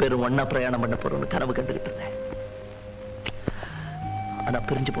நாம 2 பேரும் ஒன்னா பிரயாணம் பண்ண போறோம்னு கனவு கண்டுகிட்டு இருந்தேன். ஆனா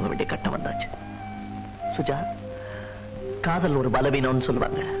பிரிஞ்சு போக வேண்டிய கட்டம் வந்தாச்சு. சுஜா, காதல் ஒரு பலவீனம்னு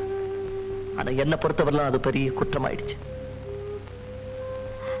சொல்லுவாங்க, ஆனா என்ன பொறுத்தவரையிலும் அது பெரிய குற்றமாயிடுச்சு.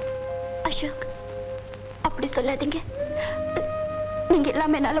 அசோக், அப்படி சொல்லாதீங்க. நீங்க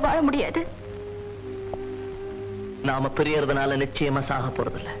எல்லாமே என்னால வாழ முடியாது. நாம பிரியறதுனால நிச்சயமா சாக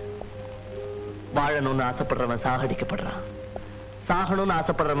போறதில்ல. வாழணும்னு ஆசைப்படுறவன் சாகடிக்கப்படுறான், சாகணும்னு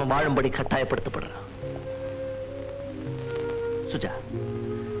ஆசைப்படுறவன் வாழும்படி கட்டாயப்படுத்தப்படுறான். சுஜா,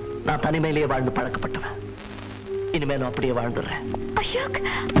 நான் தனிமையிலேயே வாழ்ந்து பழக்கப்பட்டவன். இனிமேலும் அப்படியே வாழ்ந்துடுறேன். அசோக்,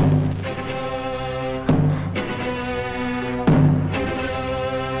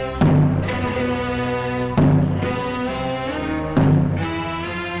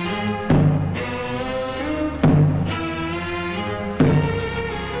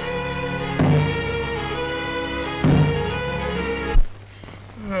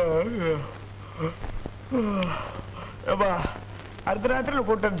 அடுத்த ராத்திரில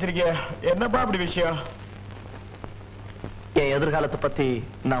கூட்டம் அமைச்சிருக்க, என்னப்பா அப்படி விஷயம்? என் எதிர்காலத்தை பத்தி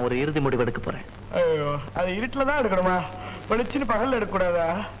நான் ஒரு இறுதி முடிவு எடுக்க போறேன். ஐயோ, அது இருட்டுல தான் எடுக்கணுமா? வெளிச்சுன்னு பகல்ல எடுக்க கூடாதா?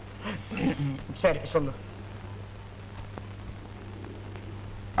 சரி சொல்லு.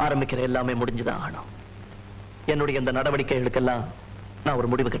 ஆரம்பிக்கிற எல்லாமே முடிஞ்சுதான் ஆகணும். என்னுடைய இந்த நடவடிக்கைகளுக்கெல்லாம் நான் ஒரு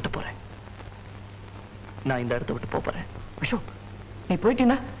முடிவு கட்ட போறேன். நான் இந்த இடத்தை விட்டு போறேன். அசோக், நீ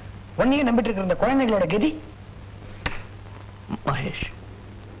போயிட்டீன்னா உன்னையே நம்பிட்டு இருக்கிற இந்த குழந்தைகளோட கதி? மகேஷ்,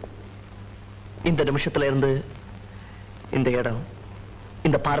 இந்த நிமிஷத்துல இருந்து இந்த இடம்,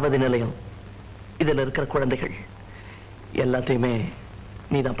 இந்த பார்வதி நிலையம், இதுல இருக்கிற குழந்தைகள் எல்லாத்தையுமே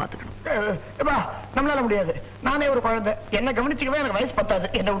நீதான் பாத்துக்கணும். நம்மளால முடியாது. நானே ஒரு குழந்தை, என்ன கவனிச்சுக்கவே எனக்கு வயசு பத்தாது.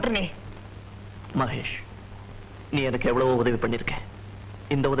 என்ன விட்டு நீ. மகேஷ், நீ எனக்கு எவ்வளவோ உதவி பண்ணிருக்க.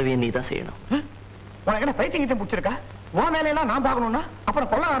 இந்த உதவியை நீ தான் செய்யணும். உனக்கு என்ன பைத்தியம் பிடிச்சிருக்கா? உன் வேலையெல்லாம் நான் பார்க்கணும்னா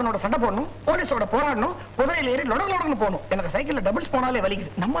அப்புறம் கொள்ளக்காரனோட சண்டை போடணும், போலீஸோட போராடணும், குதிரையில ஏறி லொடன்னு போகணும். எனக்கு சைக்கிள்ல டபுள்ஸ் போனாலே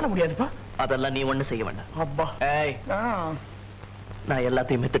வலிக்குது. நம்மளால முடியாதுப்பா. அதெல்லாம் நீ ஒண்ணு செய்ய வேண்டாம். அப்பா நான்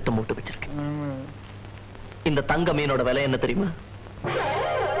எல்லாத்தையுமே திட்டம் போட்டு வச்சிருக்கேன். இந்த தங்க மீனோட விலை என்ன தெரியுமா?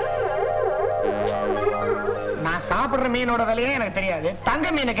 நான் சாப்பிடுற மீனோட விலையே எனக்கு தெரியாது. தங்க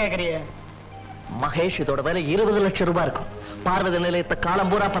மீனை கேக்குறிய? மகேஷ், இதோட விலை 20 லட்சம் ரூபாய் இருக்கும். பார்வதி நிலையத்தை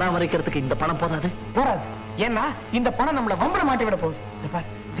காலம் பூரா பராமரிக்கிறதுக்கு இந்த பணம் போதாது. போறாது. ஏன்னா இந்த பணம் நம்மள வம்பள மாட்டி விட போகுது.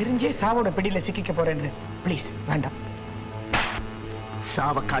 தெரிஞ்சே சாவோட பிடியில சிக்கிக்க போறேன். பிளீஸ் வேண்டாம்.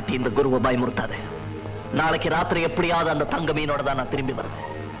 சாவை காட்டி இந்த குருவை பயமுறுத்தாது. நாளைக்கு ராத்திரி எப்படியாவது அந்த தங்க மீனோட தான் நான் திரும்பி வருவேன்.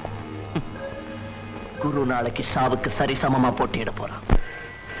 குரு நாளைக்கு சாவுக்கு சரி சமமா போட்டியிட போறான்.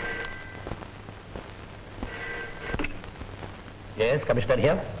 S commissioner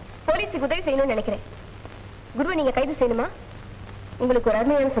here. போலீஸுக்கு உதவி செய்யணும்னு நினைக்கிறேன். குருவை நீங்க கைது செய்யணுமா? உங்களுக்கு ஒரு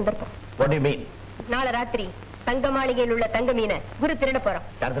அருமையான சந்தர்ப்பம். What do you mean? நாளை ராத்திரி தங்க மாளிகையில் உள்ள தங்க மீனை குரு திருட போறோம்.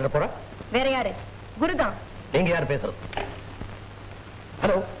 யார் திருட போறா? வேற யாரு? குருதான். நீங்க யார் பேசுறது?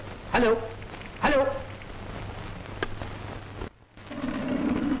 Hello hello hello.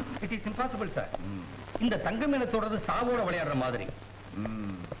 It is impossible sir. இந்த தங்க மீனை தொடர்ந்து சாவோட விளையாடுற மாதிரி.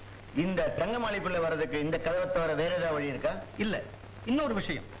 இந்த தங்க மாளிகைக்குள்ள வர்றதுக்கு இந்த கதவை தவிர வேற ஏதாவது வழி இருக்கா? இல்ல. இன்னொரு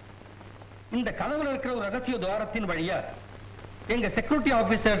விஷயம், இந்த கதவுல இருக்கிற ஒரு ரகசிய துவாரத்தின் வழியா எங்க செக்யூரிட்டி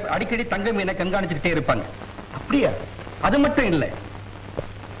ஆபீசர்ஸ் அடிக்கடி தங்க மீனை கண்காணிச்சுக்கிட்டே இருப்பாங்க. அப்படியா? அது மட்டும் இல்ல,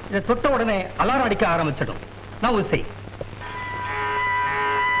 இதை தொட்ட உடனே அலாரம் அடிக்க ஆரம்பிச்சிடும். நான் ஒரு செய்.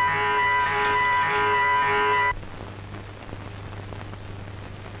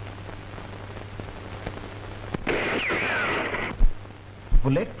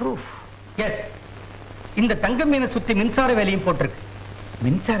 Bullet proof. எஸ். இந்த தங்க மீனை சுத்தி மின்சார வேலையும் போட்டிருக்கு.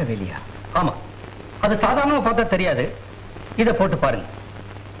 மின்சார வேலையா? ஆமா. அது சாதாரணமா பார்த்தா தெரியாது. இதை போட்டு பாருங்க.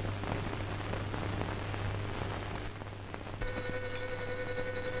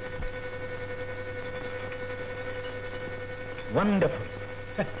 வண்டர்ஃபுல்.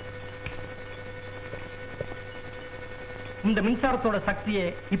 இந்த மின்சாரத்தோட சக்தியை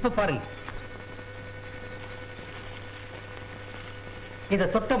இப்ப பாருங்க. இதை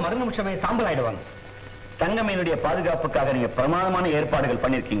தொட்ட மறு நிமிஷமே சாம்பல் ஆயிடுவாங்க. தங்க மீனுடைய பாதுகாப்புக்காக நீங்க பிரமாதமான ஏற்பாடுகள்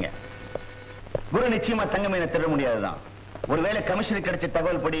பண்ணிருக்கீங்க. குரு நிச்சயமா தங்க மீனை திருட முடியாதுதான். ஒருவேளை கமிஷனுக்கு கிடைச்ச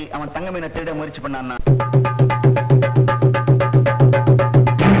தகவல் படி அவன் தங்க மீனை திருட முயற்சி பண்ணான்னா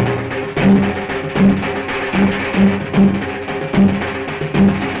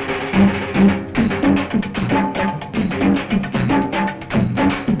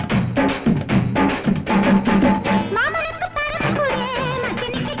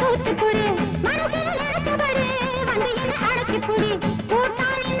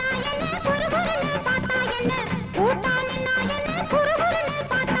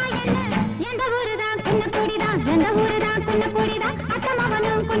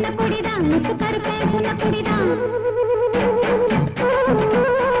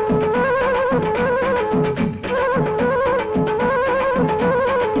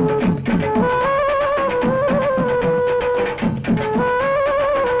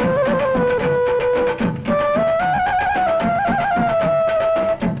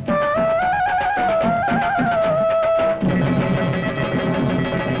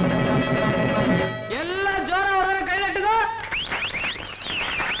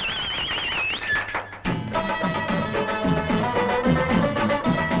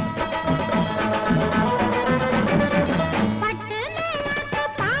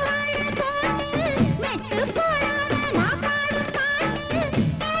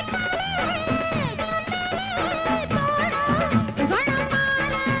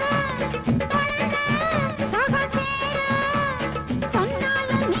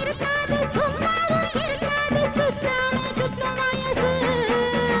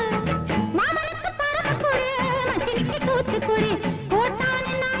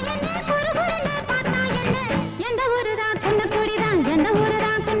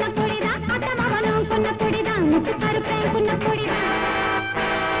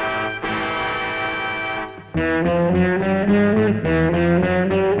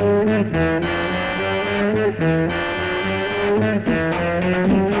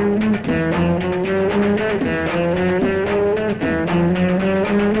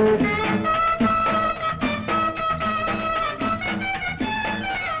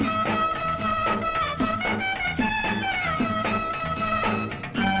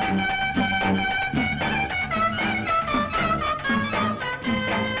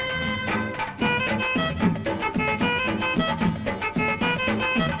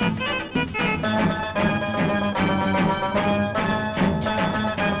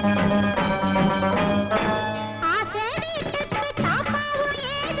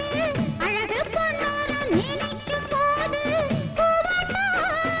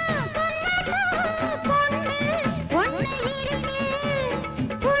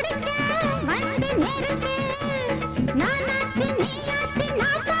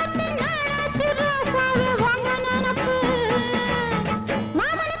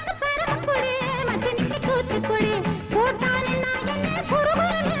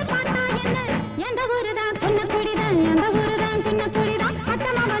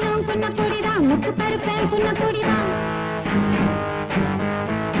முக்கு பருப்பேன் புண்ண கூடிதான்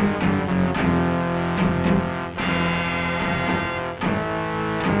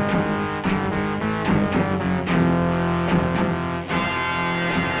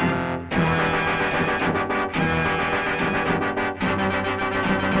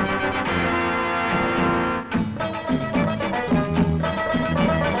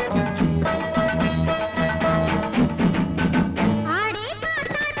ஆடே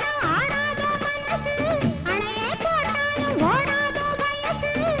காத்தாட்டம் ஆடாத மனசு அணையே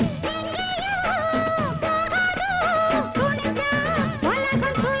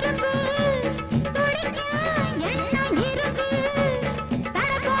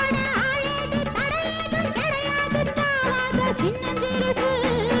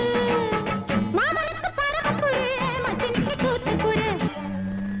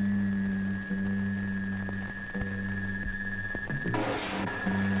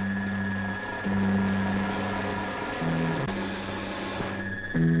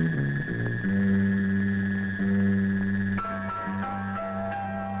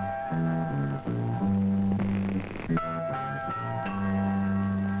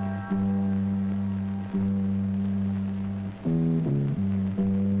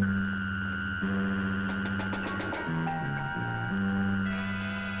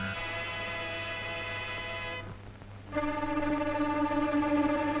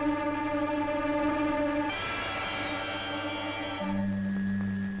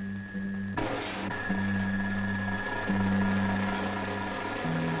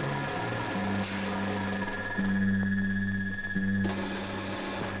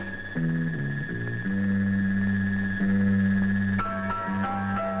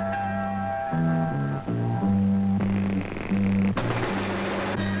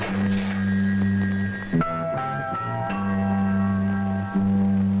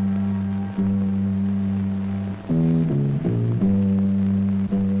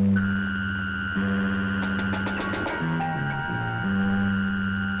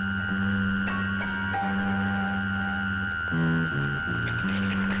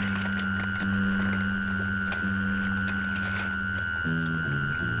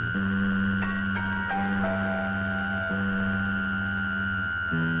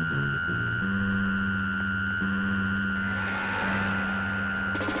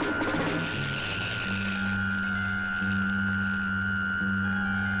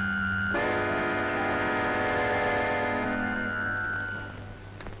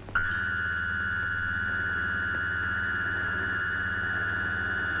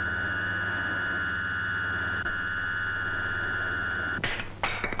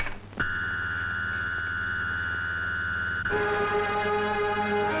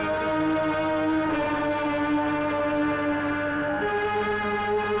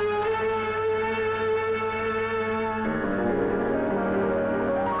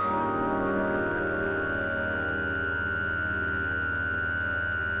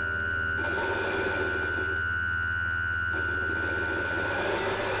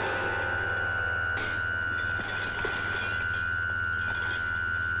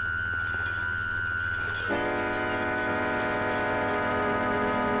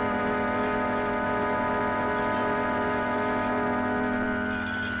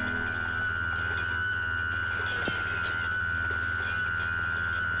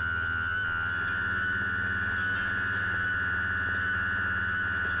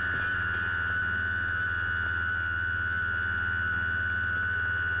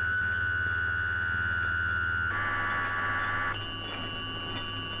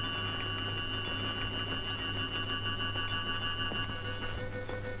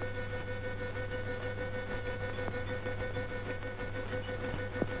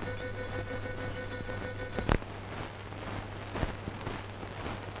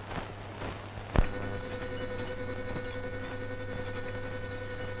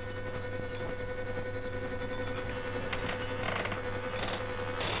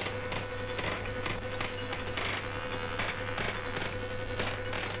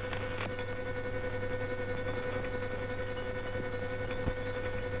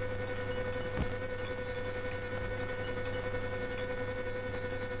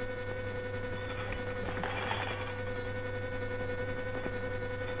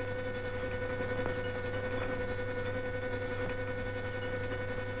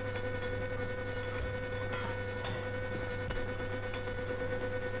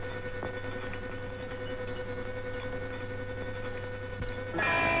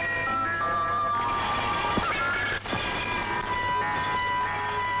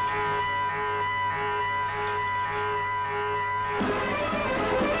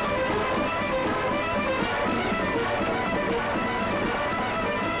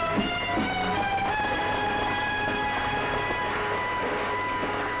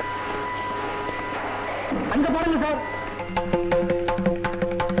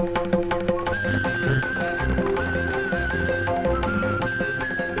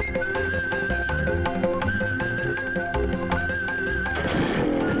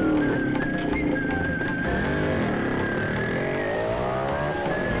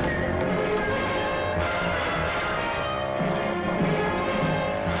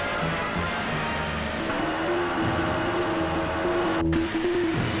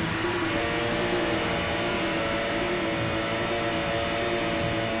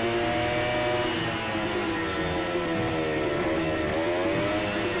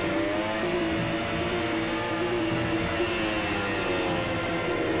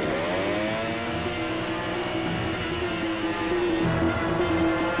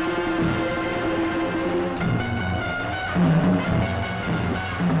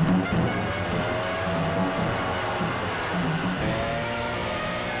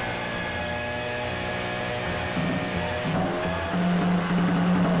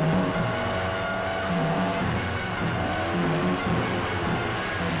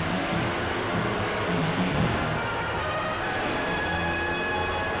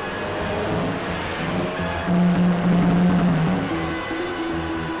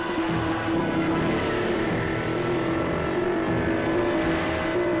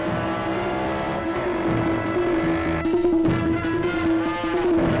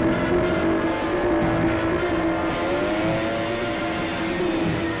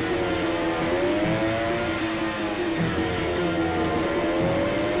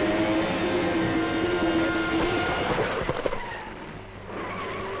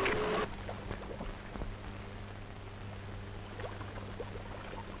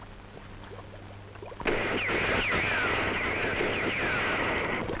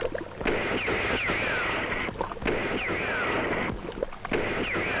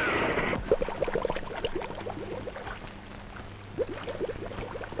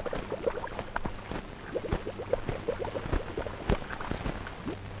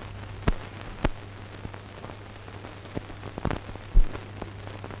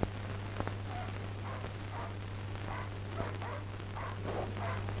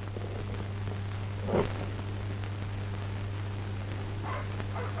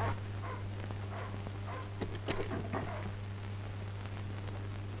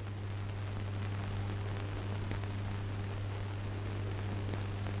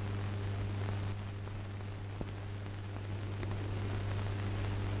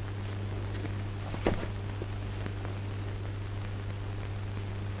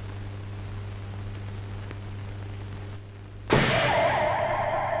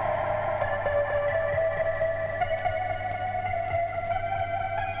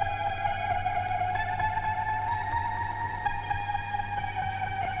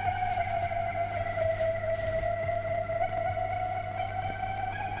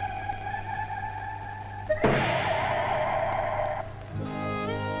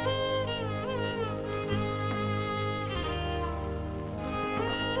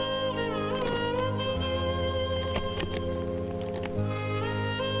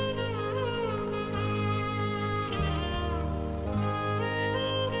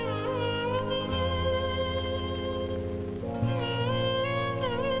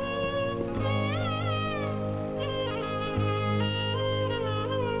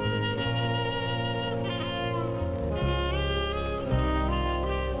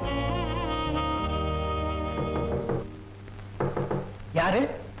யாரு?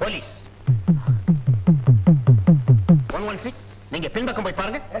 போலீஸ். 116 நீங்க பின்பக்கம் போய்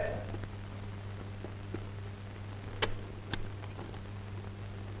பாருங்க.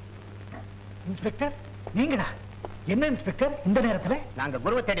 இன்ஸ்பெக்டர் நீங்களா? என்ன இன்ஸ்பெக்டர் இந்த நேரத்துல? நாங்க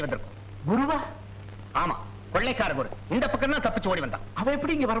குருவை தேடி வந்திருக்கோம். குருவா? ஆமா, கொள்ளைக்கார குரு. இந்த பக்கம் தான் தப்பிச்சு ஓடி வந்தான். அவன்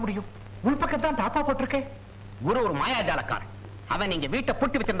எப்படி இங்க வர முடியும்? உள்பக்கம் தான் தாப்பா போட்டிருக்கேன். குரு ஒரு மாயாஜாலக்காரன். அவன் நீங்க வீட்டை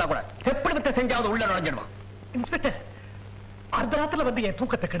பூட்டி வச்சிருந்தா கூட செப்படி வித்த செஞ்சாவது உள்ள நுழைஞ்சிடுவான். இன்ஸ்பெக்டர், அர்த்தராத்துல வந்து என்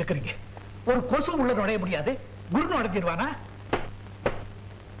தூக்கத்தை கெடுக்குறீங்க. ஒரு கொசு உள்ள நுழைய முடியாது, குரு நுழைஞ்சிருவானா?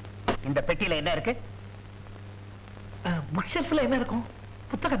 இந்த பெட்டியில என்ன இருக்கு? புக் ஷெல்ஃப்ல என்ன இருக்கும்?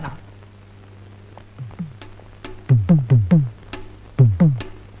 புத்தகம் தான்.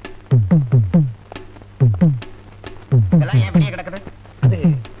 இதெல்லாம் ஏன் வெளியே கிடக்குது? அது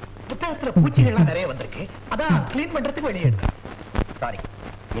புத்தகத்துல பூச்சிகள்லாம் நிறைய வந்திருக்கு, அதான் கிளீன் பண்றதுக்கு வெளியே எடுத்தேன். சாரி,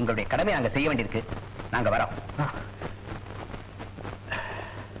 எங்களுடைய கடமை அங்க செய்ய வேண்டியிருக்கு. நாங்க வரோம்.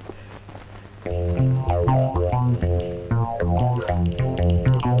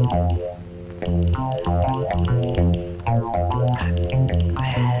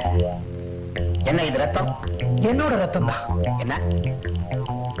 என்ன இது ரத்தம்? என்னோட ரத்தம் தான். என்ன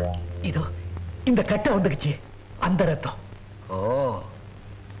இதோ இந்த கட்டை வந்துக்குச்சு, அந்த ரத்தம். ஓ,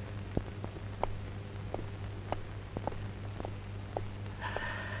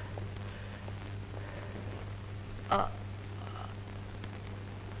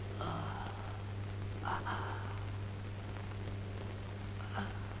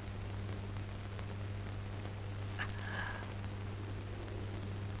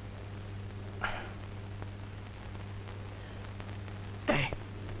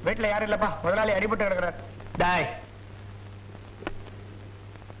 வீட்டுல யாரும் இல்லப்பா, முதலாளி அடிபட்டு கிடக்குறார். டாய்,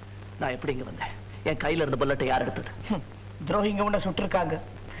 நான் எப்படி இங்க வந்தேன்? என் கையில இருந்த புல்லட்டை யார் எடுத்தது? துரோகிங்க உன்னை சுட்டிருக்காங்க,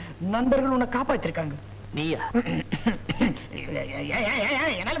 நண்பர்கள் உன்னை காப்பாத்திருக்காங்க. நீயா?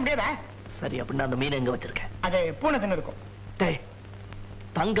 என்னால முடியாதா? சரி, அப்படின்னா அந்த மீன் எங்க வச்சிருக்கேன்? அது பூனை தின்னு இருக்கும். டேய்,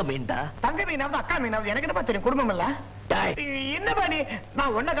 தங்க மீன்டா? தங்க மீனாவது அக்கா மீனாவது எனக்கு என்னப்பா தெரியும், குடும்பம் இல்ல. என்னப்பா நீ,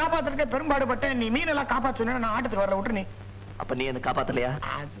 நான் உன்னை காப்பாத்துறதுக்கு பெரும்பாடுபட்டேன், நீ மீனெல்லாம் காப்பாற்ற நான் ஆட்டத்துக்கு வரல, விட்டு நீ. அப்ப நீ என்ன காப்பாத்தலையா?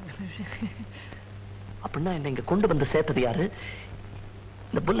 அப்படின்னா என்ன இங்க கொண்டு வந்து சேர்த்தது யாரு?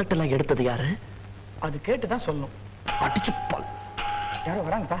 இந்த புல்லட் எல்லாம் எடுத்தது யாரு? அது கேட்டுதான் சொல்லணும். அடிச்சு பால். யாரோ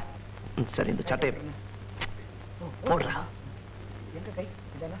வராங்கப்பா. சரி, இந்த சட்டையை போடுறா. எங்க கை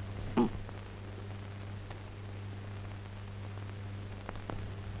இதெல்லாம்?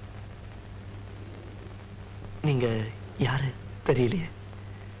 நீங்க யாரு தெரியலையே.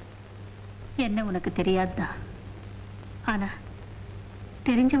 என்ன உனக்கு தெரியாதுதான், ஆனா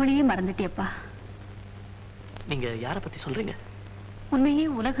தெரிஞ்சவளையே மறந்துட்டியப்பா. நீங்க யார பத்தி சொல்றீங்க? உண்மையே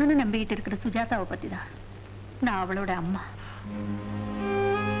உலகம்னு நம்பிக்கிட்டு இருக்கிற சுஜாதாவை பத்தி தான். நான் அவளோட அம்மா.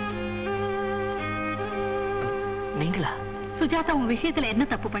 நீங்களா? சுஜாதா உன் விஷயத்துல என்ன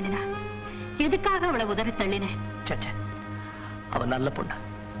தப்பு பண்ணினா? எதுக்காக அவளை உதறி தள்ளின? சச்சே, அவ நல்ல பொண்ணு,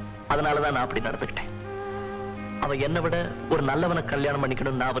 அதனாலதான் நான் அப்படி நடந்துக்கிட்டேன். அவ என்னை விட ஒரு நல்லவனை கல்யாணம்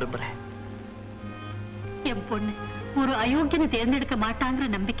பண்ணிக்கணும்னு நான் விரும்புறேன். என் பொண்ணு ஒரு அயோக்கியனை தேர்ந்தெடுக்க மாட்டாங்கிற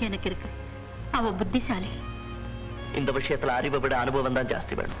நம்பிக்கை எனக்கு இருக்கு. அவ புத்திசாலி. இந்த விஷயத்துல அறிவை விட அனுபவம் தான்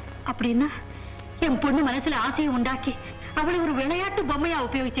ஜாஸ்தி வேணும். அப்படின்னா என் பொண்ணு மனசுல ஆசையை உண்டாக்கி அவளை ஒரு விளையாட்டு பொம்மையா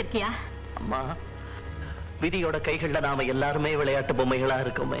உபயோகிச்சிருக்கியா? அம்மா, விதியோட கைகள்ல நாம எல்லாருமே விளையாட்டு பொம்மைகளா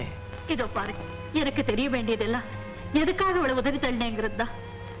இருக்கோமே. இதோ பாரு, எனக்கு தெரிய வேண்டியதெல்லாம் எதுக்காக அவளை உதவி தள்ளினேங்கிறது தான்.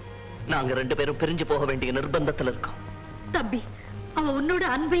 நாங்க ரெண்டு பேரும் பிரிஞ்சு போக வேண்டிய நிர்பந்தத்துல இருக்கோம். தம்பி, அவ உன்னோட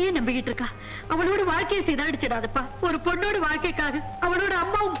அன்பையே நம்பிக்கிட்டு இருக்கா. அவளோட வாழ்க்கையை சிதறடிச்சிடாதப்பா. ஒரு பொண்ணோட வாழ்க்கைக்காக அவளோட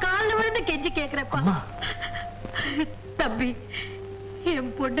அம்மாவும் காலில் விழுந்து கெஞ்சி கேக்குறப்பா. தம்பி,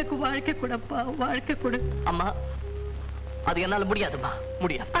 என் பொண்ணுக்கு வாழ்க்கை கொடுப்பா, வாழ்க்கை கொடு. அம்மா, அது என்னால முடியாதுமா,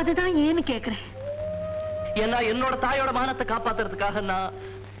 முடியாது. அதுதான் ஏன்னு கேக்குறேன். ஏன்னா என்னோட தாயோட மானத்தை காப்பாத்துறதுக்காக நான்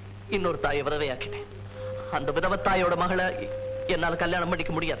இன்னொரு தாயை விதவையாக்கிட்டேன். அந்த விதவ தாயோட மகளை என்னால கல்யாணம்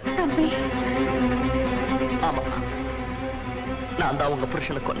பண்ணிக்க முடியாது. தம்பி, ஆமாமா, நான் தான் உங்க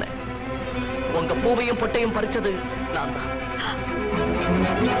புருஷனை கொன்னேன். உங்க பூவையும் பொட்டையும் பறிச்சது நான் தான்.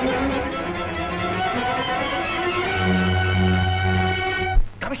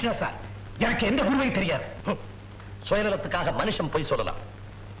 கமிஷனர் சார், எனக்கு எந்த குருவையும் தெரியாது. சுயநலத்துக்காக மனுஷன் போய் சொல்லலாம்,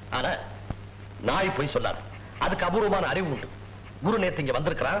 ஆனா நாய் போய் சொல்லாது. அதுக்கு அபூர்வமான அறிவு உண்டு. குரு நேத்து இங்க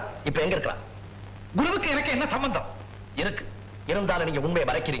வந்திருக்கிறான், இப்ப எங்க இருக்கிறான்? குருவுக்கு எனக்கு என்ன சம்பந்தம்? இருக்கு, இருந்தாலும் நீங்க உண்மையை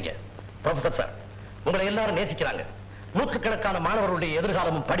மறைக்கிறீங்க. ப்ரொஃபசர் சார், உங்களை எல்லாரும் நேசிக்கிறாங்க. நூற்றுக்கணக்கான மாணவர்களுடைய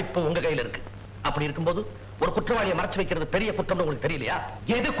எதிர்காலமும் படிப்பும் உங்க கையில் இருக்கு. அப்படி இருக்கும்போது ஒரு குற்றவாளியை மறைச்சு வைக்கிறது பெரிய குற்றம் உங்களுக்கு தெரியலையா?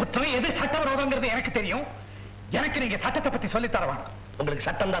 எது குற்றம் எது சட்டவிரோதங்கிறது எனக்கு தெரியும். எனக்கு நீங்க சட்டத்தை பத்தி சொல்லி தரவாங்க. உங்களுக்கு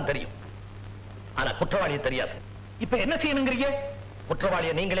சட்டம் தான் தெரியும், ஆனா குற்றவாளியை தெரியாது. இப்ப என்ன செய்யணுங்கிறீங்க?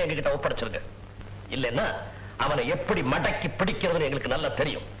 குற்றவாளியை நீங்களே எங்ககிட்ட ஒப்படைச்சிருங்க. இல்லைன்னா அவனை எப்படி மடக்கி பிடிக்கிறதுன்னு எங்களுக்கு நல்லா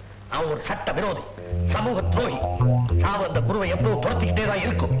தெரியும். அவன் ஒரு சட்ட விரோதி, சமூக துரோகி. சாவு அந்த குருவை எப்பவும் துரத்திக்கிட்டே தான்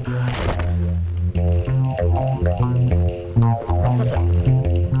இருக்கும்.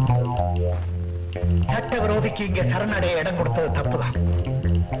 சட்ட விரோதிக்கு இங்க சரணடைய இடம் கொடுத்தது தப்புதான்.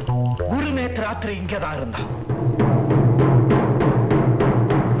 குரு நேற்று ராத்திரி இங்கதான் இருந்தான்.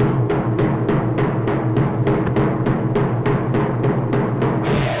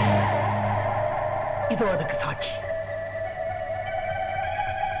 இதோ அதுக்கு சாட்சி.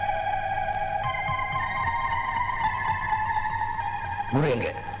 குரு எங்க?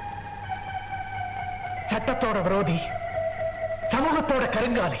 சட்டத்தோட விரோதி, சமூகத்தோட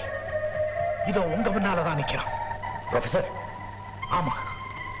கருங்காலி. இதோ உங்க முன்னாலதான் நிக்கிறான். ப்ரொஃபசர், ஆமா,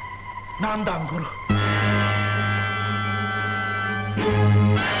 நான் தான் குரு.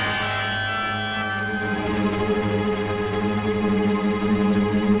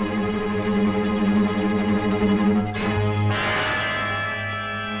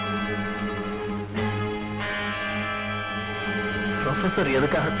 ப்ரொஃபசர்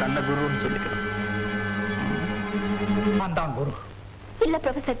எதுக்காக தன்னை குருன்னு சொல்லிக்கணும்? நான் தான் குரு. இல்ல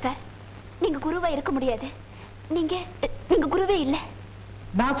ப்ரொஃபசர் சார், நீங்க குருவா இருக்க முடியாது. நீங்க குருவே இல்ல.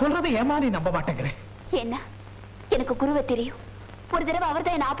 நான் சொல்றது ஏமாறி நம்ப மாட்டேங்கிறேன். என்ன, எனக்கு குருவை தெரியும். ஒரு தடவை அவர்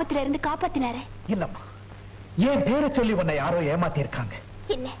தான் என் ஆபத்துல இருந்து காப்பாத்தினாரு. இல்லம்மா, என் பேரை சொல்லி உன்னை யாரோ ஏமாத்தி இருக்காங்க.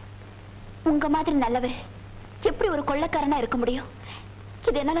 இல்ல, உங்க மாதிரி நல்லவர் எப்படி ஒரு கொள்ளைக்காரனா இருக்க முடியும்?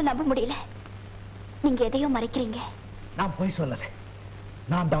 இது என்னால நம்ப முடியல. நீங்க எதையும் மறைக்கிறீங்க. நான் போய் சொல்லல.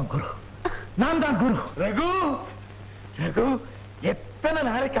 நான் தான் குரு. நான் தான் குரு. ரகு, ரகு, எத்தனை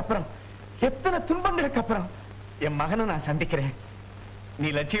நாளைக்கு அப்புறம், எத்தனை துன்பங்களுக்கு அப்புறம் என் மகனை நான் சந்திக்கிறேன். நீ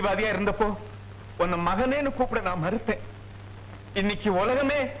லட்சியவாதியா இருந்தப்போ உன்னை மகனேன்னு கூப்பிட நான் மறுத்தேன். இன்னைக்கு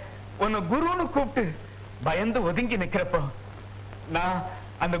உலகமே உன்னை குருன்னு கூப்பிட்டு பயந்து ஒதுங்கி நிக்கிறப்போ நான்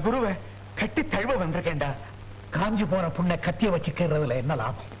அந்த குருவை கட்டி தழுவ வந்திருக்கேன்டா. காஞ்சி போன புண்ணை கத்திய வச்சுக்கிறதுல என்ன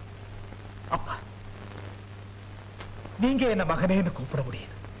லாபம்? அப்பா, நீங்க என்ன மகனேன்னு கூப்பிட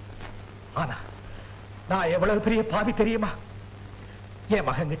முடியுது. ஆனா நான் எவ்வளவு பெரிய பாவி தெரியுமா? என்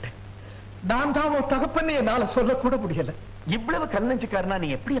மகன்கிட்ட நான் தான் ஒரு தகப்பன்னு என்னால சொல்லக்கூட முடியல. இவ்வளவு கல்லஞ்சுக்காரனா நீ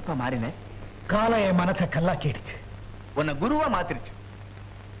எப்படி அப்பா மாறின? காலம் என் மனசை கல்லாக்கிடுச்சு. உன்னை குருவா மாத்திருச்சு.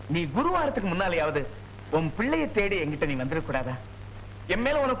 நீ குருவாரத்துக்கு முன்னாலேயாவது உன் பிள்ளைய தேடி என்கிட்ட நீ வந்துடக்கூடாதா? என்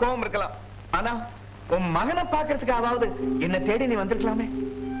மேல உனக்கு கோபம் இருக்கலாம், ஆனா உன் மகனை பாக்குறதுக்காவது என்ன தேடி நீ வந்திருக்கலாமே.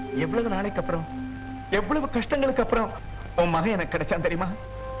 எவ்வளவு நாளைக்கு அப்புறம், எவ்வளவு கஷ்டங்களுக்கு அப்புறம் உன் மகன் எனக்கு கிடைச்சான் தெரியுமா?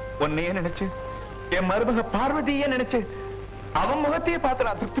 உன்னையே நினைச்சு, என் மருமக பார்வதியே நினைச்சு அவன் முகத்தையே பார்த்து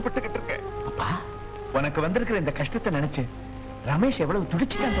நான் திருப்திப்பட்டுக்கிட்டு இருக்கேன். அப்பா, உனக்கு வந்திருக்கிற இந்த கஷ்டத்தை நினைச்சு ரமேஷ் எவ்வளவு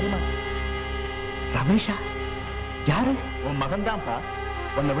துடிச்சுட்டான் தெரியுமா? ரமேஷா? யாரு? உன் மகன் தான்ப்பா.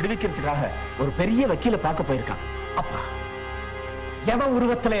 உன்னை விடுவிக்கிறதுக்காக ஒரு பெரிய வக்கீல பார்க்க போயிருக்கான். அப்பா, எவன்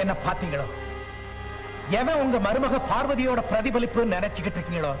உருவத்துல என்ன பாத்தீங்களோ, எவன் உங்க மருமக பார்வதியோட பிரதிபலிப்பு நினைச்சுக்கிட்டு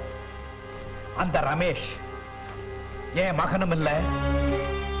இருக்கீங்களோ, அந்த ரமேஷ் என் மகனும் இல்ல,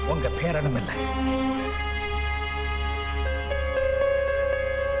 உங்க பேரனும் இல்ல.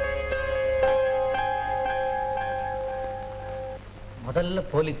 முதல்ல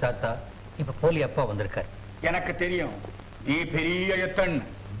போலி தாத்தா, இப்ப போலி அப்பா வந்திருக்காரு. எனக்கு தெரியும் நீ பெரிய எத்தன்.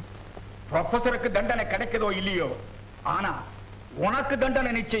 ப்ரொஃபசருக்கு தண்டனை கிடைக்குதோ இல்லையோ, ஆனா உனக்கு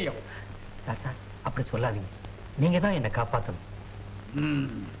தண்டனை நிச்சயம். தாத்தா, அப்படி சொல்லாதீங்க. நீங்க தான் என்னை காப்பாத்தணும்.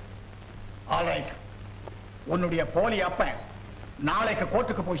 ஆல்ரைட், உன்னுடைய போலி அப்ப நாளைக்கு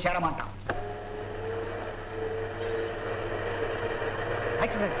கோர்ட்டுக்கு போய் சேர மாட்டான்.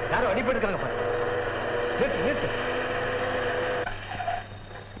 யாரும் அடிபட்டு நிறுத்து.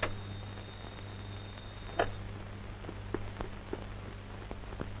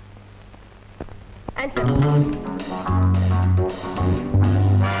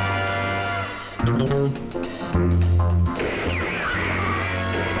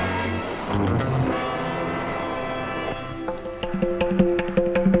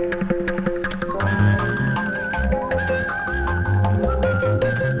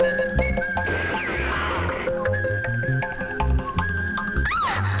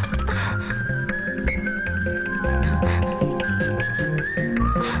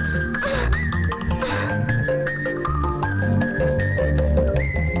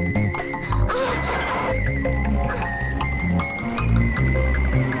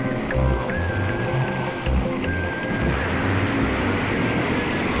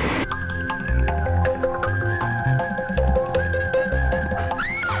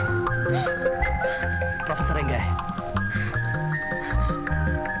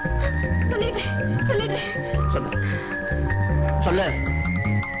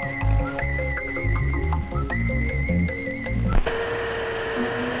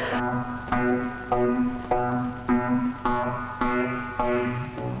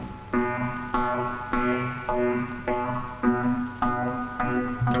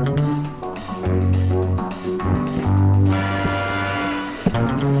 வெல்கம்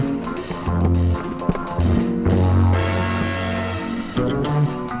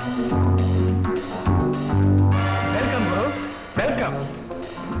குரு, வெல்கம்.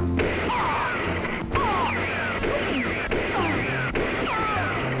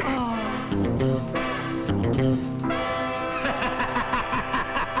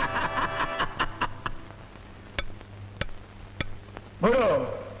 குரு,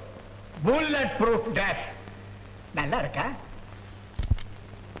 புல்லட் ப்ரூஃப் ட்ரெஸ் நல்லா இருக்கா?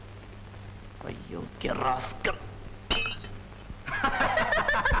 ஐயோ ராஸ்கல்.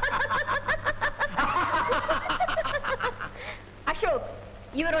 அசோக்,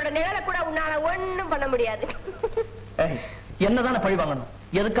 இவரோட நிழலை கூட உன்னால ஒண்ணும் பண்ண முடியாது. என்னதானே பழி வாங்கணும்?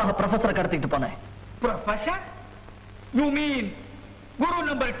 எதுக்காக ப்ரொஃபஸரை கடத்திட்டு போனேன்? Professor? You mean Guru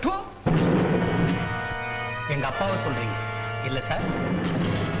number 2? எங்க அப்பாவை சொல்றீங்க இல்ல சார்?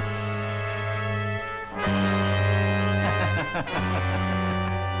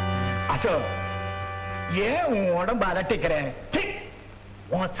 அசோக், ஏன் உன் உடம்பு அதட்டிக்கிறேன்?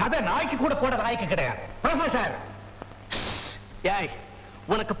 உன் சத நாய்க்கு கூட போட நாய்க்கு கிடையாது. ப்ரொஃபஸர், ஏய்,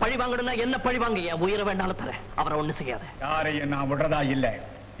 உனக்கு பழி வாங்கணும்னா என்ன பழி வாங்க? என் உயிரை வேண்டாலும் தரேன். அவரை ஒண்ணு செய்யாத. யாரையும் நான் விடுறதா இல்ல.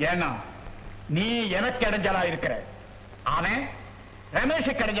 ஏன்னா நீ எனக்கு இடைஞ்சலா இருக்கிற, அவன்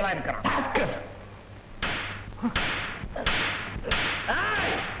ரமேஷுக்கு இடைஞ்சலா இருக்கிறான்.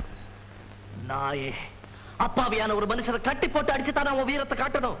 நாயே, அப்பாவியான ஒரு மனுஷரை கட்டி போட்டு அடிச்சுதான் அவன் வீரத்தை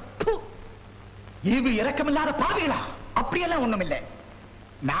காட்டணும். இது இரக்கமில்லாத பாவிகளா? அப்படியெல்லாம் ஒண்ணும் இல்லை.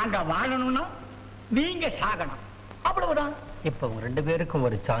 நாங்க வாழணும்னா நீங்க சாகணும், அவ்வளவுதான். இப்ப உங்க 2 பேருக்கும்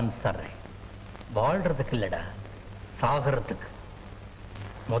ஒரு சான்ஸ் தர்றேன். வாழ்றதுக்கு இல்லடா, சாகிறதுக்கு.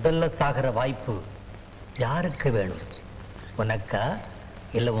 முதல்ல சாகிற வாய்ப்பு யாருக்கு வேணும்? உனக்கா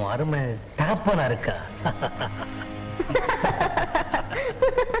இல்ல உன் அருமை தகப்பனா இருக்கா?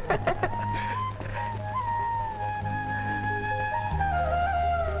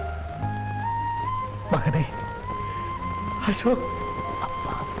 மகனே அசோக்,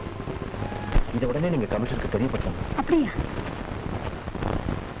 இதை உடனே நீங்க கமிஷனருக்கு தெரியப்படுத்தணும். அப்படியா?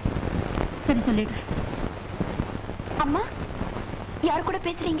 சரி, சொல்லிடுறேன். அம்மா, யார் கூட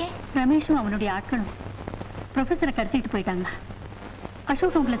பேசுறீங்க? ரமேஷும் அவனுடைய ஆட்களும் ப்ரொஃபஸரை கடத்திட்டு போயிட்டாங்க.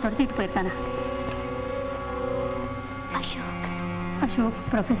 அசோக் உங்களை துரத்திட்டு போயிருக்கானா? அசோக்,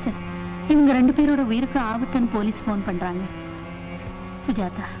 ப்ரொஃபஸர், இவங்க 2 பேரோட உயிருக்கு ஆபத்துன்னு போலீஸ் போன் பண்றாங்க.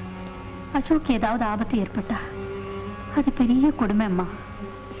 சுஜாதா, அசோக் ஏதாவது ஆபத்து ஏற்பட்டா அது பெரிய கொடுமை அம்மா.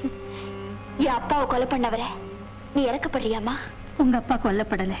 என் அப்பாவை கொலை பண்ணவர நீ இறக்கப்படுறியாமா? உங்க அப்பா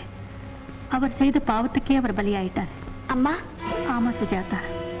கொல்லப்படல, அவர் செய்த பாவத்துக்கே அவர் பலியாயிட்டார். அம்மா? ஆமா சுஜாதா,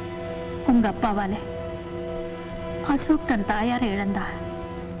 உங்க அப்பாவால அசோக் தன் தாயாரை இழந்தா.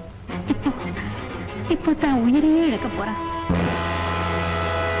 இப்போ தான் உயிரையே இழக்க போறான்.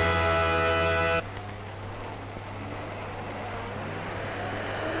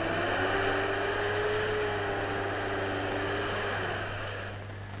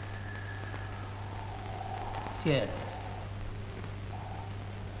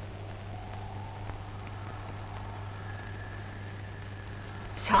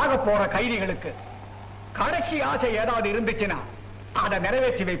 சாக போற கைதிகளுக்கு கடைசி ஆசை ஏதாவது இருந்துச்சுன்னா அதை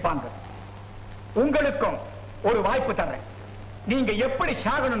நிறைவேற்றி வைப்பாங்க. உங்களுக்கும் ஒரு வாய்ப்பு தர்றேன். நீங்க எப்படி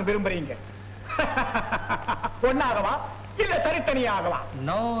சாகணும்னு விரும்புறீங்க? ஒன்னாகவா இல்ல தனித்தனியாகவா?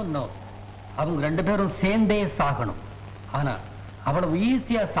 நோ நோ, அவங்க 2 பேரும் சேர்ந்தே சாகணும். ஆனா அவ்வளவு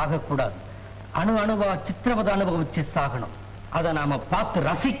ஈஸியா சாகக்கூடாது. அணு அணுவா சித்திரவதை அனுபவிச்சு சாகணும். அதை நாம பார்த்து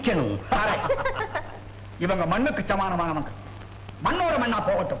ரசிக்கணும். இவங்க மண்ணுக்கு சமானமானவங்க. மண்ணோட மண்ணா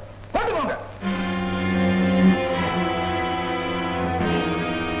போகட்டும், கொண்டு போங்க.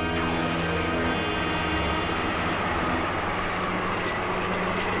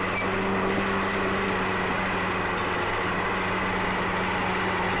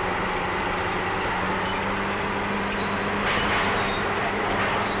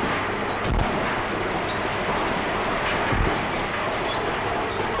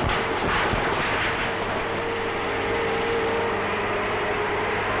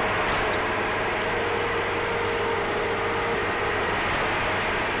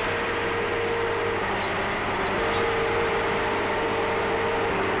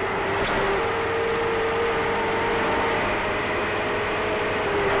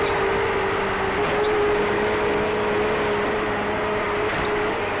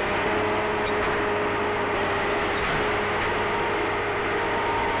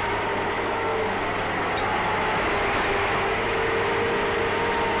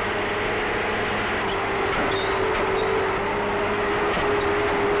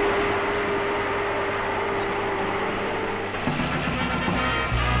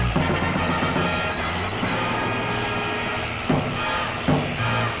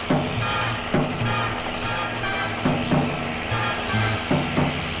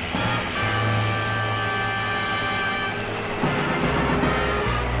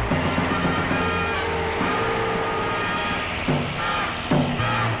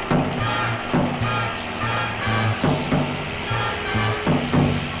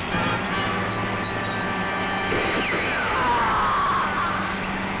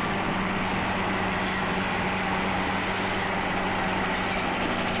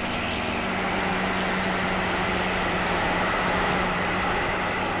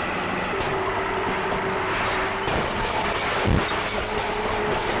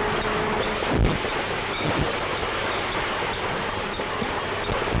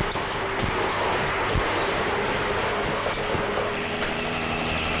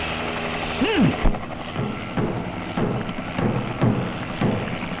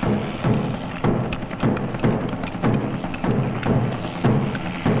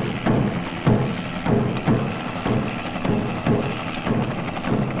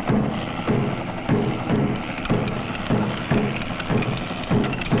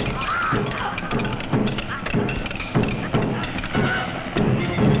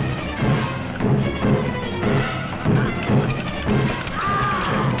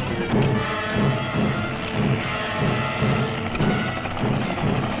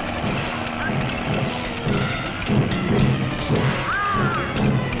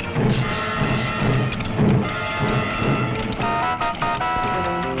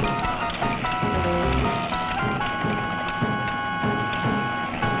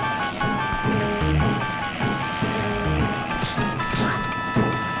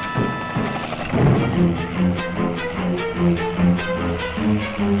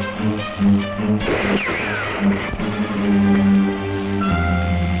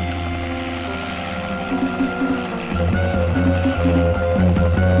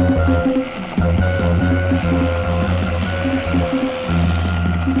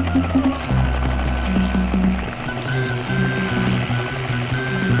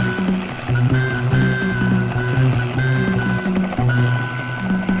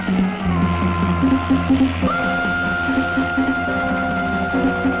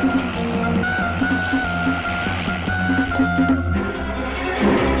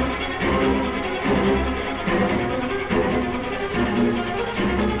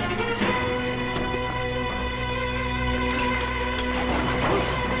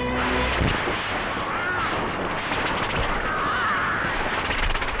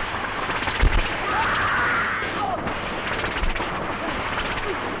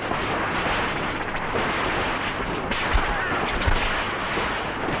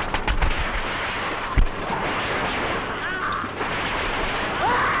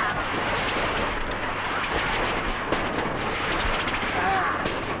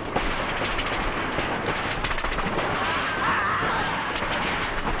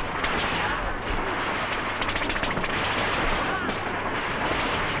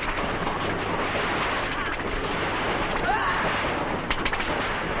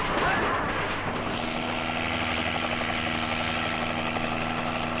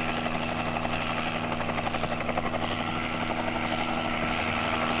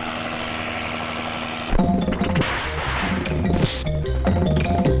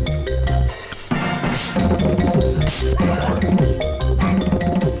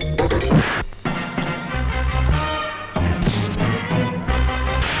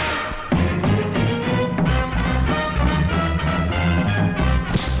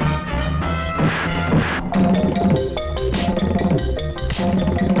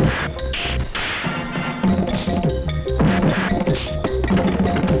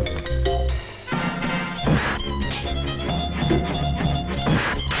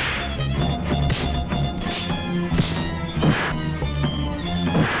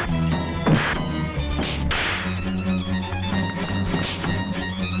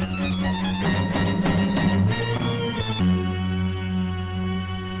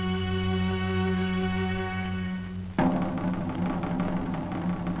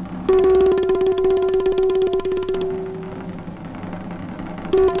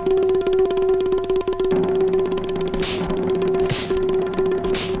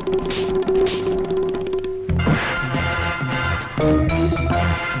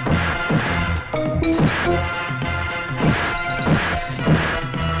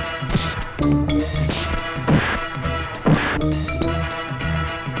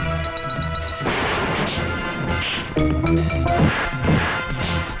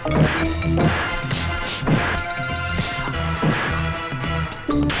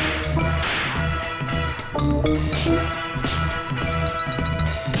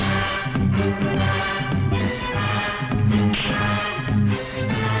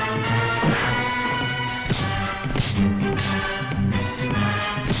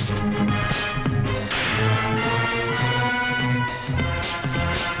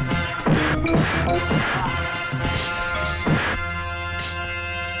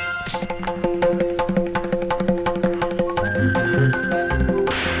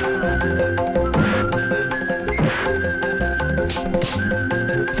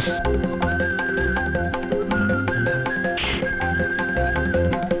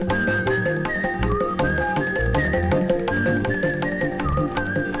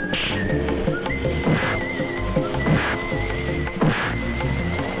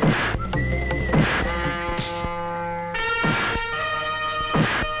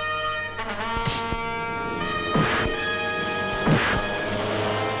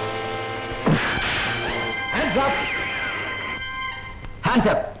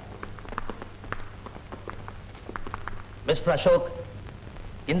 மிஸ்டர் அசோக்,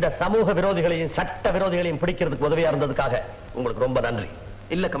 இந்த சமூக விரோதிகளையும் சட்ட விரோதிகளையும் பிடிக்கிறதுக்கு உதவியா இருந்ததுக்காக உங்களுக்கு ரொம்ப நன்றி.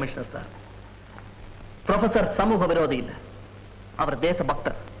 இல்ல கமிஷனர் சார், ப்ரொஃபசர் சமூக விரோதி இல்ல, அவர் தேச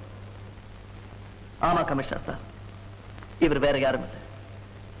பக்தர். ஆமா கமிஷனர் சார், இவர் வேற யாரும் இல்லை,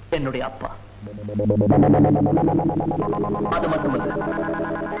 என்னுடைய அப்பா. அது மட்டுமல்ல,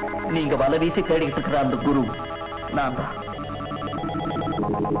 நீங்க வலை வீசி தேடிக்கிட்டு இருக்கிற அந்த குரு நான் தான்.